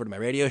people over to my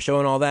radio show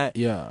and all that.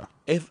 Yeah.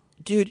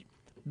 Dude,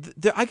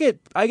 I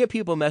get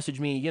people message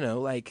me, you know,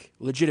 like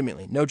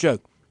legitimately, no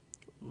joke,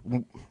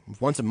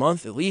 once a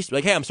month at least.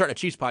 Like, hey, I'm starting a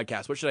Chiefs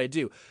podcast. What should I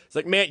do? It's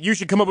like, man, you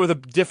should come up with a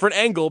different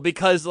angle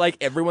because like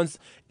everybody's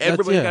got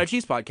a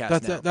Chiefs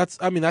podcast now.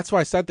 That's why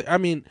I sat there. I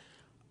mean,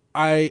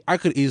 I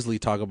could easily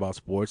talk about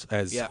sports,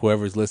 as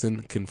whoever's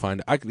listening can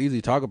find. I could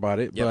easily talk about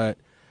it, but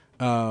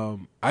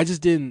I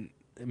just didn't.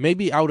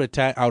 Maybe I would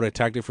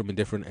attacked it from a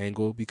different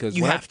angle because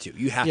You have to.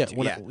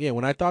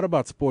 When I thought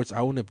about sports,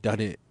 I wouldn't have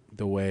done it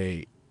the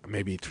way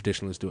maybe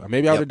traditionalists do it.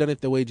 Maybe I would have done it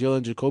the way Jill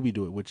and Jacoby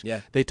do it, which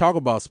they talk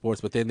about sports,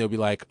 but then they'll be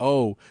like,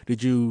 "Oh,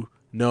 did you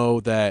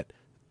know that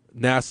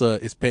NASA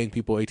is paying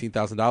people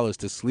 $18,000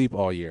 to sleep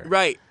all year?"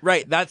 Right.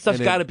 That stuff's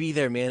got to be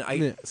there, man.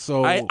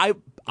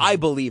 I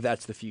believe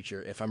that's the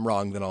future. If I'm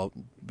wrong, then I'll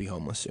be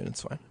homeless soon.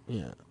 It's fine.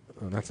 Yeah.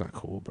 Oh, that's not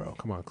cool, bro.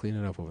 Come on, clean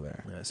it up over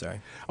there. Yeah,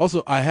 sorry.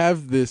 Also, I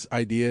have this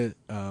idea.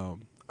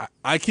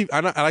 I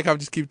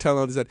just keep telling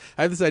all this.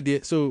 I have this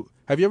idea. So,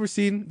 have you ever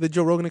seen the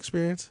Joe Rogan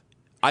Experience?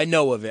 I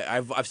know of it.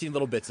 I've seen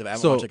little bits of it. I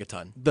haven't watched like a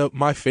ton.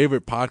 My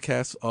favorite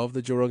podcast of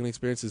the Joe Rogan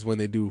Experience is when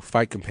they do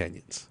fight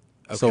companions.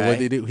 Okay. So what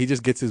they do, he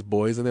just gets his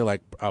boys, and they're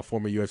like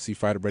former UFC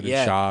fighter Brendan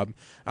Schaub.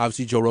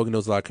 Obviously, Joe Rogan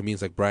knows a lot of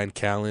comedians like Brian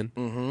Callen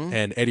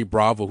and Eddie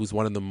Bravo, who's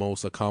one of the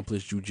most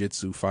accomplished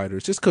jiu-jitsu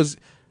fighters, just because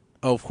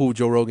of who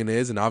Joe Rogan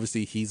is, and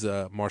obviously he's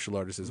a martial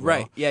artist as well.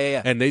 Right?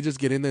 Yeah. And they just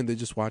get in there and they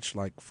just watch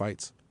like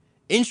fights.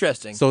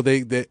 Interesting. So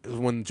they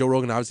when Joe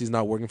Rogan obviously is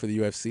not working for the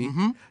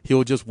UFC,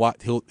 he'll just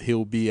watch.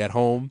 He'll be at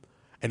home.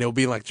 And they'll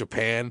be in like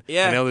Japan,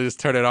 and they'll just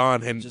turn it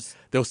on, and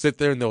they'll sit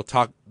there and they'll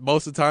talk.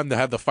 Most of the time, they'll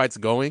have the fights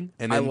going.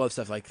 And then, I love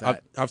stuff like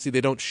that. Obviously, they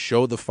don't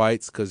show the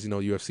fights because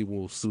UFC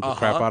will sue the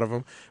crap out of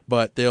them.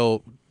 But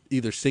they'll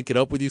either sync it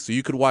up with you so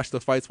you could watch the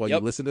fights while you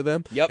listen to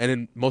them. Yep. And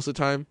then most of the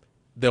time,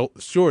 they'll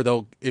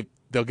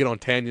get on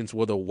tangents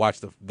where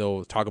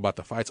they'll talk about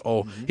the fights.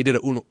 Oh, he did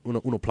a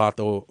uno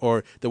plato,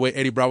 or the way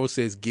Eddie Bravo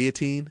says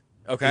guillotine.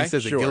 Okay, he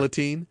says a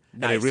guillotine,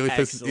 nice. And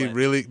it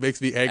really makes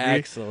me angry.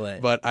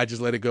 Excellent. But I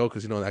just let it go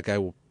because that guy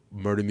will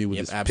murder me with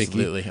his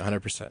absolutely, pinky.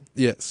 100%.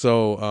 Yeah.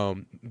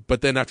 So,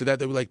 but then after that,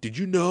 they were like, "Did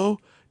you know,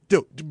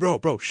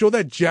 bro? Show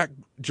that Jack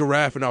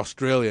giraffe in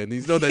Australia." And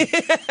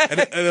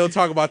that, and they'll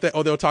talk about that.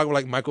 Or they'll talk about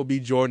like Michael B.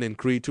 Jordan and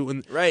Creed too.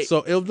 And right.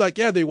 So it'll be like,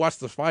 they watch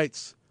the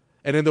fights,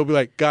 and then they'll be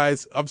like,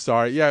 "Guys, I'm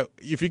sorry. Yeah,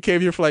 if you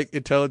came here for like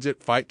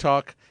intelligent fight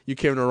talk, you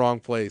came to the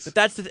wrong place." But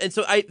that's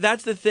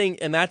the thing,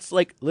 and that's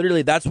like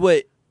literally that's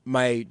what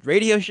my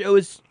radio show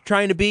is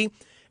trying to be, and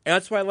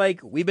that's why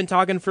like we've been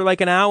talking for like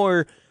an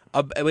hour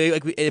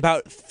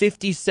about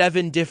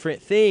 57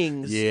 different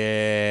things.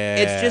 Yeah,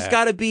 it's just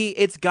gotta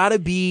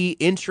be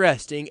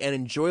interesting and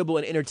enjoyable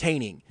and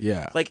entertaining.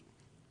 Yeah, like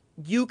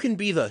you can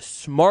be the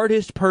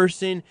smartest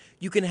person,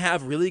 you can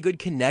have really good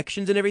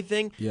connections and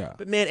everything. Yeah,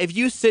 but man, if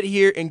you sit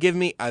here and give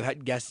me, I've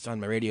had guests on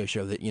my radio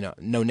show that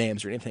no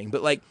names or anything,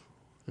 but like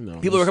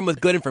people are coming with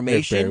good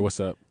information. Hey Barry,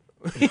 what's up?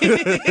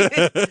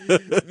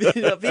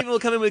 People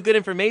come in with good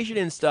information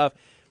and stuff,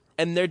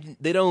 and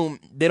they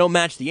don't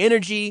match the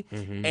energy,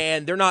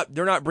 and they're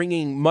not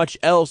bringing much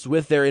else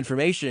with their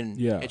information.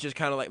 Yeah, it's just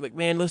kind of like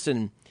man,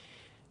 listen,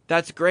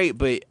 that's great,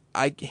 but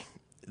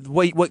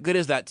what good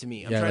is that to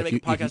me? I'm trying to make a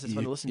podcast that's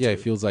fun to listen to. Yeah,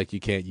 it feels like you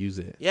can't use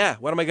it. Yeah,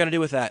 what am I gonna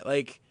do with that?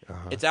 Like,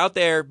 it's out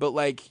there, but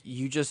like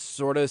you just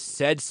sort of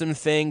said some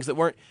things that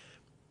weren't.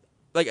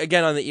 Like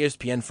again on the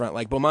ESPN front,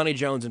 like Bomani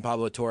Jones and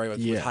Pablo Torre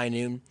with High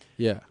Noon.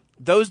 Yeah.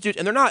 Those dudes,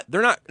 and they're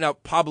not now.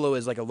 Pablo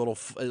is like a little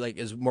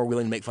is more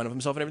willing to make fun of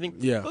himself and everything.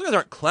 Yeah, those guys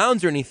aren't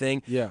clowns or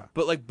anything. Yeah,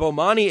 but like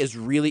Bomani is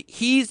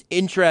he's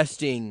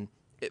interesting.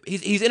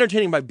 He's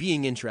entertaining by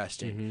being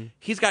interesting.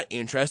 He's got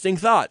interesting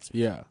thoughts.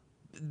 Yeah,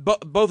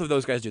 both of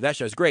those guys do. That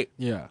show's great.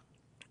 Yeah,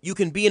 you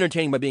can be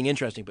entertaining by being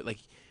interesting, but like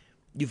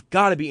you've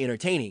got to be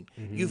entertaining.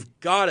 You've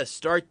got to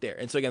start there.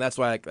 And so again, that's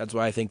why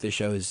I think this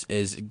show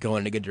is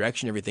going in a good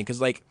direction. And everything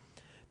because like.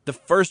 The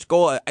first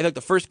goal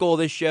of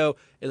this show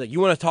is like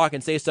you want to talk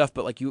and say stuff,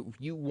 but like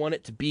you want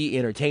it to be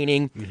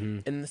entertaining,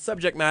 and the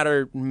subject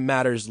matter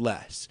matters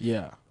less.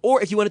 Yeah.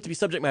 Or if you want it to be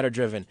subject matter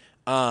driven,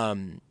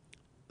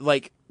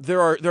 like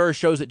there are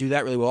shows that do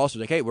that really well. Also,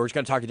 like hey, we're just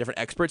going to talk to different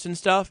experts and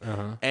stuff,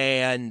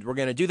 and we're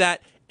going to do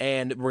that,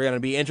 and we're gonna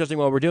be interesting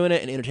while we're doing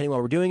it and entertaining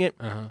while we're doing it.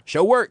 Uh-huh.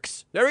 Show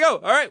works. There we go.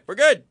 All right, we're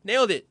good.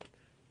 Nailed it.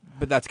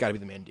 But that's got to be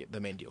the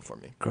main deal for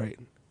me. Great.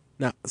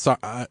 Now, so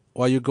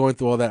while you're going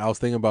through all that, I was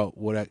thinking about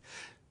what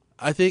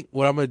I think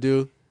what I'm gonna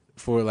do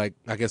for, like,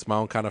 I guess my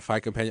own kind of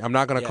fight companion. I'm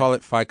not gonna call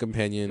it fight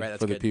companion Right,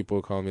 that's for the good. people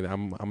who call me that.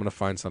 I'm gonna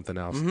find something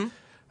else.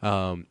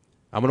 Mm-hmm.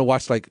 I'm gonna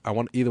watch, like, I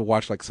want to either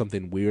watch like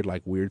something weird,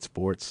 like weird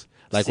sports,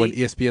 like when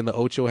See? ESPN the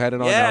Ocho had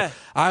it on. Yeah. Now,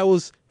 I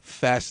was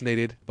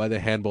fascinated by the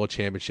handball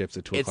championships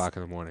at 2 It's- o'clock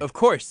in the morning. Of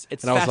course,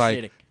 it's And I was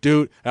fascinating. like,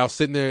 dude, and I was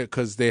sitting there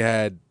because they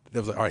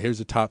was like, all right, here's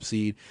the top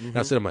seed. And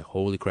I said, I'm like,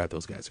 holy crap,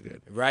 those guys are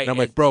good. Right, And I'm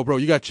like, bro,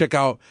 you got to check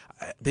out.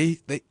 They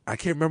I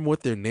can't remember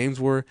what their names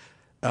were,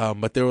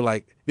 but they were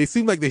like, they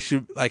seemed like they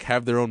should like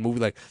have their own movie.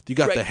 Like, you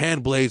got Right. the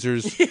Hand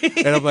Blazers.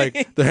 And I'm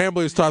like, the Hand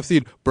Blazers top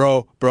seed,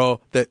 bro,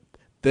 that.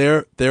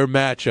 Their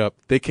matchup,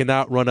 they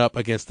cannot run up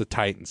against the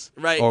Titans,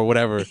 Right. or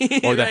whatever,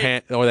 or the Right.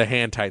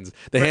 Hand Titans.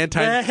 The Hand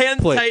Titans, Hand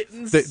play,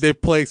 Titans. They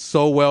play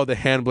so well. The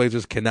Hand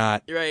Blazers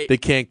cannot. Right. They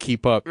can't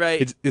keep up.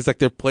 Right. It's like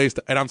they're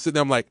placed, and I'm sitting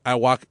there. I'm like, I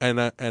walk, and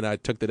I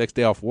took the next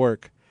day off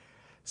work,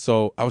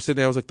 so I was sitting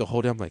there. I was like, the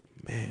whole day, I'm like,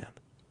 man,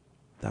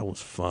 that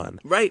was fun.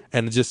 Right.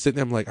 And just sitting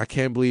there, I'm like, I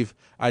can't believe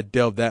I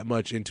delved that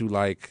much into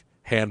like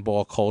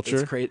handball culture.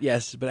 It's crazy.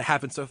 Yes, but it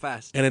happens so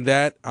fast. And in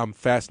that, I'm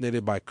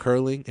fascinated by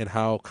curling and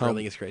how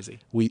Curling is crazy.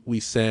 we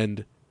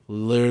send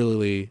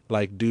literally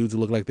like dudes who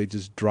look like they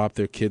just dropped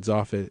their kids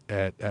off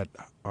at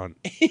on.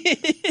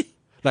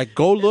 Like,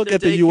 go look The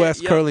at the daycare,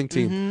 U.S. yep. curling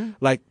team.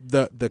 Like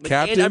the Like,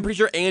 captain. and I'm pretty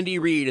sure Andy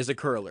Reid is a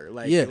curler.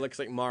 Like, Yeah. it looks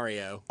like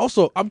Mario.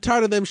 Also, I'm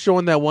tired of them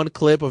showing that one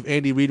clip of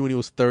Andy Reid when he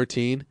was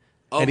 13.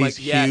 Oh and my, he's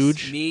yes,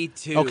 huge. Me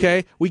too.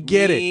 Okay, we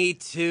get it. Me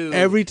too.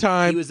 Every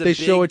time he was they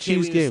show a big kid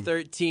Chiefs when he was game.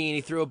 13.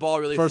 He threw a ball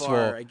really First far.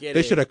 of all, I get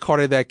they it. should have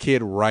carted that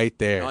kid right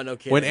there. Oh, no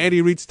kidding. When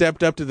Andy Reid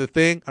stepped up to the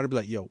thing, I'd be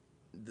like, yo,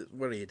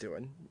 What are you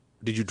doing?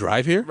 did you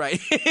drive here?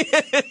 Right.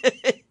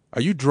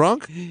 Are you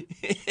drunk?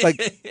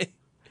 Like,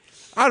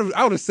 I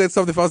would have said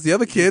something if I was the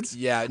other kids.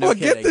 Yeah, I'm no like,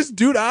 get kidding. this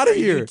dude out of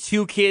You here.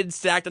 two kids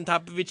stacked on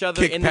top of each other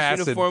Kick in this pass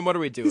and- uniform. What are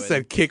we doing? He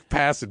said kick,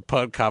 pass, and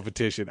punt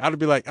competition. I'd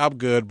be like, I'm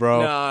good,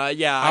 bro. Nah,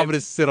 yeah. I'm going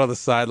to sit on the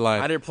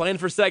sideline. I did plan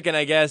for second,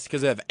 I guess,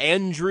 because of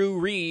Andrew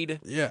Reid,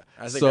 Yeah.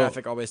 as the So,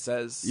 graphic always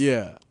says.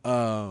 yeah.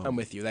 I'm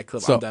with you. That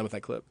clip. so- I'm done with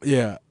that clip.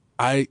 Yeah,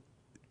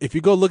 if you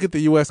go look at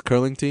the U.S.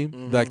 curling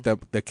team, like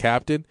the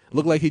captain,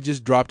 looked like he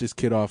just dropped his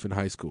kid off in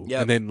high school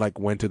Yep. and then like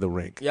went to the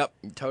rink. Yep,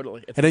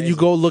 totally. It's And then you amazing.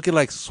 go look at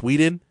like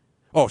Sweden.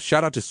 Oh,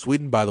 shout out to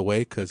Sweden, by the way,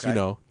 because Okay. you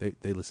know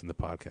they listen to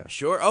the podcast.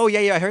 Sure. Oh,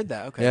 yeah, I heard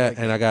that. Okay. Yeah,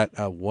 okay. and I got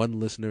one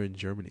listener in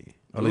Germany.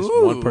 At least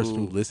Ooh. one person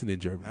who listened in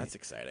Germany. That's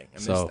exciting. I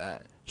So- missed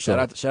that.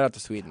 Shout out to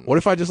Sweden. What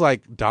if I just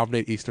like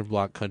dominate Eastern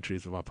Bloc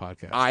countries with my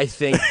podcast? I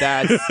think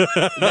that's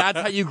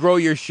how you grow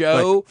your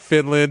show. Like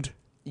Finland,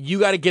 You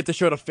got to get the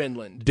show to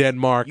Finland.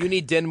 Denmark. You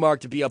need Denmark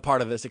to be a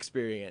part of this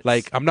experience.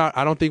 Like I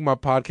don't think my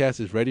podcast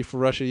is ready for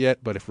Russia yet.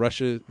 But if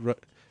Russia,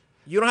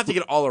 you don't have to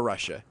get all of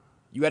Russia.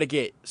 You got to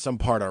get some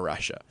part of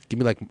Russia. give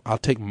me like I'll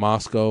take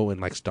Moscow and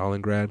like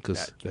Stalingrad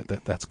because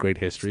that's great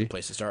history.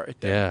 Place to start.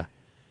 Right there. Yeah.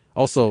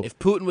 Also, If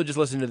Putin would just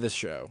listen to this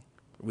show,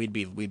 we'd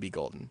be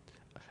golden.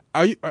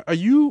 are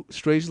you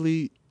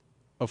strangely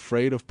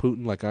afraid of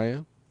Putin like I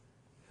am?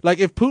 Like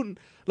if Putin,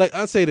 like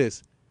I'll say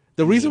this,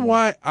 the reason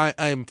why I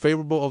am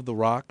favorable of The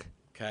Rock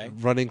Okay.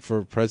 running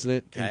for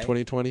president in Okay.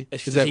 2020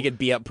 It's is so that he could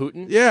beat up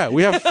Putin. yeah,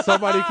 we have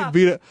somebody who can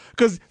beat it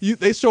because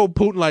they show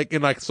Putin like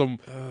in like some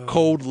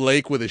cold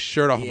lake with his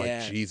shirt off. I'm Yeah.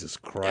 like, Jesus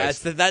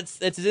Christ. That's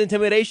his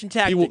intimidation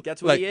tactic. He will,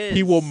 That's what like, he is.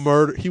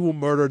 He will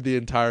murder the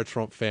entire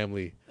Trump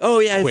family. Oh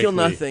yeah, I feel quickly.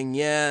 nothing.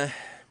 Yeah.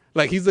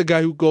 Like he's the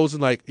guy who goes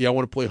and like, yeah, I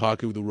want to play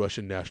hockey with the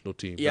Russian national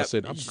team. I Yep.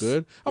 said, I'm Just-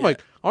 good. I'm yeah.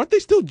 like, aren't they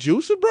still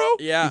juicing, bro?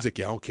 Yeah. He's like,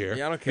 yeah, I don't care.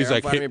 Yeah, I don't care. He's I'm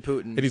like, Vladimir hit,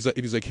 Putin. and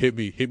he's like, hit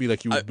me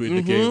like you would in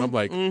the game. I'm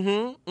like,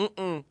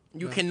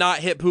 You cannot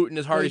hit Putin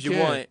as hard No, as you you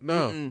can't. want.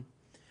 No. Mm-mm.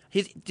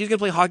 He's gonna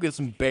play hockey with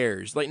some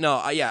bears. Like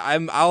no,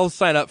 I'll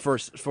sign up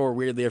for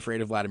weirdly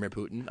afraid of Vladimir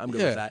Putin. I'm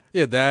good with that.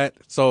 Yeah, that.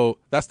 So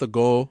that's the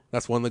goal.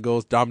 That's one of the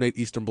goals. Dominate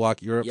Eastern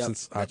Bloc Europe Yep,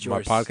 since that's my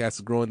yours. podcast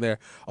is growing there.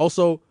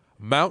 Also,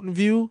 Mountain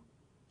View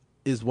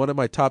is one of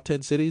my top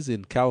 10 cities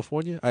in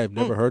California. I have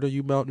never heard of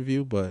you, Mountain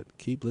View, but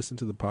keep listening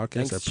to the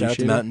podcast. I appreciate Shout out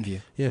to it. Mountain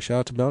View. Yeah, shout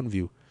out to Mountain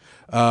View.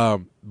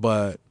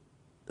 But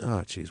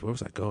oh jeez, where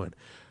was I going?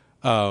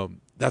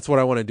 That's what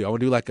I want to do. I want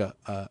to do like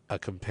a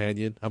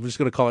companion. I'm just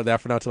gonna call it that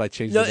for now until I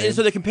change No, the name. and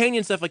so the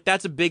companion stuff, like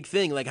that's a big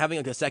thing. Like having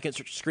like a second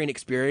screen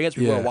experience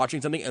where Yeah. people are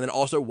watching something and then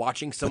also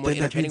watching But someone then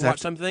that entertaining means I have watch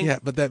to- something. Yeah,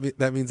 but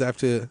that means I have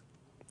to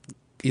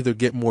either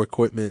get more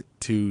equipment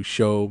to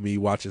show me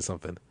watching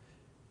something.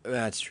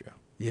 That's true.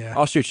 Yeah.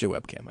 I'll shoot you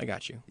a webcam. I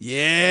got you.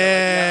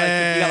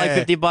 Yeah. You got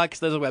like $50.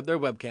 There's there are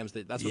webcams.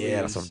 That's what we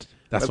Yeah, use. that's what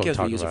I'm webcams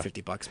talking we use about. are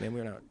 $50, man.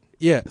 We're not.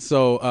 Yeah,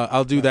 so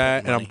I'll do that,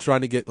 and money. I'm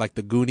trying to get like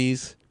the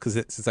Goonies because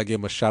since I gave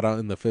them a shout out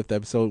in the 5th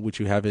episode, which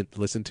you haven't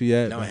listened to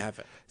yet. No, but- I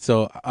haven't.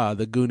 So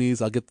the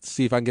Goonies, I'll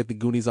see if I can get the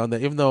Goonies on there,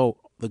 even though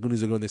the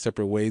Goonies are going their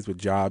separate ways with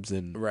jobs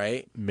and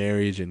Right.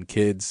 marriage and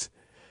kids.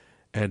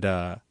 And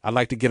I'd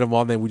like to get them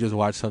on there. We just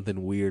watch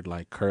something weird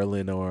like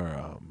curling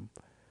or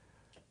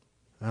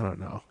I don't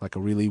know, like a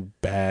really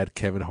bad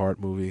Kevin Hart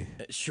movie.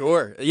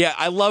 Sure. Yeah,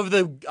 I love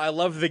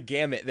the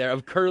gamut there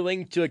of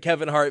curling to a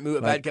Kevin Hart movie,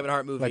 bad Kevin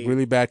Hart movie. Like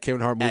really bad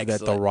Kevin Hart movie that The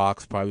Excellent.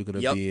 Rock's probably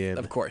going to be in.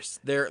 Of course.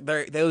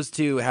 Those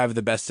two have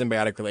the best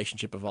symbiotic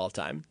relationship of all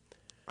time.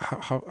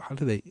 How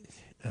do they?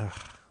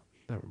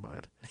 Never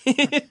mind.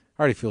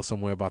 I already feel some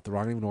way about The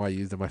Rock. I don't even know why I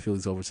used him. I feel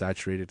he's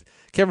oversaturated.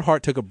 Kevin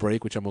Hart took a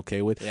break, which I'm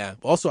okay with. Yeah.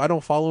 Also, I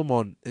don't follow him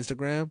on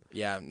Instagram.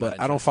 Yeah, But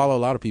I don't follow a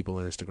lot of people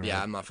on Instagram.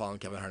 Yeah, I'm not following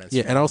Kevin Hart on Instagram.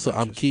 Yeah, and also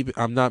I'm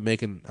I'm not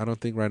making. I don't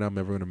think right now I'm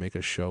ever going to make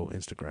a show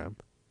Instagram.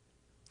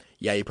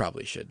 Yeah, you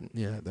probably shouldn't.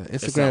 Yeah, the not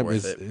Instagram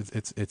worth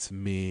is it's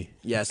me.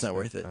 Yeah, it's not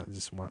worth it. I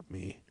just want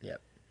me.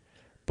 Yep.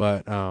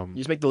 But You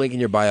just make the link in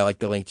your bio like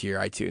the link to your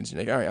iTunes. And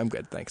you're like, all right, I'm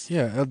good, thanks.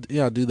 yeah,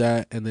 I'll do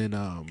that, and then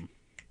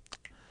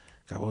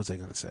God, what was I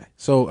gonna say?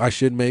 So I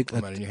should make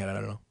Come on in your head, I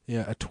don't know.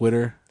 a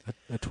Twitter,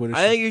 a Twitter.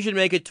 I think you should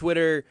make a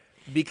Twitter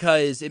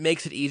because it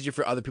makes it easier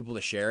for other people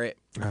to share it.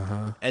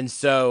 And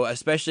so,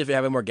 especially if you're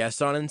having more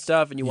guests on and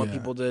stuff, and you want Yeah.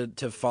 people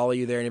to follow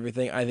you there and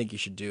everything, I think you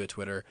should do a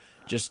Twitter.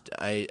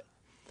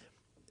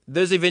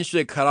 There's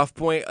eventually a cutoff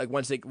point, like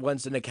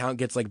once an account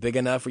gets like big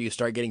enough where you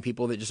start getting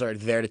people that just are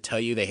there to tell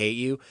you they hate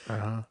you.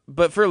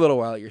 But for a little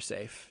while, you're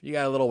safe. You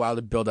got a little while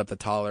to build up the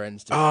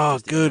tolerance. To Oh,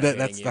 just good. internet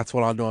That's hating you. that's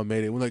what I know. I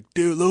made it. We're like,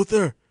 dude,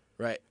 Luther,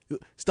 Right.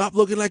 stop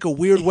looking like a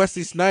weird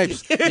Wesley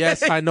Snipes.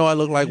 Yes, I know I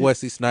look like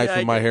Wesley Snipes Yeah,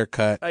 with my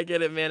haircut. I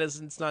get it, man.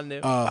 It's not new.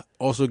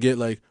 Also get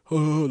like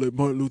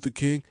Martin Luther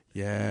King.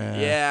 Yeah.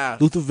 Yeah.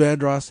 Luther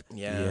Vandross.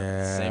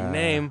 Yeah.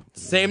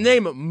 Same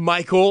name,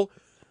 Michael.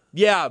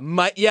 Yeah,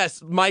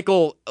 yes,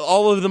 Michael.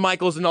 All of the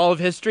Michaels in all of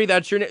history.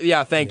 That's your name.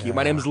 Yeah, thank you.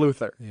 My name's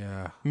Luther.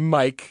 Yeah.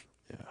 Mike.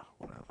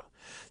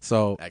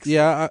 So Excellent.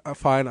 yeah,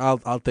 fine. I'll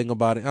think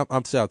about it.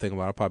 I'm still thinking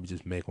about it. I'll probably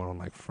just make one on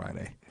like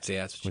Friday, See,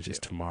 that's what which you is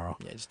do. tomorrow.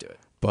 Yeah, just do it.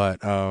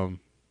 But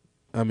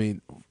I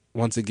mean,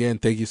 once again,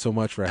 thank you so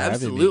much for having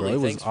me, Absolutely. bro. It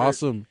was Thanks for-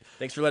 awesome.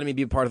 Thanks for letting me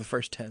be a part of the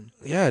first 10.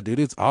 Yeah, dude,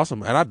 it's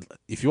awesome. And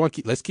if you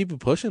want, let's keep it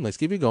pushing. Let's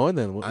keep it going.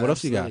 Then what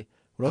else you got? Absolutely.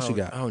 What else you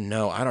got? Oh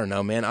no, I don't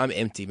know, man. I'm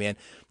empty, man.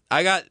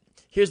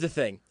 Here's the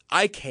thing.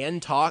 I can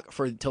talk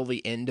for till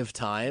the end of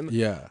time.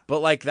 Yeah. But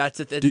like that's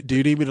it. Do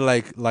you need me to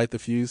like light the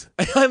fuse?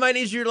 I might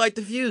need you to light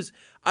the fuse.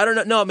 I don't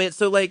know. No, man.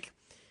 So like,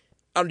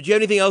 do you have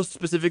anything else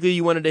specifically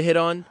you wanted to hit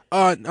on?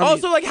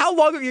 Also, like, how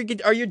long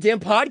are your damn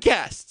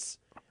podcasts?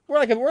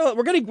 We're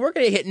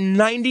gonna hit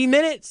 90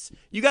 minutes.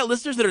 You got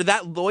listeners that are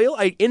that loyal.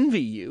 I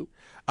envy you.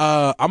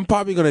 I'm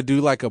probably gonna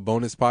do like a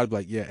bonus pod.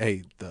 Like, yeah,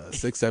 hey, the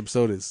 6th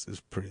episode is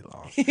pretty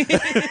long.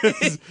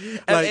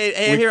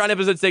 Hey, here on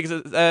episode 6,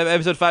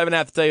 episode 5 and a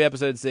half to tell you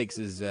episode 6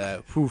 is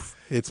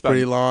It's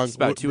pretty long. It's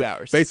about 2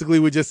 hours. Basically,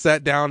 we just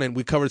sat down and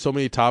we covered so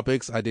many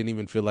topics. I didn't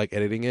even feel like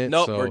editing it.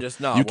 Nope, so we're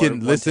just not. You We're can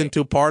one listen take.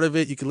 to part of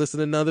it. You can listen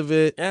to none of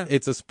it. Yeah.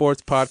 It's a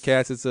sports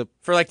podcast. It's a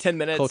For like 10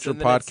 minutes. culture and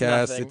then it's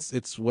podcast. nothing.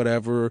 It's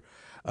whatever.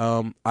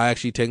 I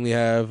actually technically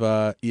have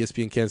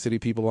ESPN Kansas City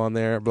people on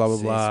there. Blah blah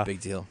See, blah. It's a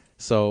big deal.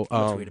 So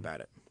I'll tweet about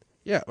it.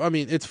 yeah, I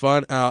mean it's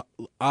fun. I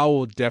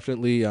will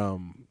definitely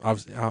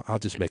obviously, I'll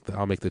just make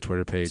the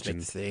Twitter page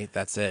See,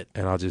 that's it.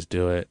 and I'll just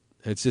do it.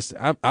 It's just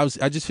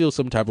I just feel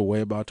some type of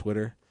way about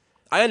Twitter.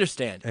 I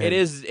understand. And- It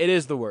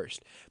is the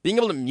worst. Being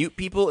able to mute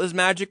people is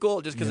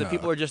magical. Just because Yeah. if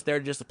people are just there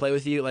just to play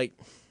with you, like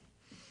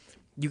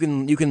you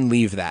can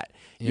leave that.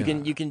 You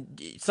Yeah. can.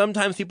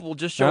 Sometimes people will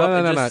just show up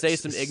and just say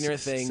some ignorant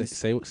things.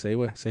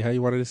 Say how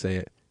you wanted to say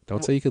it.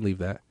 Don't say you can leave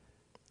that.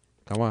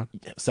 Come on.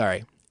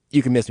 Sorry,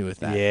 you can miss me with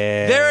that.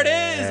 Yeah. There it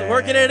is,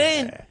 working it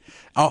in.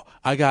 Oh,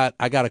 I got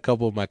a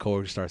couple of my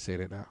coworkers start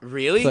saying it now.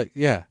 Really? It's like,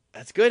 yeah.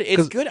 That's good. It's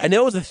 'Cause- good. I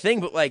know it was a thing,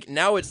 but like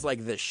now it's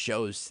like the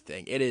show's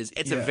thing. It's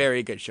a Yeah.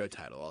 very good show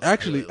title. Also.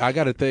 Actually, really I like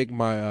got to thank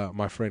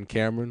my friend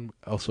Cameron,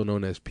 also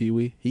known as Pee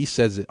Wee. He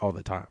says it all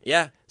the time. it.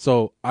 Yeah.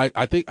 So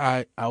I think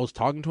I was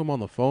talking to him on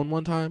the phone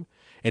one time,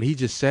 and he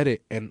just said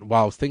it. And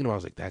while I was thinking about it, I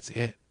was like, that's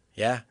it.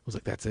 Yeah. I was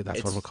like, that's it. That's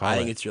what I'm It's- gonna call it. I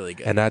think it's really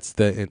good. And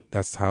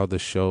that's how the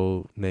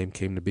show name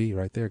came to be,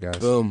 right there, guys.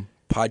 Boom.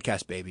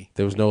 Podcast baby.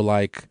 There was no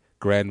like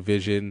grand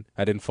vision.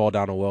 I didn't fall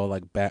down a well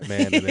like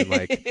Batman, and then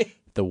like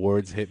the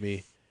words hit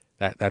me.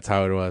 That's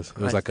how it was. It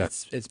was like a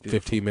It's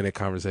beautiful. 15-minute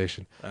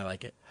conversation. I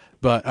like it.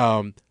 But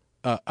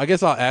I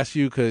guess I'll ask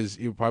you because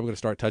you're probably gonna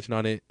start touching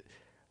on it.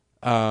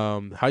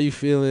 How you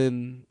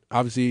feeling?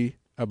 Obviously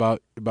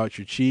about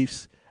your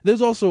Chiefs.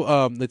 There's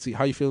also let's see,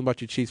 how you feeling about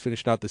your Chiefs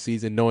finishing out the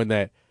season, knowing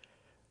that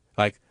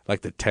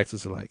like the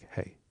Texans are like,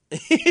 hey,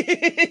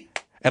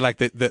 and like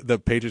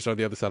the Patriots are on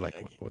the other side, like,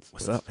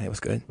 what's up? Hey, what's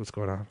good? What's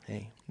going on?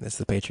 Hey, that's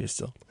the Patriots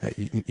still.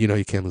 Hey, you know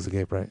you can't lose a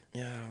game, right?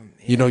 Yeah.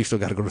 You know you still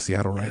got to go to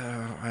Seattle, right?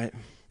 Right.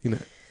 You know,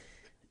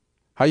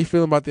 how you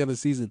feeling about the end of the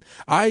season?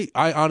 I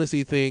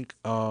honestly think,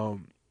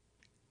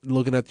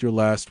 looking at your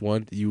last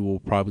one, you will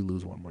probably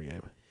lose one more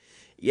game.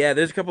 Yeah,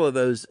 there's a couple of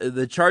those.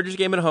 The Chargers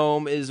game at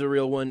home is a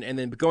real one, and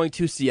then going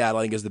to Seattle,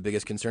 I think, is the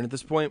biggest concern at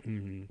this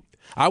point.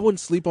 I wouldn't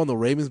sleep on the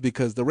Ravens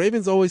because the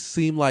Ravens always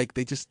seem like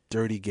they just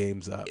dirty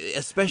games up.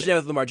 Especially now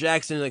with Lamar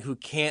Jackson, like who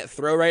can't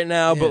throw right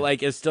now, but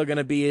like is still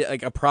gonna be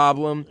like a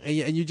problem. And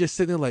you just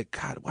sitting there like,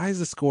 God, why is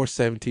the score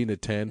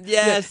 17-10?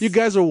 Yes. Yeah, you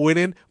guys are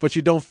winning, but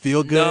you don't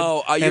feel good.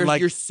 No, And,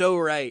 you're so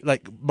right.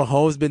 like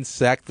Mahomes been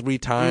sacked 3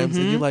 times,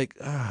 and you're like,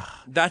 ah.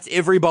 That's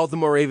every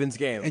Baltimore Ravens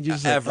game And you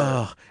just ever.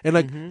 like, ugh.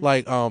 And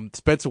like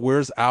Spencer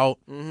Ware's out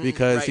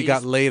because Right, he he got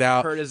just laid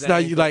out. hurt his So now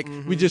you ankle.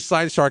 like we just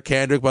signed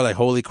Sharkandrick, but like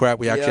holy crap,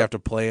 we actually Yep. have to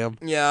play him.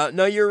 Yeah,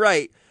 no, you're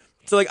right.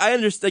 So like I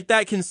understand like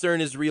that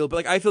concern is real, but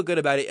like I feel good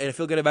about it, and I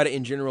feel good about it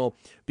in general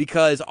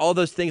because all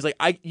those things like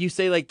you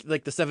say like the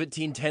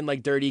 17-10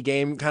 like dirty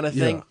game kind of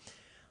thing. Yeah.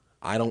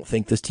 I don't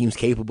think this team's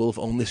capable of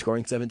only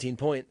scoring 17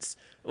 points.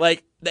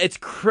 Like it's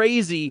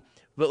crazy,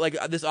 but like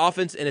this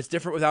offense, and it's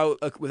different without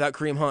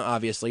Kareem Hunt,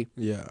 obviously.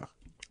 Yeah.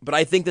 But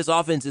I think this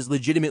offense is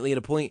legitimately at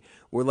a point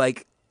where,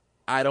 like,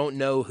 I don't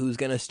know who's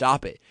going to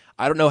stop it.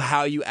 I don't know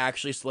how you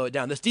actually slow it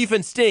down. This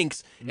defense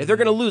stinks. If they're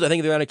going to lose, I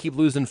think they're going to keep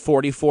losing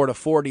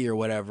 44-40 or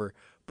whatever.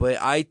 But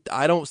I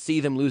don't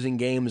see them losing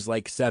games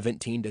like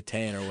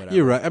 17-10 or whatever.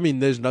 You're right. I mean,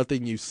 there's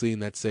nothing you've seen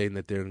that's saying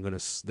that they're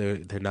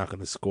not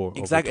gonna score.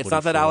 Exactly. Over It's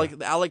not that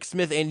 24. Alex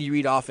Smith, Andy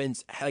Reid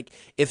offense, like,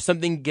 if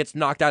something gets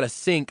knocked out of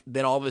sync,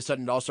 then all of a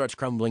sudden it all starts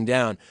crumbling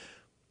down.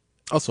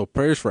 Also,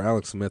 prayers for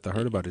Alex Smith. I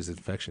heard about his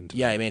infection today.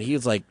 Yeah, man,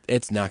 he's like,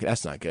 that's not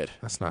good.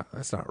 That's not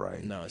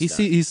right. No, it's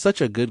he's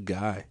such a good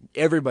guy.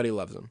 Everybody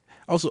loves him.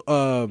 Also,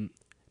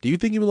 do you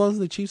think he belongs in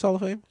the Chiefs Hall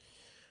of Fame?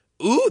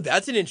 Ooh,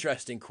 that's an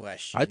interesting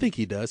question. I think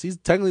he does. He's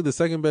technically the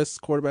second best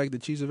quarterback the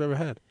Chiefs have ever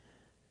had.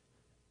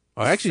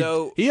 Oh, actually,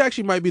 So- he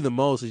actually might be the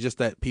most. It's just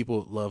that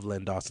people love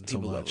Len Dawson so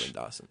People love much. Lynn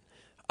Dawson.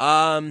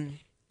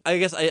 I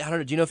guess I don't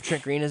know. Do you know if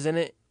Trent Green is in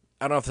it?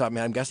 I don't know off the top of my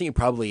head. I'm guessing he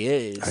probably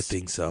is. I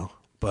think so, I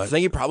but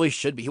think he probably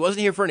should be. He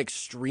wasn't here for an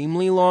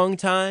extremely long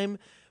time,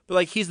 but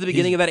like he's the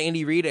beginning of that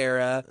Andy Reid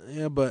era.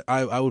 yeah, but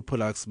I would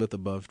put Alex Smith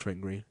above Trent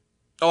Green.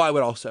 Oh, I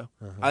would also.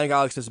 I think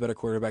Alex is a better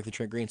quarterback than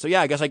Trent Green. So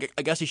yeah, I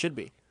guess he should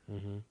be.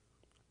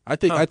 I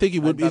think he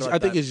would be. I thought about I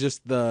think that. it's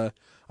just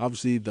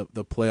obviously the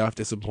playoff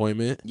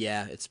disappointment,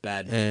 Yeah, it's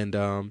bad. and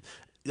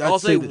I'd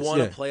Also, say they this, won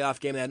yeah. a playoff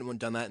game. They hadn't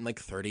done that in like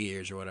 30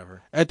 years or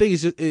whatever. I think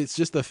it's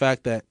just the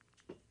fact that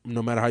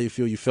no matter how you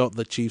feel, you felt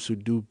the Chiefs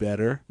would do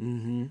better.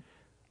 Mm-hmm.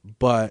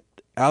 But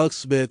Alex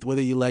Smith,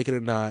 whether you like it or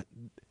not,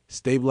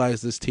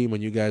 stabilized this team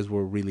when you guys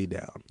were really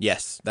down.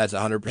 Yes, that's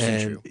 100%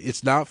 And true.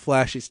 it's not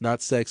flashy, it's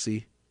not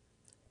sexy,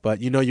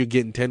 but you're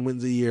getting 10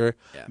 wins a year.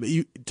 Yeah.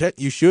 But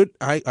you should.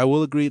 I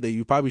will agree that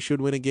you probably should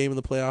win a game in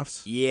the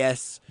playoffs.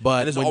 Yes, But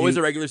and there's when always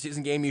you- a regular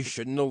season game you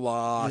shouldn't have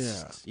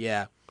lost.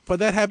 Yeah. But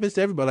that happens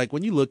to everybody. Like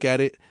when you look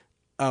at it,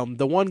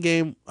 the one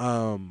game,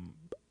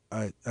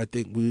 I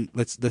think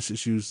let's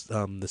just use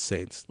the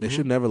Saints. They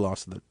should never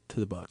lost to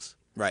the Bucks.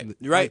 Right.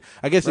 You're right.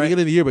 I guess at the Right.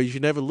 beginning of the year, but you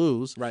should never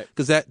lose. Right.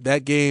 Because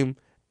that game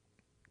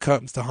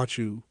comes to haunt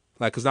you.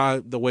 Like, because now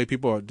the way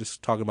people are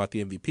just talking about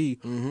the MVP,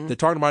 they're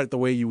talking about it the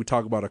way you would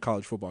talk about a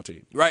college football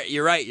team. Right.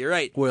 You're right. You're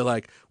right. Where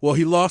like, well,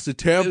 he lost to It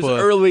Tampa.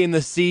 was early in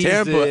the season.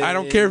 Tampa. I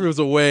don't care if it was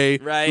away.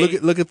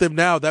 Right. Look at them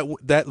now.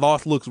 That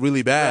loss looks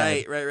really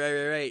bad.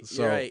 Right.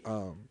 So, You're right.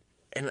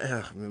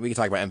 And we can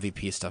talk about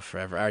MVP stuff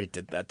forever. I already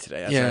did that today.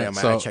 That's Yeah, right.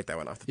 so- I checked that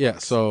one off. Yeah,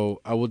 so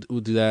we'll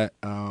do that.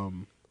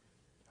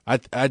 I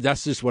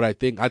that's just what I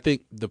think. I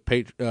think the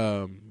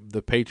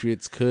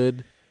Patriots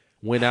could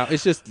win out.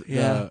 It's just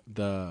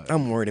the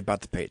I'm worried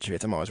about the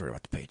Patriots. I'm always worried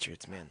about the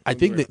Patriots, man. I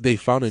think that they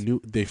found a new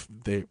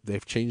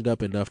they've changed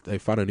up enough. They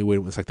found a new way.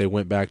 It's like they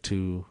went back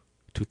to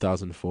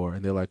 2004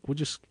 and they're like, we're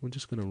just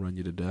gonna run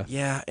you to death.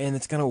 Yeah, and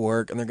it's gonna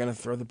work, and they're gonna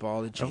throw the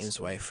ball to James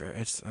White for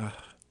it's.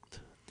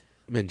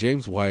 Man,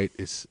 James White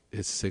is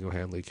single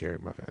handedly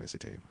carrying my fantasy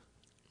team.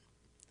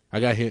 I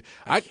got him.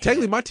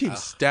 Technically my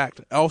team's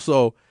stacked.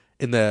 Also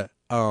in the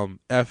God,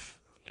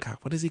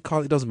 what does he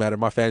call it? It doesn't matter.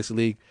 My fantasy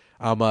league,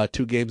 I'm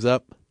 2 games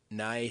up.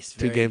 Nice.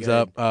 2 games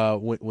up,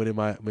 winning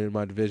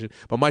my division.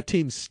 But my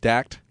team's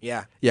stacked.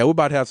 Yeah. Yeah, we're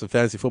about to have some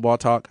fantasy football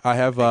talk. I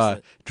have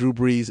Excellent. Drew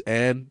Brees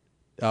and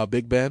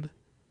Big Ben.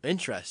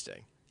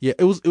 Interesting. Yeah,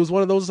 it was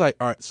one of those like,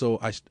 all right, so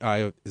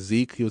I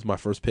Zeke, he was my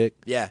first pick.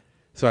 Yeah.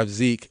 So I have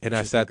Zeke, and I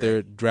has sat been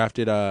there,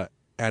 drafted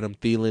Adam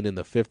Thielen in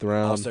the 5th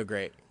round. Also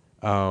great.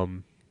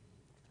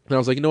 And I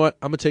was like, you know what?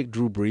 I'm gonna take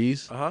Drew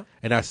Brees. Uh-huh.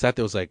 And I sat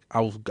there, was like,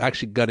 I was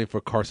actually gunning for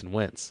Carson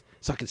Wentz,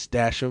 so I could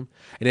stash him.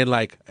 And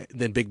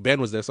then Big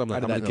Ben was there, so I'm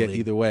like, I I'm did that gonna in the get league.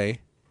 either way.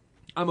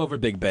 I'm over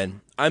Big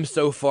Ben. I'm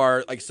so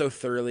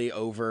thoroughly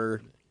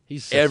over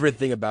He's such,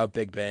 everything about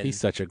Big Ben. he's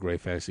such a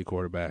great fantasy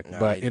quarterback, No,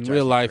 but he in drives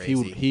real me life,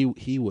 crazy.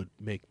 he would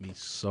make me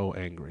so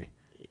angry.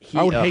 He-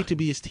 I would hate to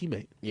be his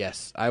teammate.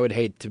 Yes, I would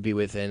hate to be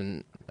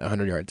within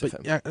 100 yards of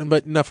him. Yeah,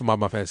 but enough about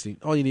my fantasy.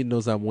 All you need to know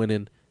is I'm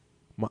winning.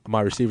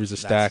 My receivers are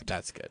stacked.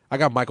 That's good. I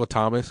got Michael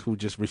Thomas, who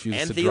just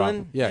refuses And to drop.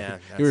 Thielen? Yeah, Yeah,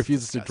 he that's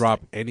refuses to disgusting.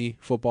 drop any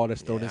football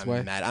that's thrown his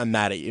way. I'm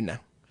mad at you now.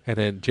 And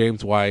then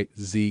James White,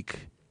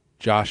 Zeke,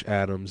 Josh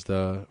Adams,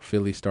 the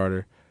Philly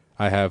starter.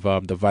 I have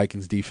the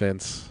Vikings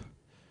defense.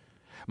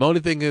 My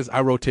only thing is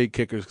I rotate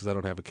kickers because I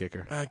don't have a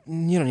kicker.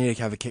 You don't need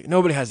to have a kicker.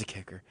 Nobody has a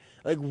kicker.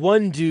 Like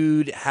one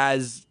dude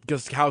has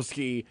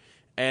Gostkowski,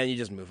 and you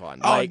just move on.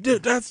 Oh,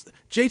 dude, that's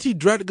JT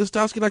drafted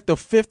Gostkowski like the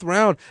 5th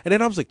round, and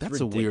then I was like, "That's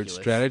a weird ridiculous.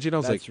 strategy." And I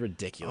was That's like,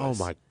 ridiculous.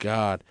 "Oh my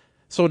god!"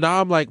 So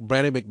now I'm like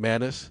Brandon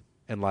McManus,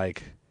 and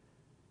like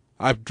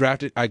I got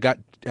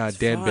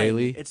Dan Fine.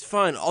 Bailey. It's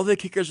fun. All the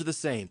kickers are the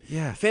same.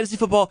 Yeah. Fantasy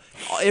football,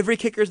 every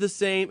kicker is the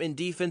same, and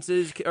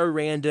defenses are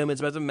random.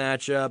 It's about the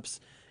matchups.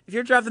 If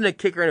you're drafting a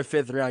kicker in a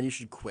 5th round, you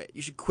should quit.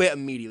 You should quit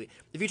immediately.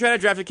 If you try to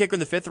draft a kicker in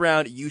the 5th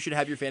round, you should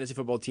have your fantasy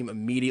football team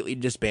immediately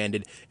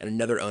disbanded, and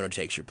another owner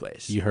takes your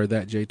place. You heard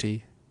that,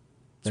 JT?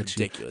 It's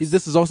ridiculous.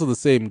 This is also the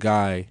same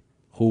guy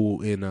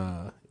who in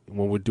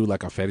when we do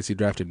like a fantasy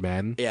draft in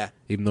Madden. Yeah.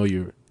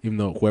 Even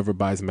though whoever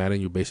buys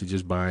Madden, you're basically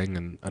just buying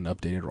an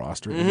updated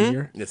roster every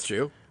year. That's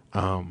true.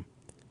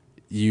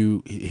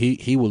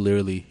 He will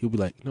literally he'll be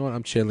like, you know what,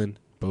 I'm chilling.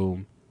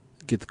 Boom,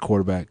 get the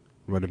quarterback,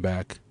 running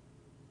back,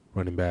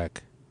 running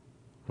back,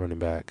 running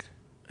back,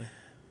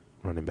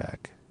 running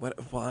back.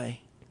 What?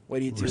 Why?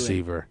 What are you doing?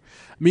 Receiver.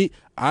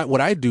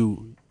 What I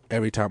do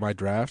every time I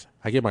draft,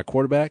 I get my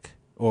quarterback,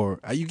 or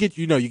you get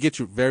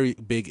your very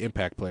big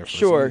impact player first,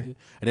 Sure. and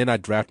then I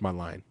draft my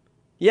line.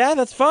 Yeah,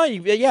 that's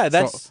fine. Yeah,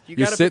 that's So you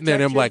you're got to sitting there,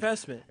 and I'm your like,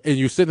 investment. and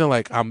you're sitting there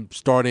like I'm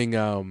starting.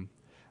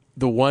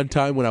 The one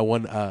time when I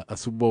won a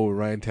Super Bowl with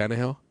Ryan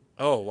Tannehill.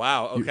 Oh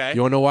wow. Okay.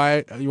 You want to know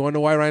why? You want to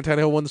know why Ryan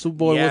Tannehill won the Super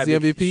Bowl and was the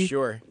MVP?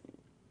 Sure.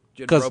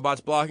 You had 'Cause-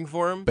 robots blocking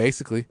for him.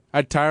 Basically, I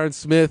had Tyron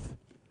Smith.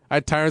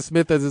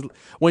 As his,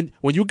 when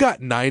you got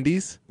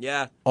 90s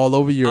Yeah. all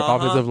over your Uh-huh.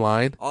 offensive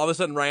line. All of a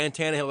sudden, Ryan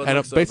Tannehill doesn't And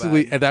look so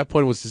basically, bad. at that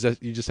point, was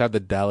just you just have the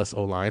Dallas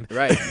O line,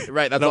 Right. That's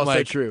And I'm also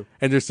like, true.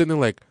 And they're sitting there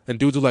like, and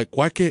dudes are like,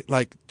 "Why can't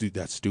dude?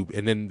 That's stupid."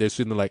 And then they're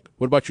sitting there like,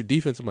 "What about your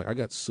defense?" I'm like, "I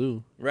got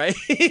Sue. Right.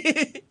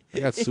 I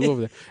got Sue over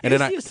there." And You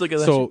then just look at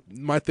that so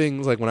my thing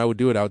was like when I would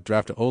do it, I would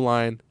draft an O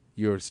line,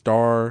 your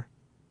star,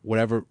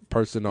 whatever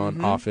person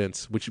on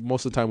offense, which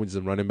most of the time was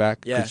a running back,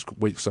 Yeah.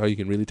 so you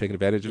can really take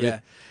advantage of Yeah.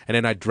 it. And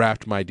then I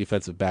draft my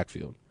defensive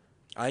backfield.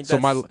 I think So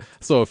that's,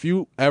 so if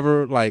you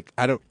ever like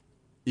you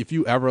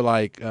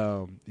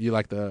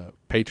like the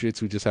Patriots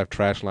who just have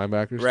trash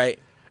linebackers, right.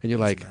 and you're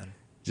like, matter.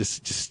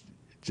 just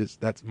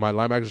that's my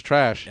linebackers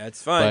trash.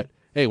 That's fine. But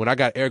hey, when I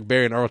got Eric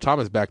Berry and Earl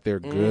Thomas back there,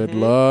 good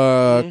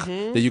luck.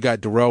 Then you got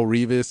Darrell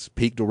Revis,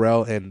 Pete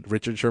Darrell, and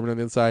Richard Sherman on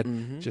the inside.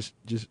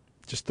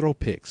 Just throw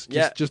picks.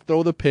 Yeah. Just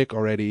throw the pick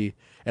already,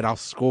 and I'll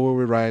score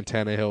with Ryan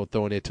Tannehill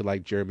throwing it to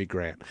like Jeremy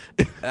Grant.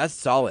 That's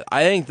solid.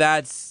 I think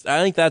that's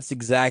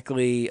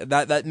exactly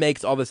that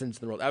makes all the sense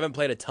in the world. I haven't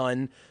played a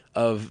ton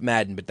of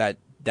Madden, but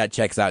that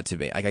checks out to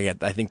me. I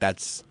think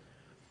that's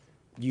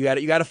you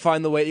got to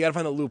find the way. You got to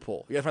find the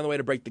loophole. You got to find the way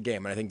to break the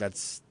game, and I think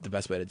that's the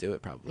best way to do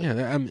it. Probably. Yeah,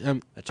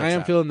 That checks I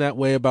am out. feeling that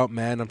way about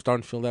Madden. I'm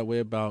starting to feel that way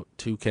about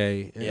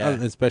 2K, Yeah.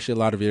 especially a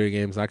lot of video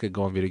games. I could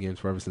go on video games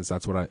forever since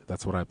that's what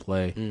I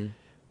play. Mm.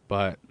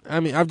 But I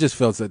mean, I've just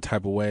felt that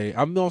type of way.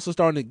 I'm also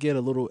starting to get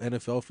a little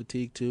NFL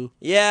fatigue too,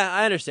 Yeah,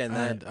 I understand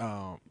that.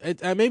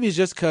 and maybe it's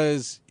just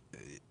because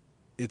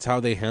it's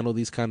how they handle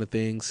these kind of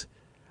things,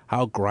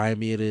 how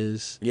grimy it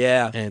is.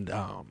 Yeah. And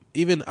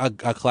even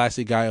a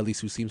classy guy, at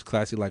least who seems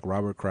classy, like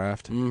Robert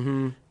Kraft,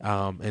 and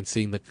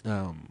seeing the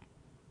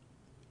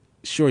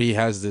sure he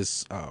has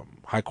this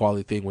high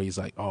quality thing where he's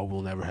like, oh,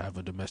 we'll never have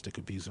a domestic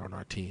abuser on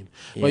our team.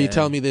 Well, you Yeah.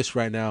 tell me this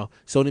right now: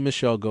 Sony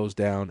Michel goes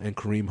down and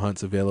Kareem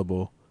Hunt's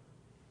available.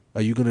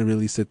 Are you gonna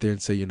really sit there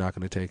and say you're not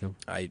gonna take him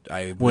I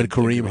when would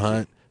agree Kareem with you.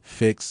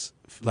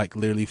 Hunt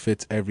literally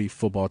fits every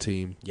football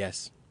team,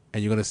 Yes.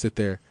 and you're gonna sit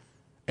there,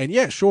 and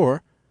yeah,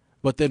 sure,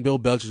 but then Bill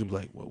Belichick's gonna be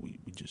like, well, we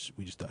just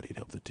thought he'd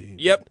help the team.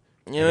 Yep.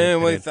 And Yeah,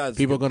 then- we and thought it then was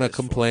people are good gonna for this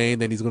complain.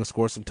 Then he's gonna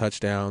score some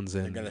touchdowns,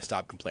 They're and gonna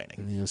stop complaining.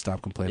 you're gonna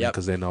stop complaining Yep.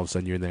 because then all of a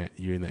sudden you're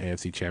in the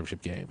AFC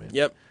Championship game. And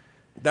Yep.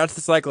 That's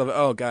the cycle of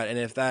oh god, and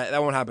if that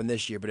won't happen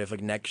this year, but if like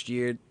next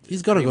year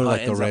He's gonna Kareem go to Hunt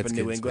like the ends up in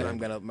Redskins. New England,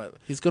 man. I'm gonna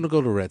He's gonna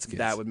go to Redskins.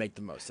 that would make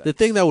the most sense. The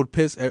thing that would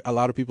piss a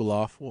lot of people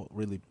off, well,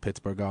 really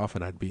Pittsburgh off,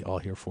 and I'd be all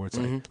here for it. It's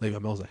like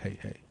Le'Veon Bell's like,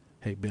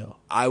 hey, Bill,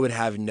 I would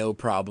have no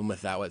problem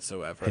with that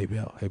whatsoever. hey,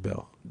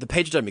 Bill. The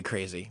Patriots drive me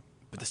crazy,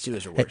 but the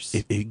Steelers are Hey, worse.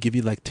 if give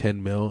you like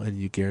 $10 million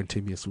and you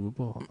guarantee me a Super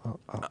Bowl,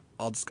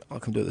 I'll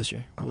come do it this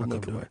year. We'll I'll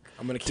make come it do work.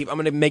 I'm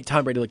gonna make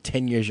Tom Brady look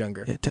 10 years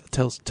younger. yeah,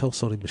 tell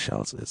Sony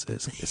Michel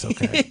it's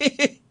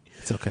okay.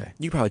 It's okay.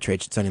 You could probably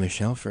trade Sonny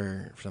Michel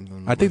for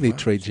something. I think they worthwhile.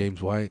 trade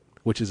James White,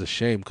 which is a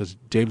shame because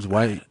James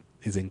White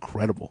is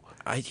incredible.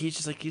 He's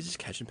just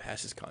catching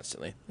passes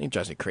constantly. He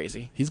drives me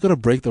crazy. He's gonna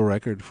break the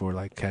record for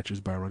like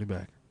catches by a running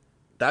back.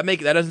 That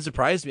doesn't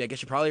surprise me. I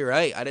guess you're probably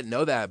right. I didn't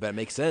know that, but it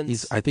makes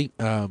sense. I think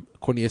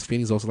according to ESPN,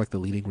 he's also like the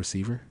leading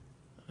receiver.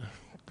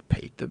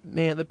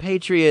 The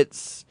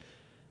Patriots.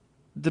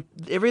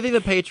 Everything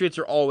the Patriots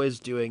are always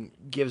doing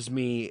gives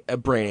me a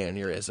brain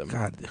aneurysm.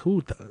 God,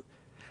 who the?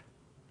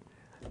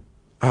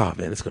 Oh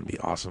man, it's gonna be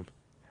awesome.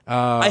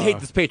 I hate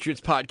this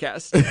Patriots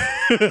podcast.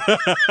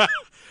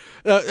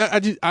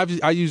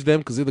 I use them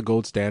because they're the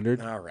gold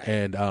standard. All right.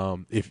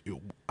 And if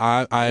You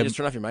I'm just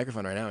turn off your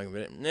microphone right now.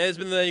 It's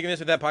been you can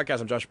listen to that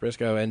podcast. I'm Josh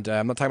Briscoe, and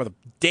I'm not talking about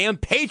the damn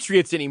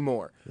Patriots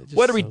anymore.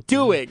 What are we so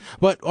doing?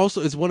 but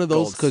also it's one of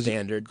those Gold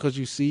standard. because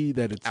you see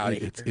that Outta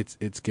here.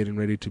 it's getting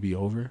ready to be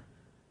over.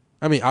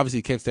 I mean, obviously,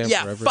 he can't stand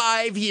Yeah, forever.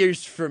 5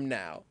 years from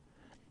now.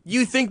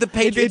 You think the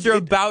Patriots are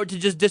about to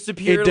just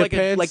disappear it like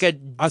depends. a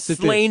I'll sit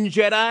there. slain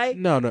Jedi?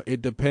 No,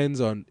 it depends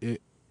on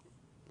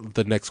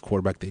the next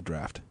quarterback they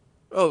draft.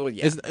 Oh,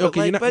 yeah. It's- But,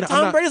 okay, you're not- but I'm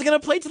Tom not- Brady's going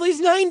to play till he's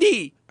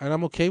 90. And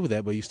I'm okay with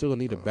that, but you still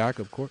need a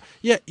backup core.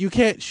 Yeah, you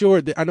can't.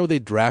 Sure, I know they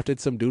drafted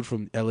some dude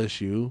from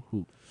LSU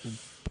who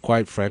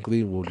quite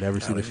frankly, will never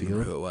see the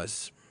field. Who it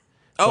was?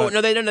 Oh But-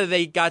 no!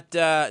 They got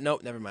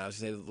nope. Never mind. I was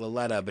gonna say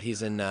Loletta, but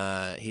he's in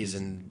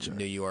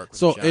New York. With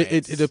So the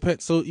Giants. it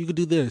depends. So you could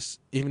do this,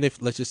 even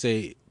if let's just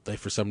say, like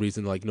for some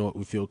reason, like you know what,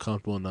 we feel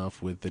comfortable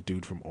enough with the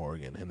dude from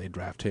Oregon, and they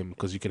draft him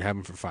because you can have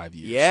him for 5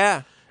 years.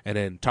 Yeah. And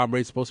then Tom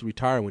Brady's supposed to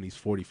retire when he's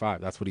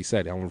 45. That's what he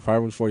said. I'm going to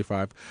retire when he's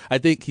 45. I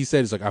think he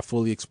said, it's like, I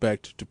fully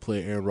expect to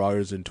play Aaron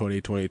Rodgers in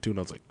 2022. And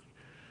I was like,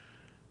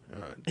 oh,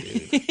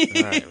 dude.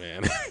 All right,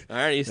 man. All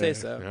right, you say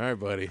so. All right,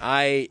 buddy.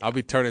 I I'll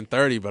be turning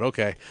 30, but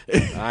okay.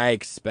 I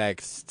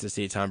expect to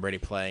see Tom Brady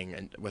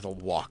playing with a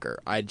walker.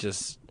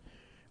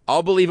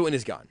 I'll believe it when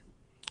he's gone.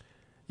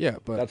 Yeah,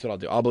 but That's what I'll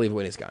do. I'll believe it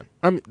when he's gone.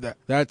 I mean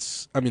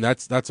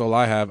that's all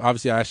I have.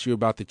 Obviously, I asked you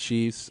about the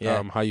Chiefs.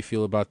 Yeah. How you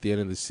feel about the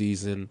end of the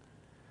season.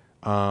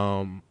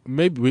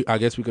 I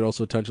guess we could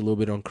also touch a little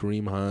bit on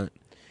Kareem Hunt.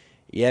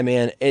 Yeah,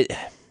 man.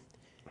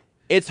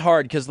 It's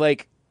hard because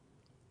like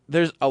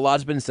there's a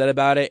lot's been said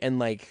about it,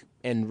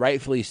 and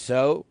rightfully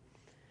so.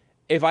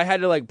 If I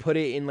had to like put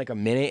it in like a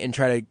minute and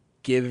try to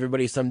give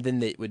everybody something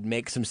that would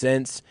make some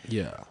sense,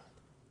 Yeah.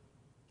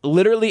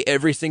 literally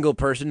every single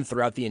person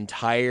throughout the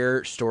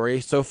entire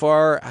story so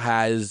far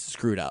has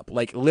screwed up.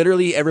 Like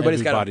literally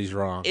Everybody's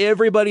wrong.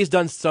 Everybody's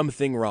done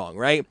something wrong,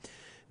 right?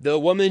 The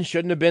woman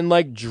shouldn't have been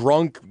like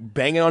drunk,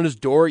 banging on his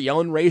door,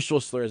 yelling racial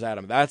slurs at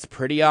him. That's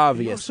pretty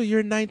obvious. So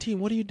you're 19.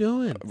 What are you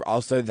doing?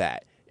 Also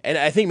that. And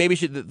I think maybe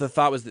the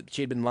thought was that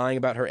she had been lying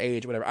about her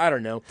age, whatever. I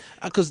don't know.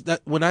 Because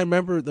when I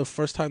remember the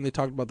first time they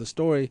talked about the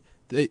story,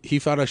 he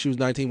found out she was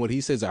 19. What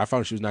he says, I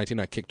found out she was 19.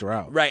 I kicked her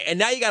out. Right. And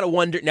now you got to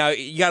wonder. Now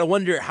you got to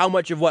wonder how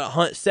much of what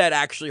Hunt said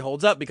actually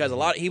holds up because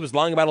he was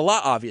lying about a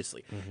lot,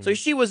 obviously. So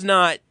she was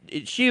not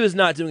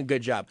doing a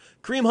good job.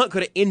 Kareem Hunt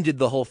could have ended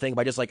the whole thing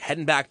by just like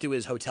heading back to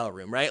his hotel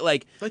room, right?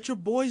 Like Let your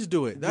boys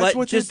do it. That's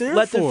what you're there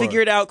let for. them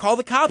figure it out. Call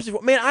the cops.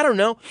 Man, I don't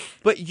know.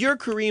 But you're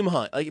Kareem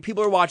Hunt. Like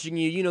people are watching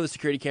you. You know the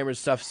security camera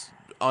stuff's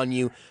on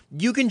you.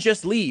 You can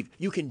just leave.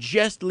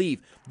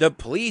 The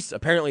police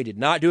apparently did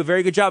not do a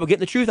very good job of getting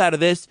the truth out of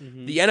this.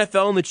 The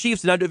NFL and the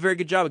Chiefs did not do a very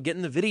good job of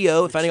getting the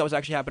video and finding out what's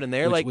actually happening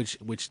there.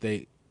 Which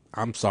they,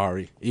 I'm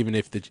sorry. Even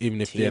if the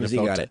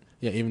NFL got it.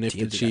 Yeah, even if the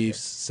TMZ got Chiefs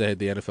said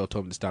the NFL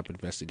told them to stop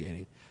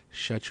investigating,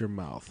 shut your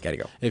mouth. Gotta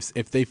go.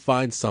 If they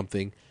find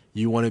something,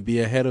 you want to be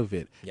ahead of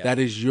it. Yep. That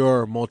is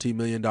your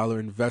multi-million-dollar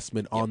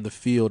investment on the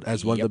field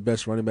as one of the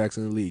best running backs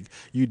in the league.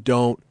 You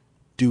don't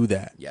do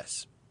that.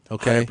 yes.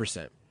 Okay?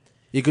 100%.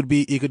 It could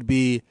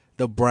be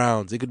the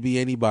Browns. It could be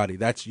anybody.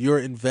 That's your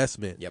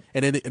investment. Yep.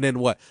 And then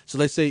what? So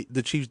let's say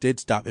the Chiefs did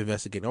stop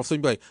investigating. All of a sudden,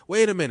 you'd be like,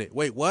 wait a minute.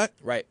 Wait, what?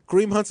 Right.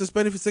 Kareem Hunt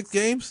suspended for 6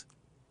 games?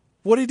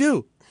 What'd he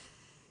do?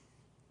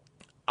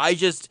 I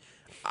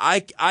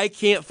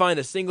can't find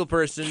a single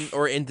person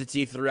or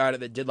entity throughout it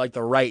that did like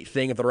the right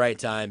thing at the right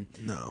time.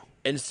 No.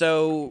 And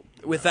so,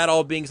 with that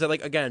all being said,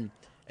 like again,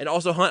 and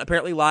also Hunt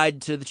apparently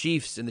lied to the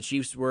Chiefs, and the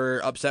Chiefs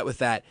were upset with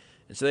that,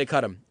 and so they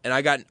cut him. And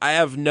I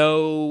have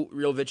no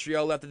real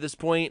vitriol left at this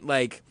point.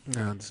 Like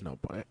No, there's no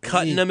point.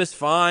 cutting him is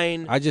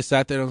fine. I just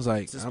sat there and was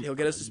like, He'll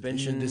get a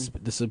suspension.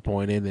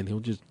 Disappointed,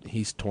 and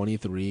he's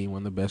 23, one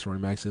of the best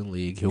running backs in the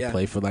league. He'll Yeah.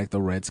 play for like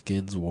the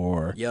Redskins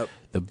or Yep.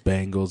 the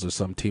Bengals or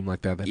some team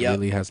like that Yep.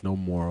 really has no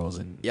morals,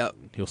 and Yep.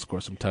 he'll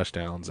score some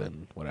touchdowns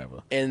and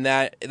whatever. And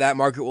that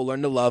market will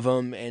learn to love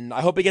him, and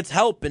I hope he gets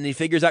help and he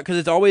figures out because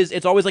it's always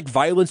like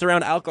violence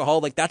around alcohol.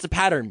 Like that's a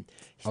pattern.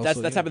 That's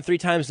yeah. happened 3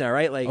 times now,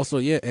 right? Like Also,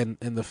 yeah, and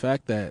the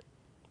fact that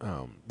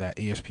that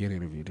ESPN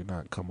interview did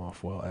not come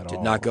off well at all.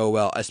 did not go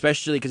well,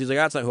 especially because he's like,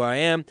 that's not who I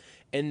am.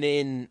 And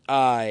then,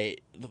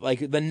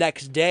 like the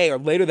next day or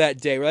later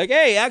that day, we're like,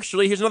 hey,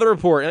 actually, here's another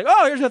report. And like,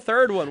 oh, here's a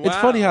third one. Wow. It's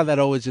funny how that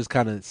always just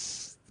kind of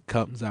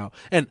comes out.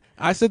 And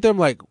I sit there, I'm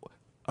like,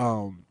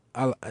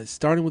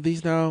 starting with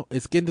these now,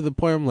 it's getting to the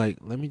point I'm like,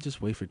 let me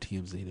just wait for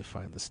TMZ to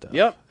find the stuff.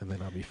 Yep. And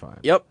then I'll be fine.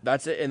 Yep,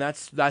 that's it, and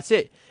that's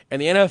it. And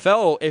the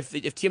NFL, if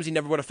TMZ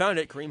never would have found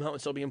it, Kareem Hunt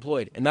would still be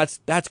employed, and that's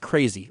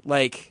crazy.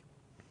 Like,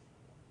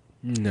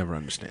 You never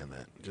understand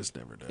that. Just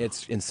never do.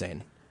 it's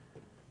insane.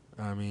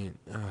 I mean,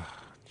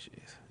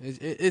 jeez.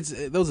 It's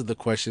those are the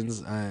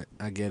questions.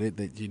 I get it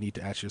that you need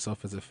to ask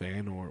yourself as a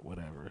fan or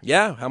whatever.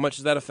 Yeah, how much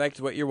does that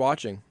affect what you're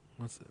watching?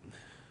 What's it?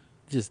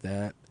 Just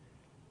that.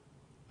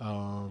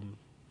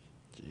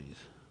 Jeez.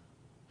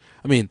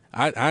 I mean,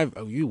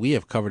 we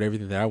have covered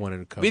everything that I wanted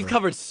to cover. We've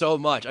covered so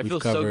much. I We've feel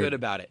so covered good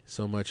about it.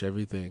 So much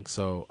everything.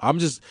 So I'm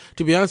just,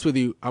 to be honest with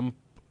you,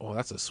 oh,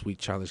 that's a sweet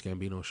Childish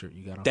Gambino shirt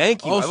you got on.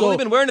 Thank you. I've Also, only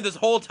been wearing it this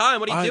whole time.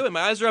 What are you I- doing?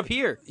 My eyes are up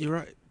here. You're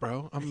right,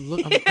 bro. I'm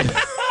looking.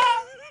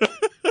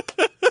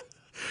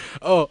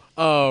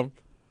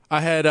 I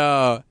had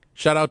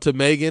shout out to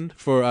Megan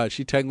for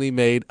she technically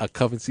made a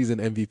Cuffing Season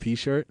MVP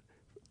shirt.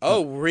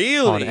 Oh,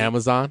 really? on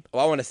Amazon. Oh,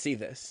 I want to see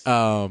this.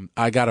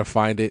 I gotta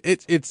find it.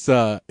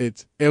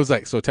 It was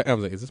like so. I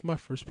was like, is this my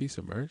first piece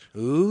of merch?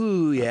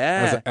 Ooh,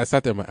 yeah. I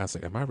sat there. I was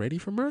like, am I ready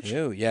for merch?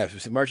 Ooh, yeah.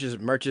 Merch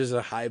is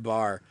a high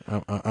bar.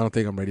 I don't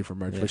think I'm ready for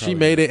merch. Yeah, but she probably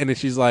made it, and then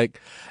she's like,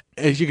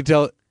 as you can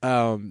tell,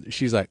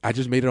 she's like, I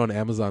just made it on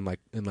Amazon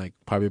in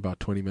probably about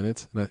 20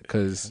 minutes,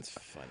 because. That's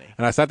funny.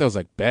 And I sat there, I was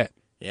like, bet.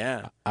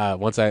 Yeah.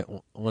 Once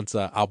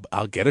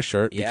I'll get a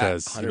shirt Yeah,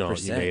 because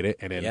 100%. you made it,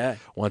 and then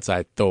once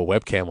I throw a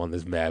webcam on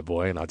this bad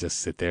boy, and I'll just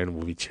sit there and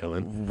we'll be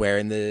chilling.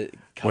 Wearing the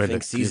Wearing cuffing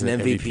the season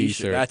MVP MVP shirt.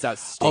 shirt. That's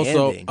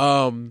outstanding.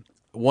 Also,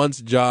 once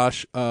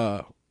Josh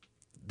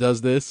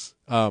does this,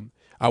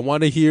 I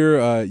want to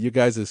hear you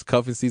guys'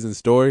 cuffing season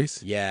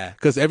stories. Yeah.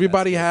 Because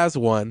everybody has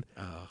one.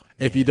 Oh,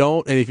 If you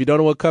don't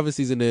know what cuffing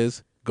season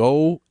is,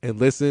 go and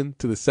listen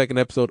to the second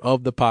episode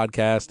of the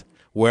podcast,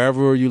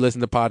 wherever you listen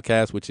to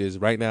podcasts, which is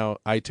right now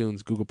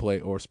iTunes, Google Play,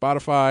 or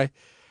Spotify.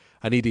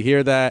 I need to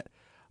hear that.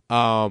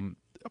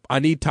 I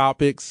need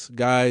topics,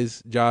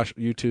 guys. Josh,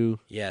 you too.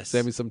 Yes.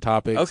 Send me some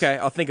topics. Okay,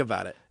 I'll think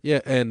about it. Yeah,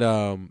 and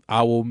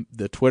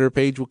the Twitter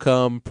page will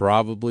come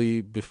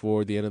probably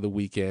before the end of the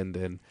weekend,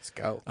 and Let's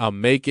go. I'll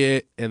make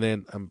it, and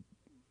then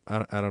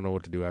I don't know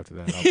what to do after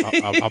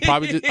that. I'll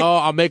probably just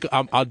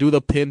I'll do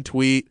the pin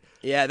tweet.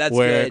 Yeah, that's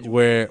where good.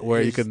 where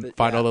you Here's can the-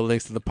 find yeah. all the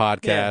links to the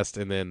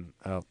podcast, and then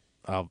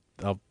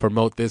I'll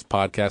promote this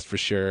podcast for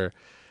sure,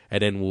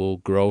 and then we'll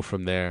grow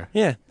from there.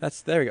 Yeah,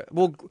 there we go.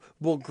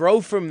 We'll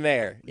grow from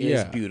there.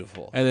 It's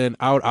beautiful. And then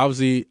I would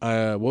obviously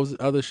what was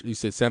the other? You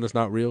said Santa's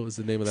Not Real is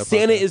the name of that.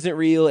 Santa podcast? Isn't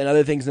Real and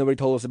Other Things Nobody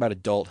Told Us About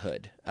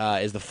Adulthood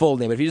is the full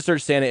name. But if you just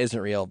search Santa Isn't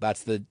Real,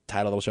 that's the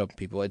title that'll show up to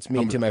people. It's me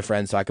and two of my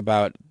friends talk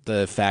about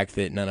the fact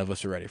that none of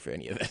us are ready for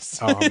any of this.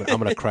 Oh, I'm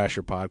gonna crash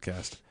your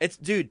podcast. It's,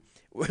 dude.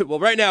 Well,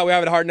 right now we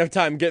have a hard enough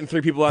time getting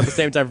three people on at the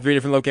same time from 3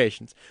 different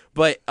locations.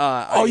 But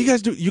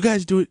You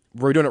guys do it.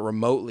 we're doing it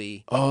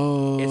remotely.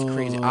 Oh, It's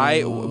crazy.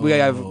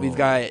 We've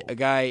got a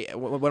guy.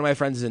 One of my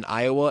friends is in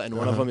Iowa, and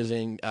one of them is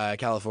in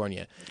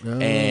California,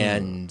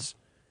 and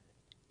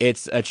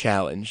it's a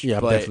challenge. Yeah,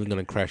 I'm but definitely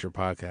gonna crash your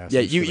podcast.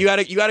 yeah, you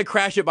gotta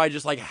crash it by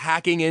just like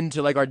hacking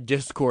into like our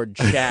Discord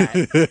chat,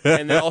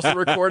 and then also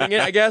recording it,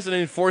 I guess, and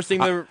then forcing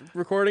the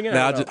recording it.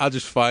 Now I'll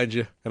just find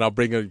you, and I'll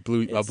bring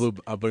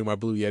I'll bring my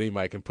Blue Yeti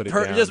mic and put it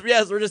down.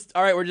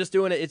 We're just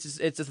doing it. It's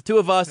just the two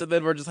of us, and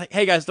then we're just like,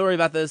 hey guys, story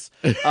about this.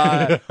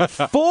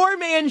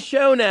 4-man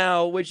show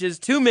now, which is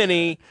too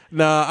many.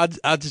 Nah,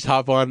 I'll just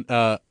hop on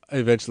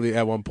eventually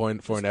at one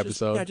point for an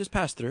episode. Just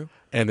pass through.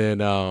 And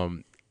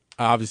then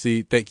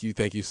obviously thank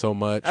you so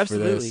much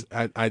Absolutely.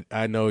 for this.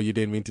 I know you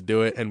didn't mean to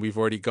do it, and we've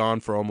already gone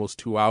for almost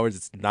 2 hours.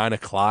 It's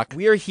 9:00.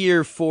 We are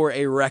here for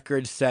a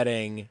record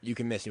setting. You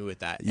can miss me with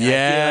that. And I feel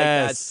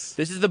Yes.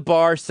 this is the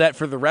bar set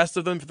for the rest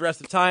of them for the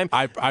rest of the time.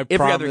 I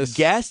Every other promise.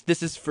 guest,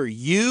 this is for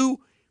you.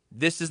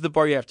 This is the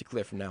bar you have to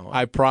clear from now on.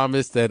 I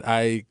promise that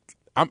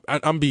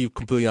I'm be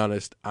completely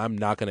honest. I'm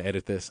not gonna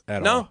edit this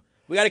at all. No,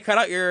 we got to cut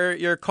out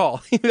your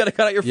call. We got to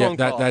cut out your phone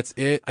call. That's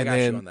it. I And got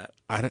then you on that.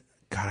 I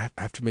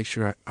have to make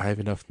sure I have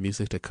enough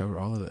music to cover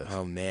all of this.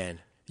 Oh man,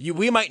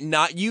 we might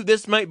not.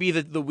 This might be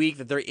the week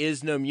that there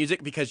is no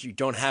music because you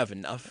don't have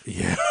enough.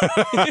 Yeah.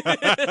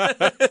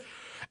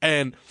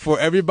 And for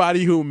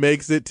everybody who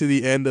makes it to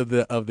the end of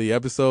the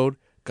episode,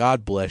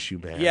 God bless you,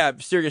 man. Yeah,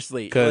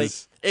 seriously.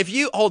 'Cause- if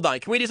you hold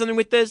on, can we do something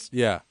with this?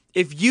 Yeah.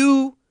 If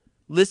you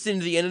listen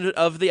to the end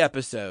of the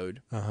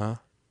episode,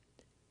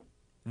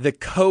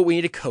 we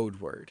need a code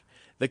word.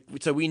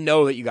 So we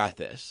know that you got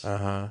this.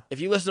 If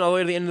you listen all the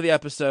way to the end of the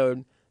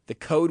episode, the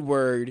code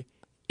word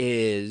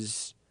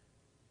is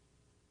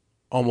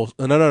Almost.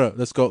 No.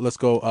 Let's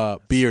go.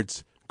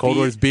 Beards. Code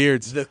word is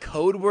beards. the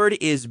code word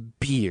is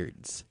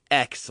beards.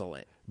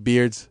 Excellent.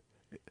 Beards.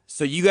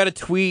 So you got to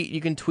tweet.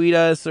 You can tweet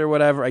us or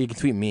whatever. Or you can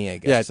tweet me, I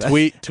guess. Yeah,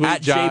 tweet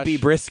at Josh.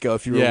 JP Briscoe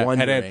if you were Yeah.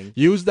 wondering. And then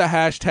use the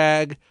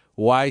hashtag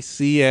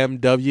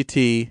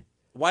YCMWT.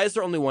 Why is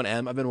there only one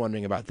M? I've been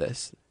wondering about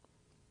this.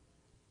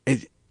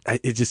 It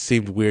just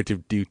seemed weird to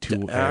do two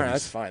M's. All right,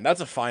 that's fine.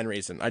 That's a fine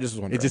reason. I just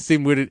was wondering. It just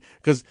seemed weird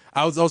because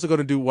I was also going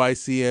to do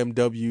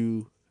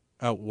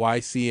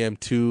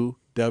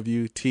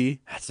YCM2WT.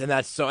 That's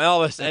so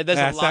Elvis. There's And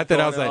a I lot sat there,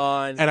 going I was like,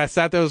 on. and I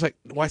sat there, I was like,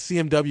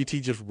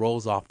 YCMWT just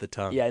rolls off the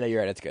tongue. Yeah, no,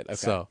 you're right. That's good. Okay.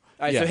 So, all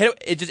right, yeah. so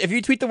hit it. Just if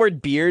you tweet the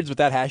word beards with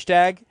that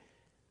hashtag,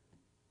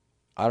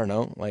 I don't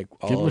know, like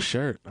Give him a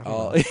shirt. I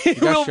don't know. You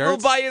got we'll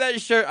shirts? buy you that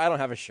shirt. I don't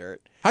have a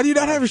shirt. How do you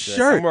not have a I'm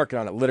shirt? working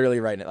on it. Literally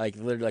right now.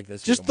 Literally like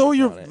this. Just week, I'm throw working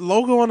your on it.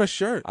 logo on a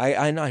shirt.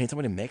 I know. I need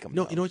somebody to make them.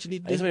 No, you know what you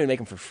need I to need do? somebody to make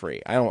them for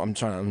free. That's what I'm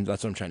trying to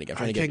get. I'm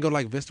trying I to can't get. go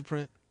like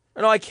Vistaprint.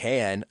 No, I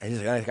can. I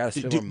gotta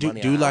spend more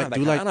money. I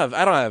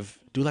don't have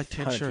Do like a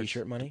 10 ton of shirts.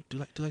 t-shirt money. Do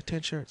like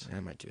 10 shirts. I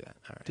might do that.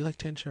 All right. Do like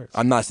 10 shirts.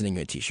 I'm not sending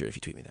you a t-shirt if you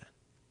tweet me that.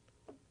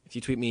 If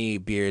you tweet me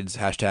beards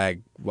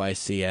hashtag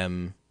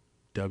YCMWT.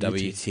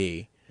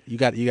 You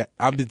got.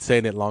 I've been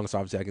saying it long, so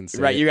obviously I can say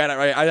Right, it. you got it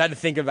right. I had to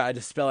think about it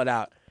to spell it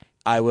out.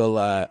 I will.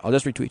 I'll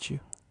just retweet you.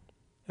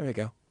 There we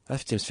go.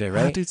 That seems fair,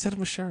 right? Dude, send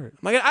him a shirt.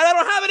 My God, I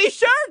don't have any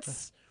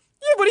shirts.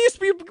 Yeah, what are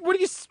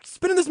you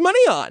spending this money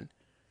on?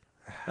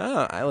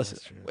 Oh, I listen.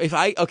 If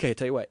I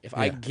tell you what, if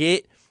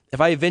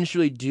I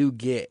eventually do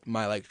get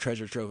my like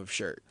treasure trove of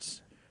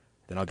shirts,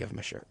 then I'll give them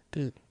a shirt.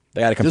 Dude,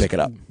 They gotta come pick it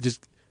up.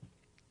 Just,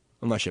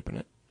 I'm not shipping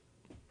it.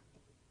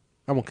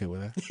 I'm okay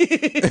with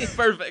that.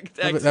 Perfect.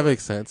 That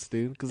makes sense,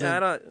 dude. Cause Yeah,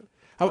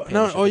 I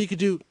don't. or you could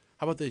do.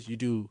 How about this? You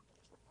do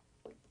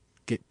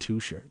get 2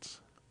 shirts.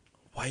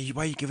 Why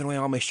are you giving away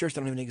all my shirts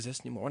that don't even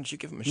exist anymore? Why don't you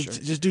give them a shirt?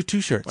 Just do 2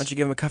 shirts. Why don't you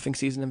give them a cuffing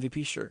season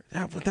MVP shirt?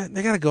 Yeah, but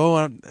they gotta go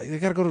on. They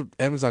gotta go to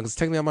Amazon because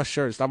technically on my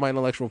shirt. It's not my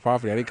intellectual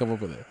property. I didn't come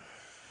up with it.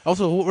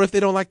 Also, what if they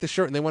don't like the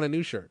shirt and they want a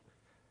new shirt?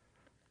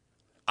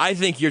 I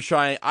think you're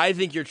trying.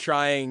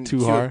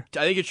 Too hard?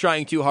 I think you're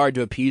trying too hard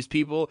to appease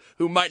people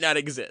who might not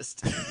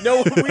exist.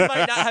 No, we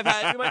might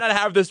not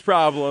have this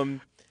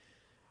problem.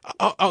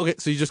 Oh, okay.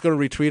 So you're just gonna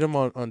retweet them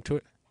on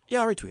Twitter?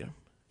 Yeah, I'll retweet them.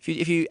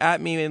 If you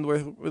at me and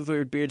with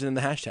weird beards and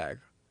the hashtag,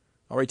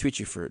 I'll retweet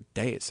you for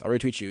days. I'll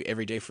retweet you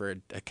every day for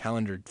a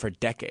calendar for a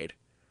decade.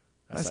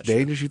 That's not true.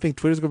 dangerous. You think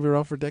Twitter's gonna be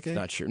around for a decade?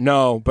 Not true.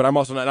 No, but I'm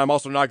also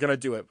not gonna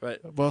do it. But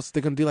Well, so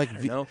they're gonna do like.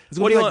 no. It's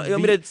What gonna do you be want? like You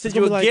want me to send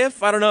you a like,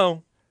 GIF? I don't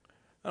know.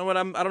 I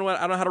don't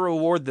know how to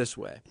reward this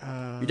way.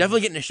 You're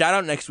definitely getting a shout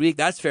out next week.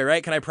 That's fair,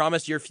 right? Can I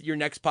promise your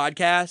next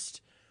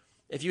podcast?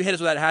 If you hit us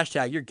with that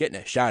hashtag, you're getting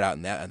a shout out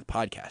on the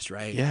podcast,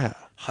 right? Yeah.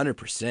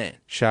 100%.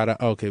 Shout out.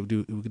 Okay, we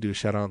could do a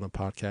shout out on the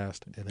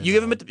podcast. And then, You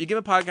give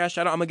a podcast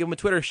shout out. I'm gonna give him a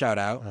Twitter shout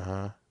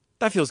out.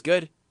 That feels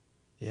good.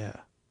 Yeah.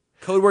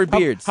 Code word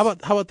beards. How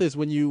about this?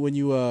 When you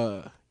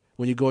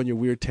go on your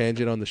weird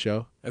tangent on the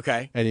show,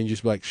 Okay. and then you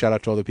just be like shout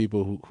out to all the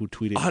people who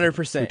tweeted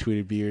 100%. who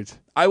tweeted beards.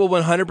 I will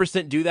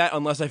 100% do that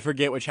unless I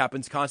forget, which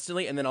happens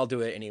constantly, and then I'll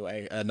do it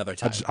anyway another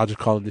time. I'll just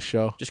call it the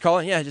show. Just call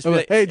it. Yeah. Just I'm be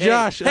like, like, hey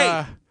Josh,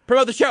 Hey,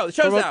 promote the show. The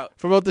show's out.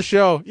 Promote the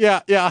show. Yeah.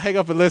 I'll hang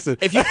up and listen.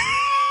 If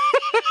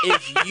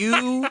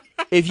you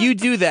if you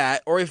do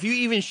that, or if you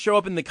even show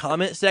up in the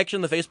comment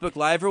section, the Facebook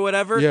Live or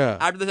whatever, Yeah.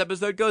 after this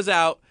episode goes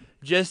out,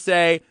 just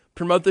say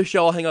promote the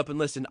show. I'll hang up and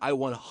listen. I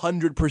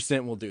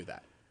 100% will do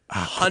that.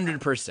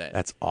 100%.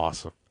 That's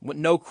awesome.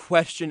 No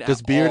question.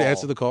 Does at Beard all.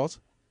 answer the calls?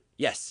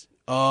 Yes.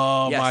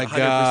 Oh Yes, my 100%.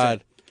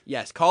 god.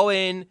 Yes. Call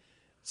in.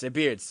 Say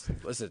Beards.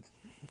 Listen,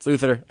 it's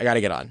Luther. I got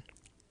to get on.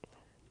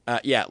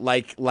 Yeah,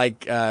 like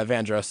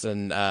Vandross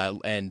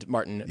and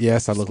Martin.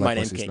 Yes, I look my like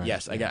name Wesley King. Snipes.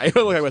 Yes, I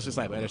look like Wesley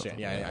Snipes. I understand.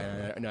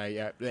 Yeah. No,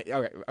 yeah.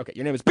 Okay.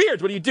 Your name is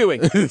Beards. What are you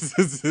doing?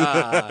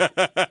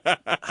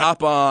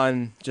 Hop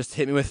on. Just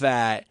hit me with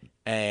that,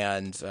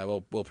 and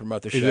we'll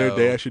promote the show. Is there a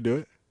day I should do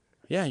it?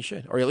 Yeah, you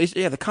should. Or at least,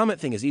 the comment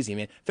thing is easy,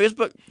 man.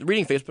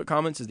 Reading Facebook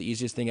comments is the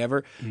easiest thing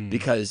ever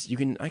because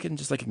I can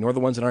just like ignore the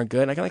ones that aren't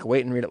good. And I can like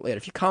wait and read it later.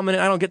 If you comment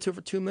and I don't get to it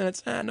for 2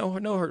 minutes, no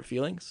hurt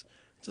feelings.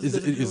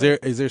 Is there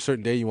a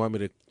certain day you want me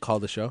to call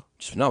the show?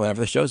 Just whenever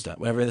the show's done,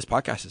 whenever this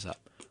podcast is up.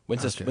 When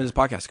does this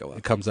podcast go up?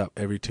 It comes up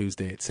every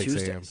Tuesday at 6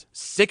 a.m. Tuesdays.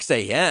 6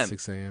 a.m.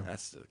 6 a.m.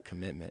 That's a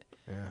commitment.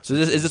 Yeah. So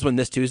is this when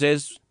this Tuesday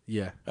is?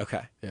 Yeah.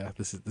 Okay. Yeah.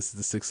 This is the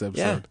 6th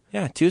episode.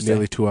 Yeah. Tuesday.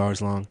 Nearly 2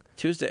 hours long.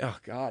 Tuesday. Oh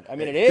God. I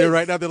mean, it is. They're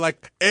right now. They're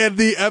like, end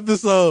the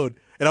episode,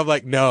 and I'm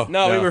like, no.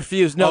 No, we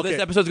refuse. No, Okay.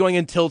 this episode's going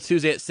until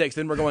Tuesday at 6.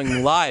 Then we're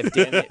going live.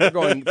 Damn it. We're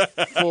going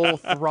full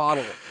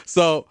throttle.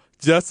 So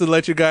just to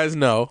let you guys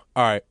know,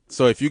 all right.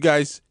 So if you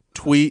guys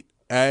tweet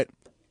at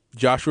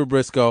Joshua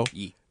Briscoe,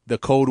 the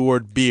code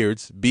word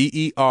beards,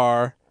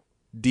 BERDS.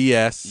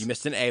 You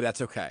missed an A.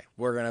 That's okay.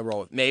 We're gonna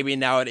roll with. Maybe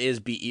now it is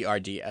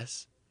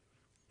BERDS.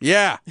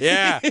 Yeah.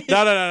 No. It's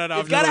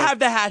gotta have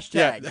the hashtag.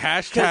 Yeah, the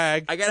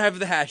hashtag. I gotta have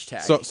the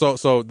hashtag.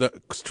 So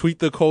tweet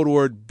the code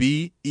word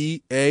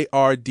BEARDS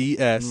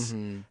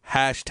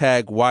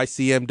hashtag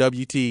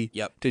YCMWT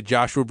Yep. to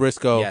Joshua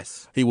Briscoe.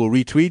 Yes. He will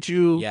retweet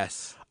you.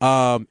 Yes.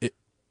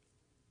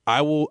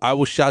 I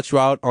will shout you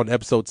out on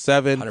episode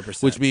 7,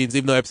 100%. which means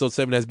even though episode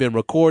 7 has been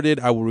recorded,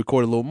 I will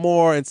record a little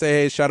more and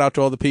say, hey, shout out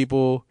to all the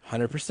people.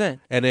 100%.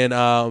 And then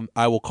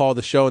I will call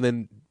the show, and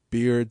then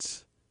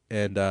Beards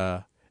and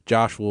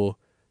Josh will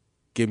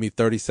give me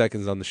 30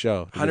 seconds on the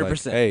show. He'll be like,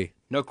 100%. hey,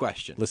 No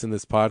question. listen to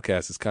this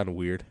podcast. It's kind of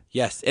weird.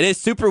 Yes, it is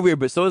super weird,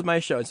 but so is my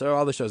show, and so are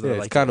all the shows that Yeah, I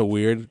it's like. kind of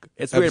weird.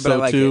 It's weird, but I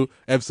like it.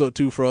 Episode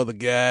 2 for all the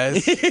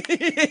guys.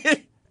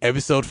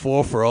 Episode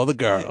 4 for all the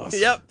girls.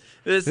 Yep.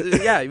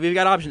 We've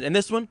got options. And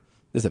this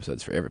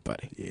episode's for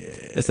everybody. Yeah.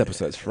 This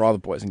episode's for all the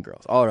boys and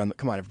girls. All around.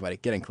 Come on, everybody.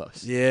 Getting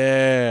close.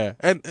 Yeah.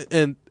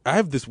 And I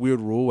have this weird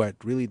rule. I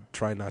really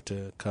try not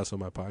to cuss on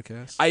my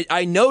podcast.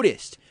 I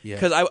noticed Yeah.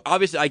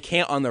 because I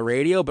can't on the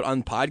radio, but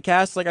on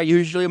podcasts, like I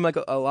usually am like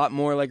a lot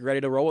more like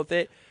ready to roll with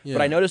it. Yeah.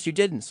 But I noticed you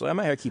didn't, so I'm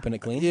out here keeping it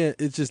clean. Yeah,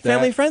 it's just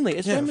Family that. friendly.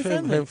 It's Yeah, family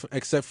friendly.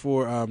 except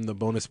for the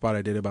bonus spot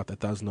I did about the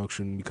Thousand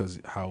Auction because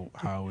how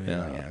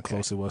okay.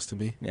 close it was to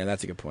me. Yeah,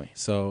 that's a good point.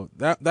 So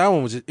that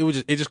one was it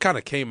just kind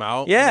of came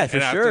out. Yeah, and for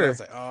after sure. that, I was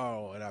like,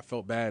 oh, and I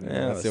felt bad. Yeah,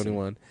 That's the listen. only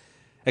one.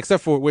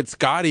 Except for when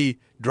Scotty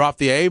dropped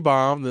the A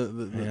bomb.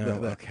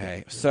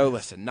 Okay. So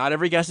listen, not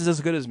every guest is as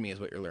good as me, is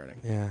what you're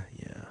learning. Yeah.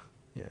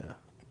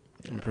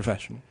 I'm a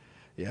professional.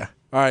 Yeah.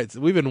 All right. So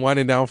we've been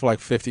winding down for like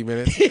 50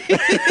 minutes.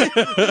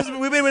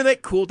 We've been in that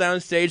cool down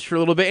stage for a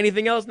little bit.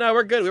 Anything else? No,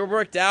 we're good. We were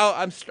worked out.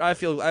 I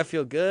feel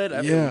good.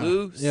 I feel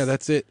loose. Yeah,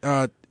 that's it.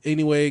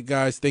 anyway,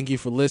 guys, thank you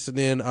for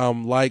listening.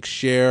 Like,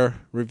 share,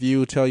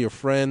 review, tell your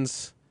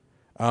friends.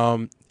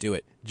 Do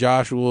it.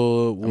 Josh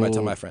will I'm gonna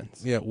tell my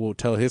friends. Yeah, will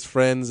tell his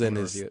friends and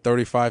gonna his review it.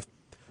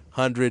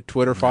 3,500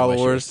 Twitter I wish it was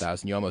followers.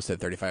 1,000. You almost said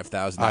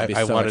 35,000. That'd be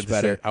so wanted much to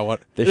better. say, I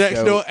want This yeah,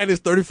 show- no, and his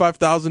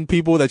 35,000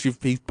 people that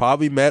he's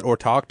probably met or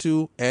talked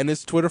to, and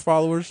his Twitter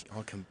followers.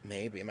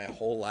 Maybe my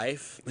whole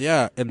life.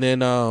 Yeah, and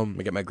then I'm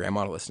gonna get my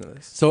grandma to listen to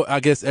this. so I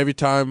guess every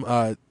time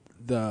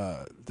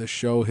the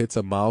show hits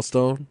a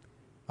milestone,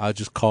 I'll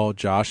just call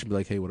Josh and be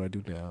like, "Hey, what do I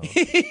do now?"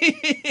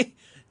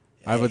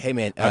 Hey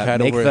man, I've had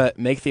make over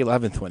the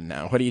 11th one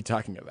now. What are you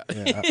talking about?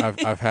 yeah,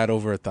 I've had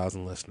over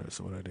 1,000 listeners.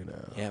 So what do I do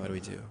now? Yeah, what do we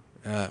do?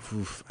 I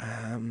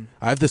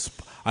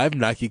have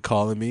Nike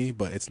calling me,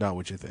 but it's not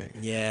what you think.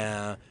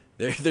 Yeah,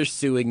 they're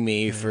suing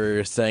me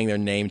for saying their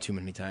name too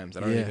many times.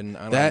 I don't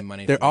have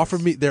money. They're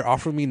offering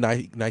me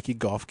Nike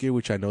golf gear,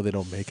 which I know they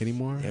don't make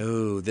anymore.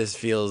 Oh, this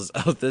feels.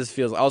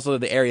 Also,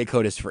 the area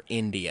code is for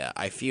India.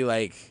 I feel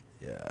like.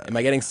 Yeah. Am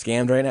I getting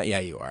scammed right now? Yeah,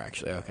 you are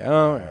actually. Okay.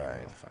 All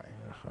right. Fine.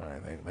 All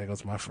right, there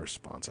goes my first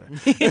sponsor.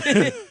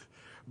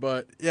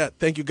 But yeah,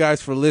 thank you guys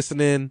for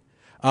listening.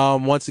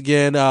 Once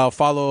again,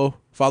 follow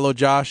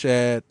Josh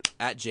at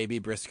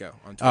JB Briscoe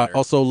on Twitter.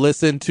 also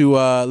listen to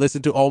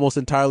Almost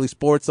Entirely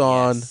Sports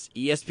on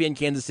Yes, ESPN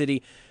Kansas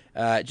City.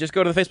 Just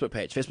go to the Facebook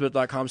page,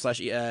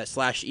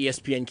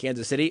 facebook.com/ESPN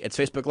Kansas City. It's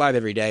Facebook Live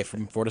every day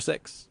from 4 to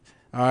 6.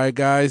 All right,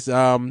 guys.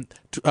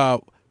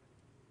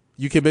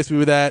 You can miss me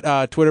with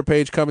that Twitter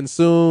page coming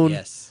soon.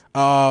 Yes.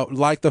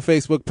 Like the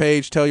Facebook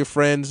page. Tell your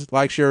friends.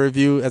 Like, share,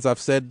 review. As I've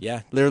said,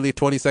 literally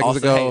 20 seconds Also,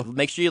 ago. hey,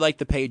 make sure you like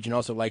the page and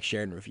also like,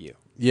 share, and review.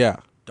 Yeah.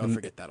 Don't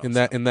forget that.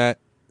 Also.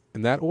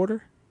 In that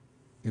order.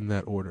 In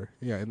that order.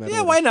 Yeah. In that. Yeah.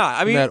 Order. Why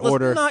not? I mean, that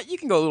order. You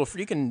can go a little.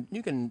 You can.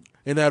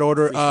 In that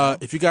order.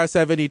 Freestyle. If you guys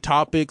have any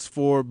topics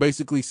for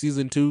basically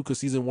season 2, because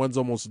season 1's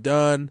almost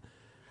done,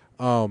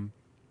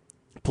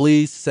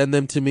 please send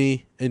them to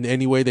me in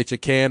any way that you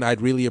can. I'd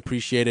really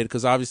appreciate it,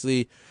 because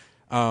obviously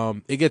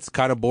it gets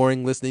kind of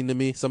boring listening to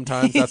me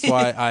sometimes. That's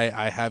why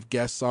I have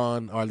guests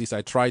on, or at least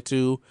I try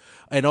to.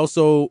 And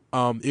also,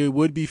 it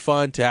would be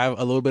fun to have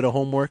a little bit of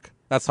homework.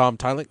 That's how I'm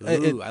telling.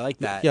 Ooh, I like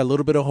that. Yeah, a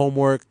little bit of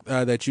homework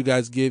that you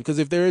guys give, because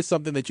if there is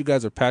something that you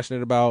guys are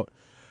passionate about,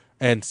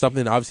 and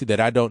something obviously that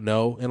I don't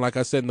know, and like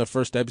I said in the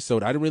first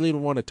episode, I didn't really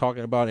want to talk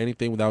about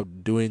anything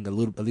without doing at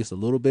least a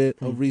little bit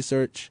of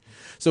research.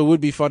 So it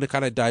would be fun to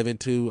kind of dive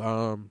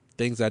into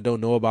things I don't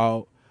know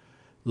about,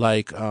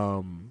 like.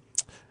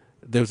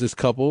 There was this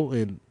couple,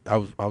 and I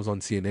was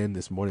on CNN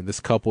this morning. This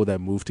couple that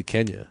moved to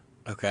Kenya,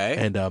 Okay.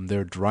 and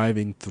they're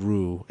driving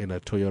through in a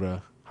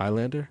Toyota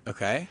Highlander,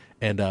 Okay.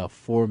 and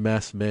 4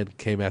 masked men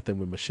came at them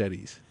with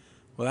machetes.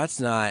 Well, that's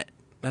not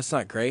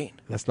great.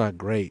 That's not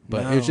great,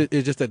 but No.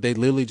 it's just that they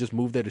literally just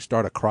moved there to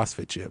start a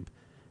CrossFit gym.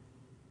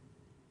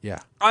 Yeah,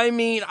 I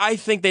mean, I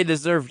think they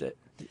deserved it.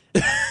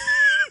 but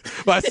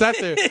I sat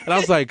there and I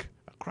was like,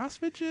 a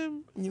CrossFit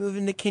gym? You move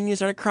into Kenya,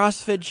 start a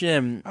CrossFit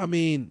gym. I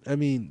mean,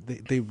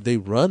 they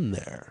run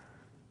there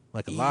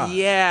like a lot.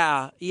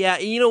 Yeah.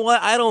 You know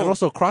what? I don't. And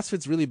also,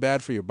 CrossFit's really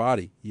bad for your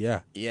body. Yeah.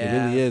 Yeah. It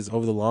really is.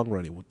 Over the long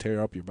run, it will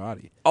tear up your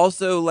body.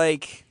 Also,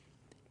 like,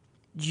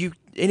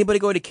 anybody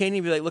go to Kenya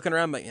and be like looking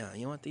around, like, yeah,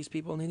 you know what? These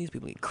people need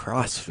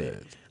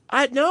CrossFit.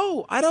 I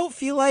don't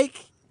feel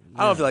like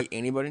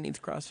anybody needs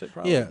CrossFit.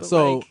 Probably. Yeah. but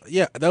So like,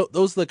 yeah,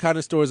 those are the kind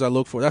of stories I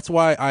look for. That's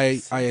why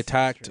I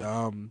attacked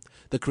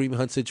the Kareem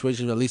Hunt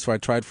situation. At least where I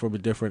tried from a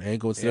different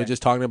angle instead of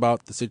just talking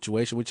about the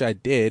situation, which I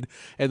did.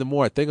 And the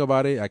more I think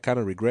about it, I kind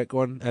of regret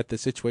going at the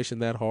situation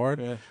that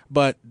hard. Yeah.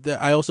 But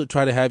I also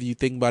try to have you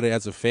think about it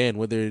as a fan,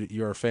 whether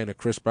you're a fan of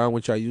Chris Brown,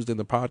 which I used in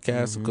the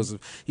podcast because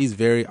he's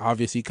very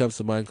obvious. He comes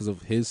to mind because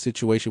of his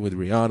situation with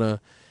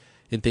Rihanna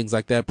and things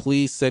like that.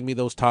 Please send me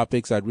those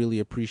topics. I'd really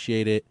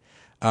appreciate it.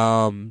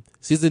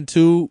 Season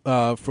 2,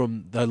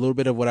 from a little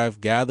bit of what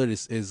I've gathered,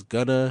 is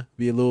gonna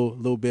be a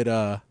little bit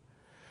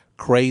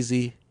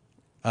crazy.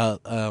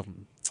 Call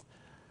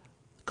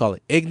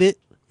it ignorant,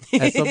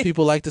 as some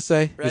people like to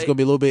say. It's Right. gonna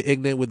be a little bit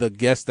ignorant with the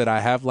guests that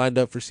I have lined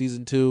up for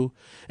season 2,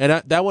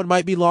 and that one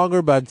might be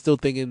longer, but I'm still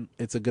thinking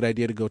it's a good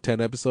idea to go 10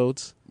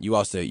 episodes. you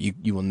also you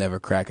will never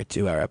crack a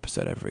 2-hour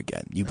episode ever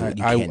again. You I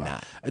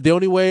cannot. The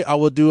only way I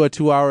will do a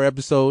 2-hour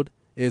episode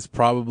is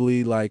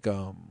probably like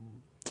I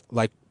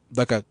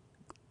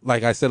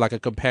said, like a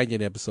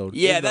companion episode.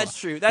 Yeah, Even though- that's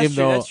true. That's even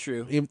true. though- That's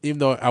true. Even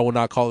though I will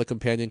not call it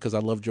companion because I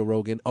love Joe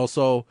Rogan.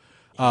 Also,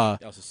 They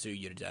also sue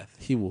you to death.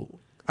 he will.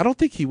 I don't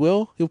think he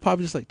will. He'll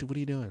probably just like, dude, what are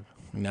you doing?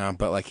 No,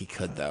 but like he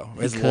could though.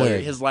 His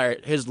could.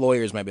 his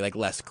lawyers might be like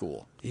less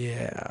cool.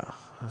 Yeah.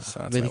 So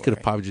that's Then my he could have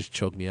worry. probably just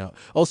choked me out.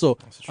 Also,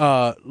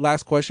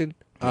 last question.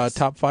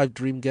 Top 5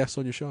 dream guests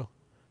on your show.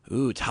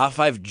 Ooh, top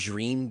 5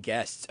 dream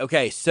guests.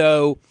 Okay,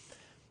 so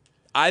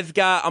I'm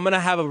gonna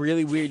have a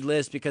really weird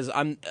list because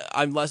I'm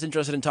less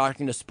interested in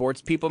talking to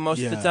sports people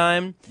most of the Yeah.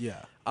 time.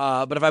 Yeah.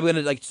 But if I'm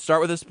gonna like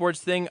start with a sports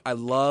thing, I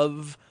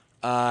love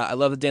I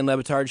love the Dan Le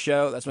Batard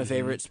show. That's my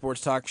favorite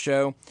sports talk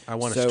show. I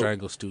want to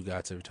strangle Stu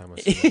Gatz every time I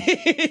see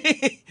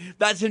him.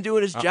 That's him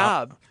doing his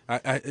job.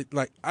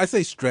 I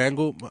say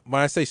strangle.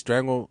 When I say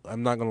strangle,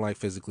 I'm not gonna like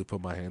physically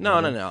put my hand. No,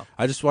 on no, him. no.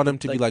 I just want him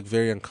to be like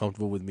very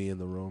uncomfortable with me in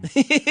the room.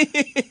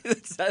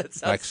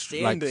 That's like,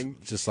 outstanding.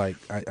 just like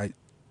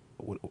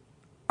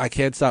I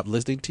can't stop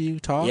listening to you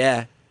talk.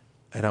 Yeah,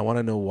 and I want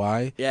to know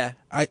why. yeah.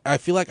 I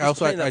feel like He's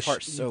also playing I that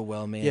part so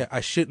well, man. Yeah,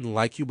 I shouldn't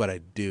like you, but I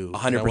do.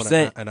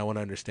 100%. And I want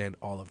to understand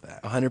all of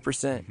that.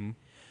 100%.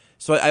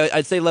 So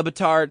I'd say Le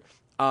Batard.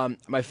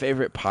 My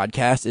favorite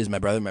podcast is My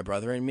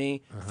Brother and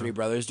Me. Three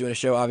brothers doing a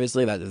show,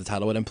 obviously. That the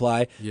title would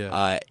imply.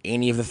 Yeah.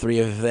 Any of the three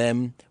of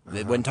them.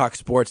 They wouldn't talk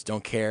sports,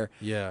 don't care.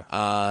 Yeah.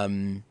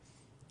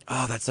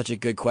 Oh, that's such a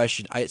good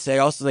question. I'd say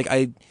also, like,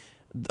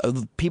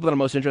 the people that I'm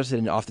most interested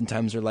in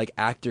oftentimes are, like,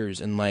 actors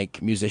and,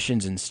 like,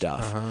 musicians and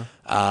stuff.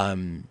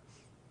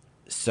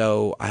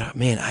 So, I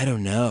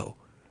don't know.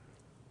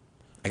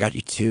 I got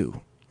you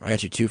two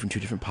from two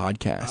different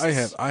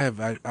podcasts.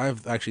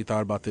 I've actually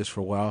thought about this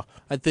for a while.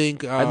 I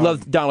think I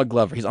love Donald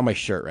Glover. He's on my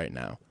shirt right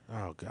now.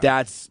 Oh god.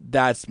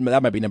 That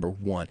might be number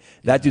one.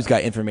 That dude's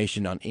got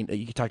information on. You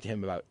can talk to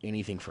him about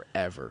anything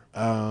forever.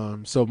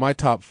 So my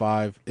top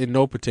 5 in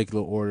no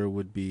particular order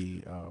would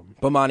be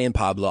Bomani and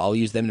Pablo. I'll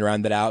use them to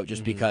round that out,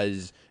 just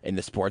because in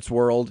the sports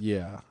world,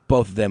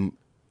 both of them.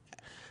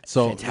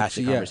 So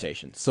Fantastic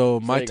conversations. So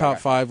So my there you go, top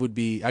guys. 5 would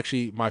be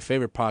actually my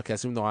favorite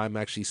podcast, even though I'm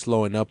actually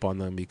slowing up on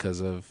them because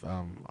of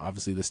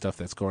obviously the stuff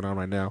that's going on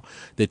right now.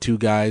 The two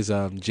guys,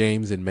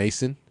 James and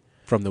Mason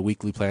from the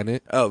Weekly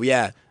Planet. Oh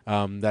yeah,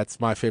 That's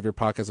my favorite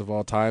podcast of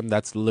all time.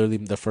 That's literally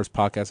the first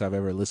podcast I've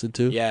ever listened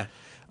to. yeah,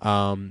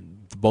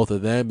 Both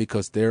of them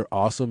because they're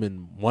awesome,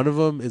 and one of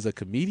them is a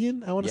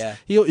comedian. I want to.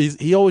 Yeah.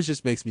 He always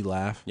just makes me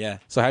laugh. Yeah.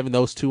 So having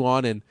those two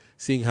on and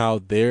seeing how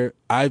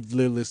I've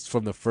literally listened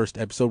from the first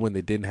episode when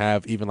they didn't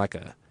have even like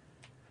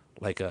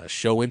a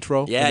show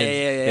intro. Yeah, And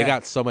then yeah. They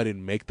got somebody to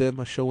make them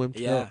a show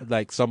intro. Yeah.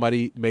 Like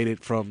somebody made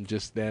it from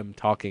just them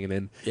talking and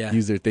then Yeah.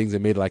 use their things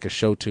and made like a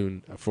show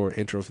tune for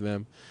intro for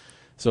them.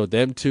 So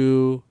them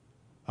two,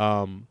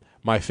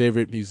 my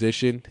favorite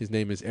musician, his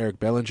name is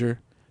Eric Bellinger.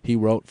 He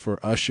wrote for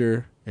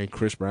Usher and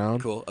Chris Brown.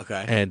 cool.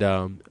 Okay, And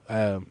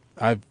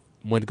I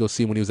went to go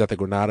see him when he was at the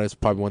Granada. It's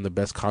probably one of the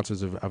best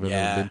concerts I've ever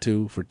been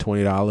to for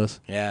 $20.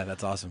 yeah,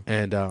 that's awesome.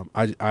 And I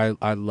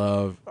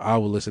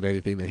will listen to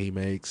anything that he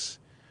makes.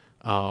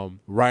 Ryan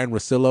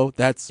Russillo,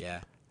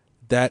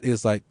 that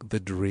is like the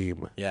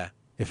dream. Yeah,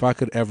 If I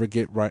could ever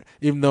get right,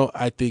 even though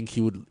I think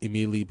he would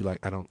immediately be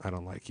like, I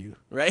don't like you.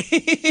 right.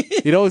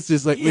 You know, it's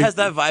just like He has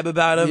that vibe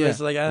about him. Yeah. It's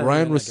like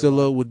Ryan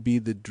Russillo would be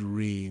the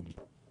dream.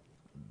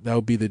 That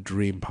would be the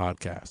dream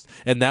podcast.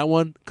 And that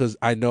one, because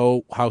I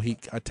know how he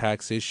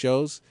attacks his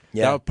shows,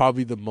 Yeah. that would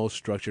probably be the most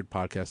structured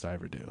podcast I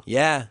ever do.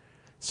 Yeah,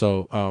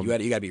 So, you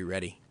got to be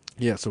ready.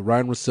 yeah, so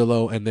Ryan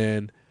Russillo, and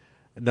then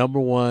number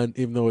one,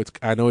 even though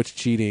I know it's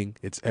cheating,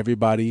 it's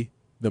everybody,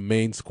 the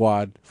main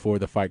squad for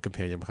the Fight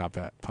Companion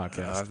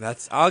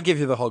podcast. I'll give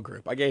you the whole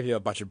group. I gave you a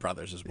bunch of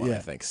brothers as well. I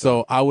think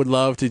So I would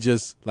love to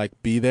just like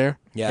be there,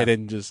 Yeah. and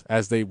then just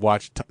as they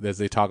as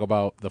they talk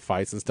about the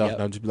fights and stuff, Yep.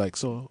 and I'm just be like,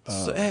 So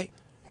hey,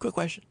 quick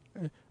question.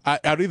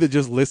 I'd either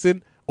just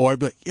listen or I'd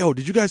be like, yo,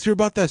 did you guys hear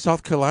about that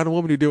South Carolina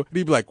woman who do? And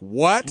he'd be like,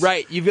 what?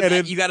 Right, And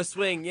then you got to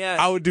swing. Yeah,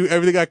 I would do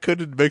everything I could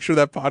to make sure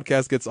that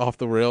podcast gets off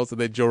the rails, and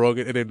then Joe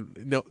Rogan, and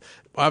then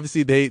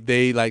obviously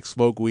they like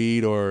smoke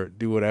weed or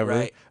do whatever.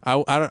 Right. I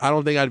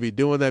don't think I'd be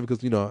doing that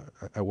because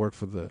I work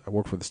for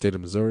the state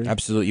of Missouri.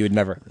 absolutely. You would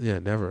never. Yeah,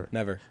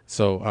 never.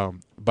 So,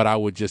 but I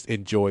would just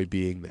enjoy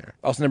being there.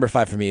 also number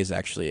 5 for me is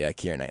actually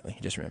Keira Knightley.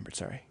 I just remembered.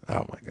 Sorry.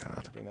 Oh my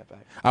god. Bring that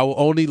back. I will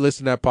only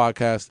listen to that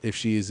podcast if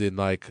she's in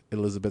like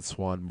Elizabeth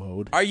Swan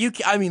mode. Are you?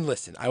 I mean,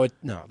 listen. I would.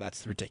 No,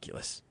 that's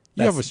ridiculous.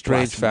 You have a That's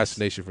strange blasphemous.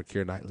 fascination for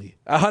Keira Knightley.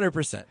 100%.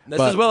 This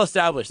But- is well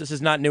established. This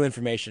is not new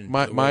information. to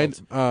the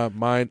world.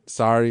 Mine.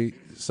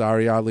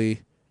 Sorry,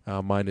 Ali.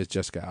 Mine is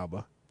Jessica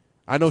Alba.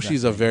 I know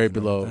she's a very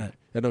below. that.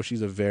 I know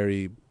she's a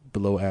very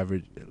below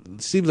average.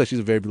 It seems like she's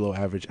a very below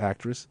average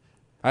actress.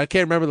 I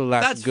can't remember the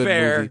last That's good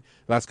fair. movie.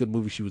 Last good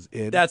movie she was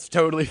in. That's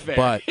totally fair.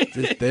 but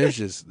there's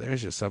just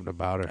something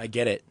about her. I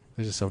get it.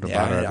 There's just something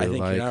Yeah, about her. I feel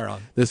think like you're not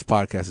wrong. this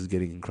podcast is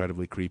getting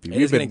incredibly creepy.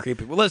 It is getting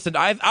creepy. Well, listen,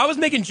 I was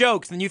making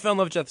jokes, and then you fell in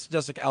love with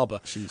Jessica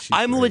Alba. She's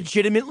I'm great.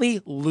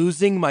 legitimately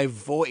losing my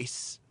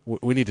voice.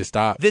 We need to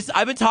stop.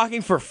 I've been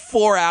talking for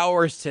 4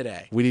 hours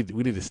today. We need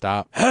to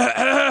stop.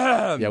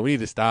 Yeah, we need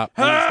to stop.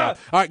 All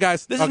right,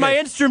 guys. This is my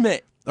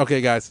instrument.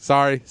 Okay, guys.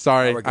 Sorry.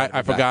 Oh, we're good. I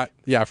We're forgot.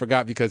 Yeah, I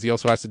forgot because he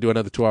also has to do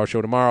another 2-hour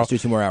show tomorrow. Let's do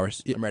 2 more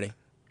hours. I'm ready.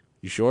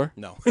 You sure?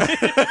 No. All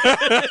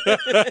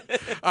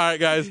right,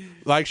 guys.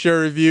 Like,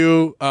 share,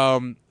 review.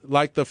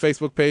 Like the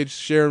Facebook page.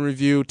 Share and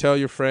review. Tell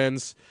your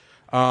friends.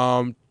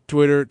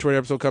 Twitter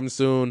episode coming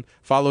soon.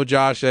 Follow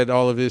Josh at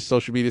all of his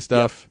social media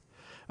stuff.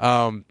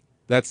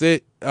 That's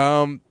it.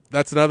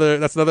 That's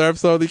another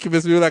episode that you can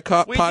miss me with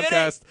that We did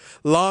podcast.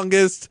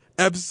 Longest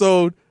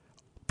episode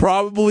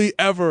probably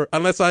ever,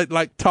 unless I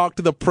like talk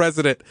to the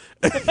president.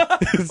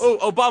 Oh,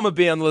 Obama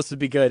being on the list would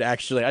be good,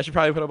 actually. I should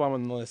probably put Obama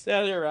on the list.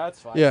 Yeah, you're right. That's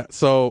fine. Yeah.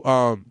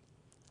 So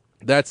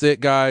That's it,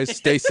 guys.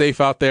 Stay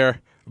safe out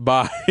there.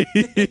 Bye.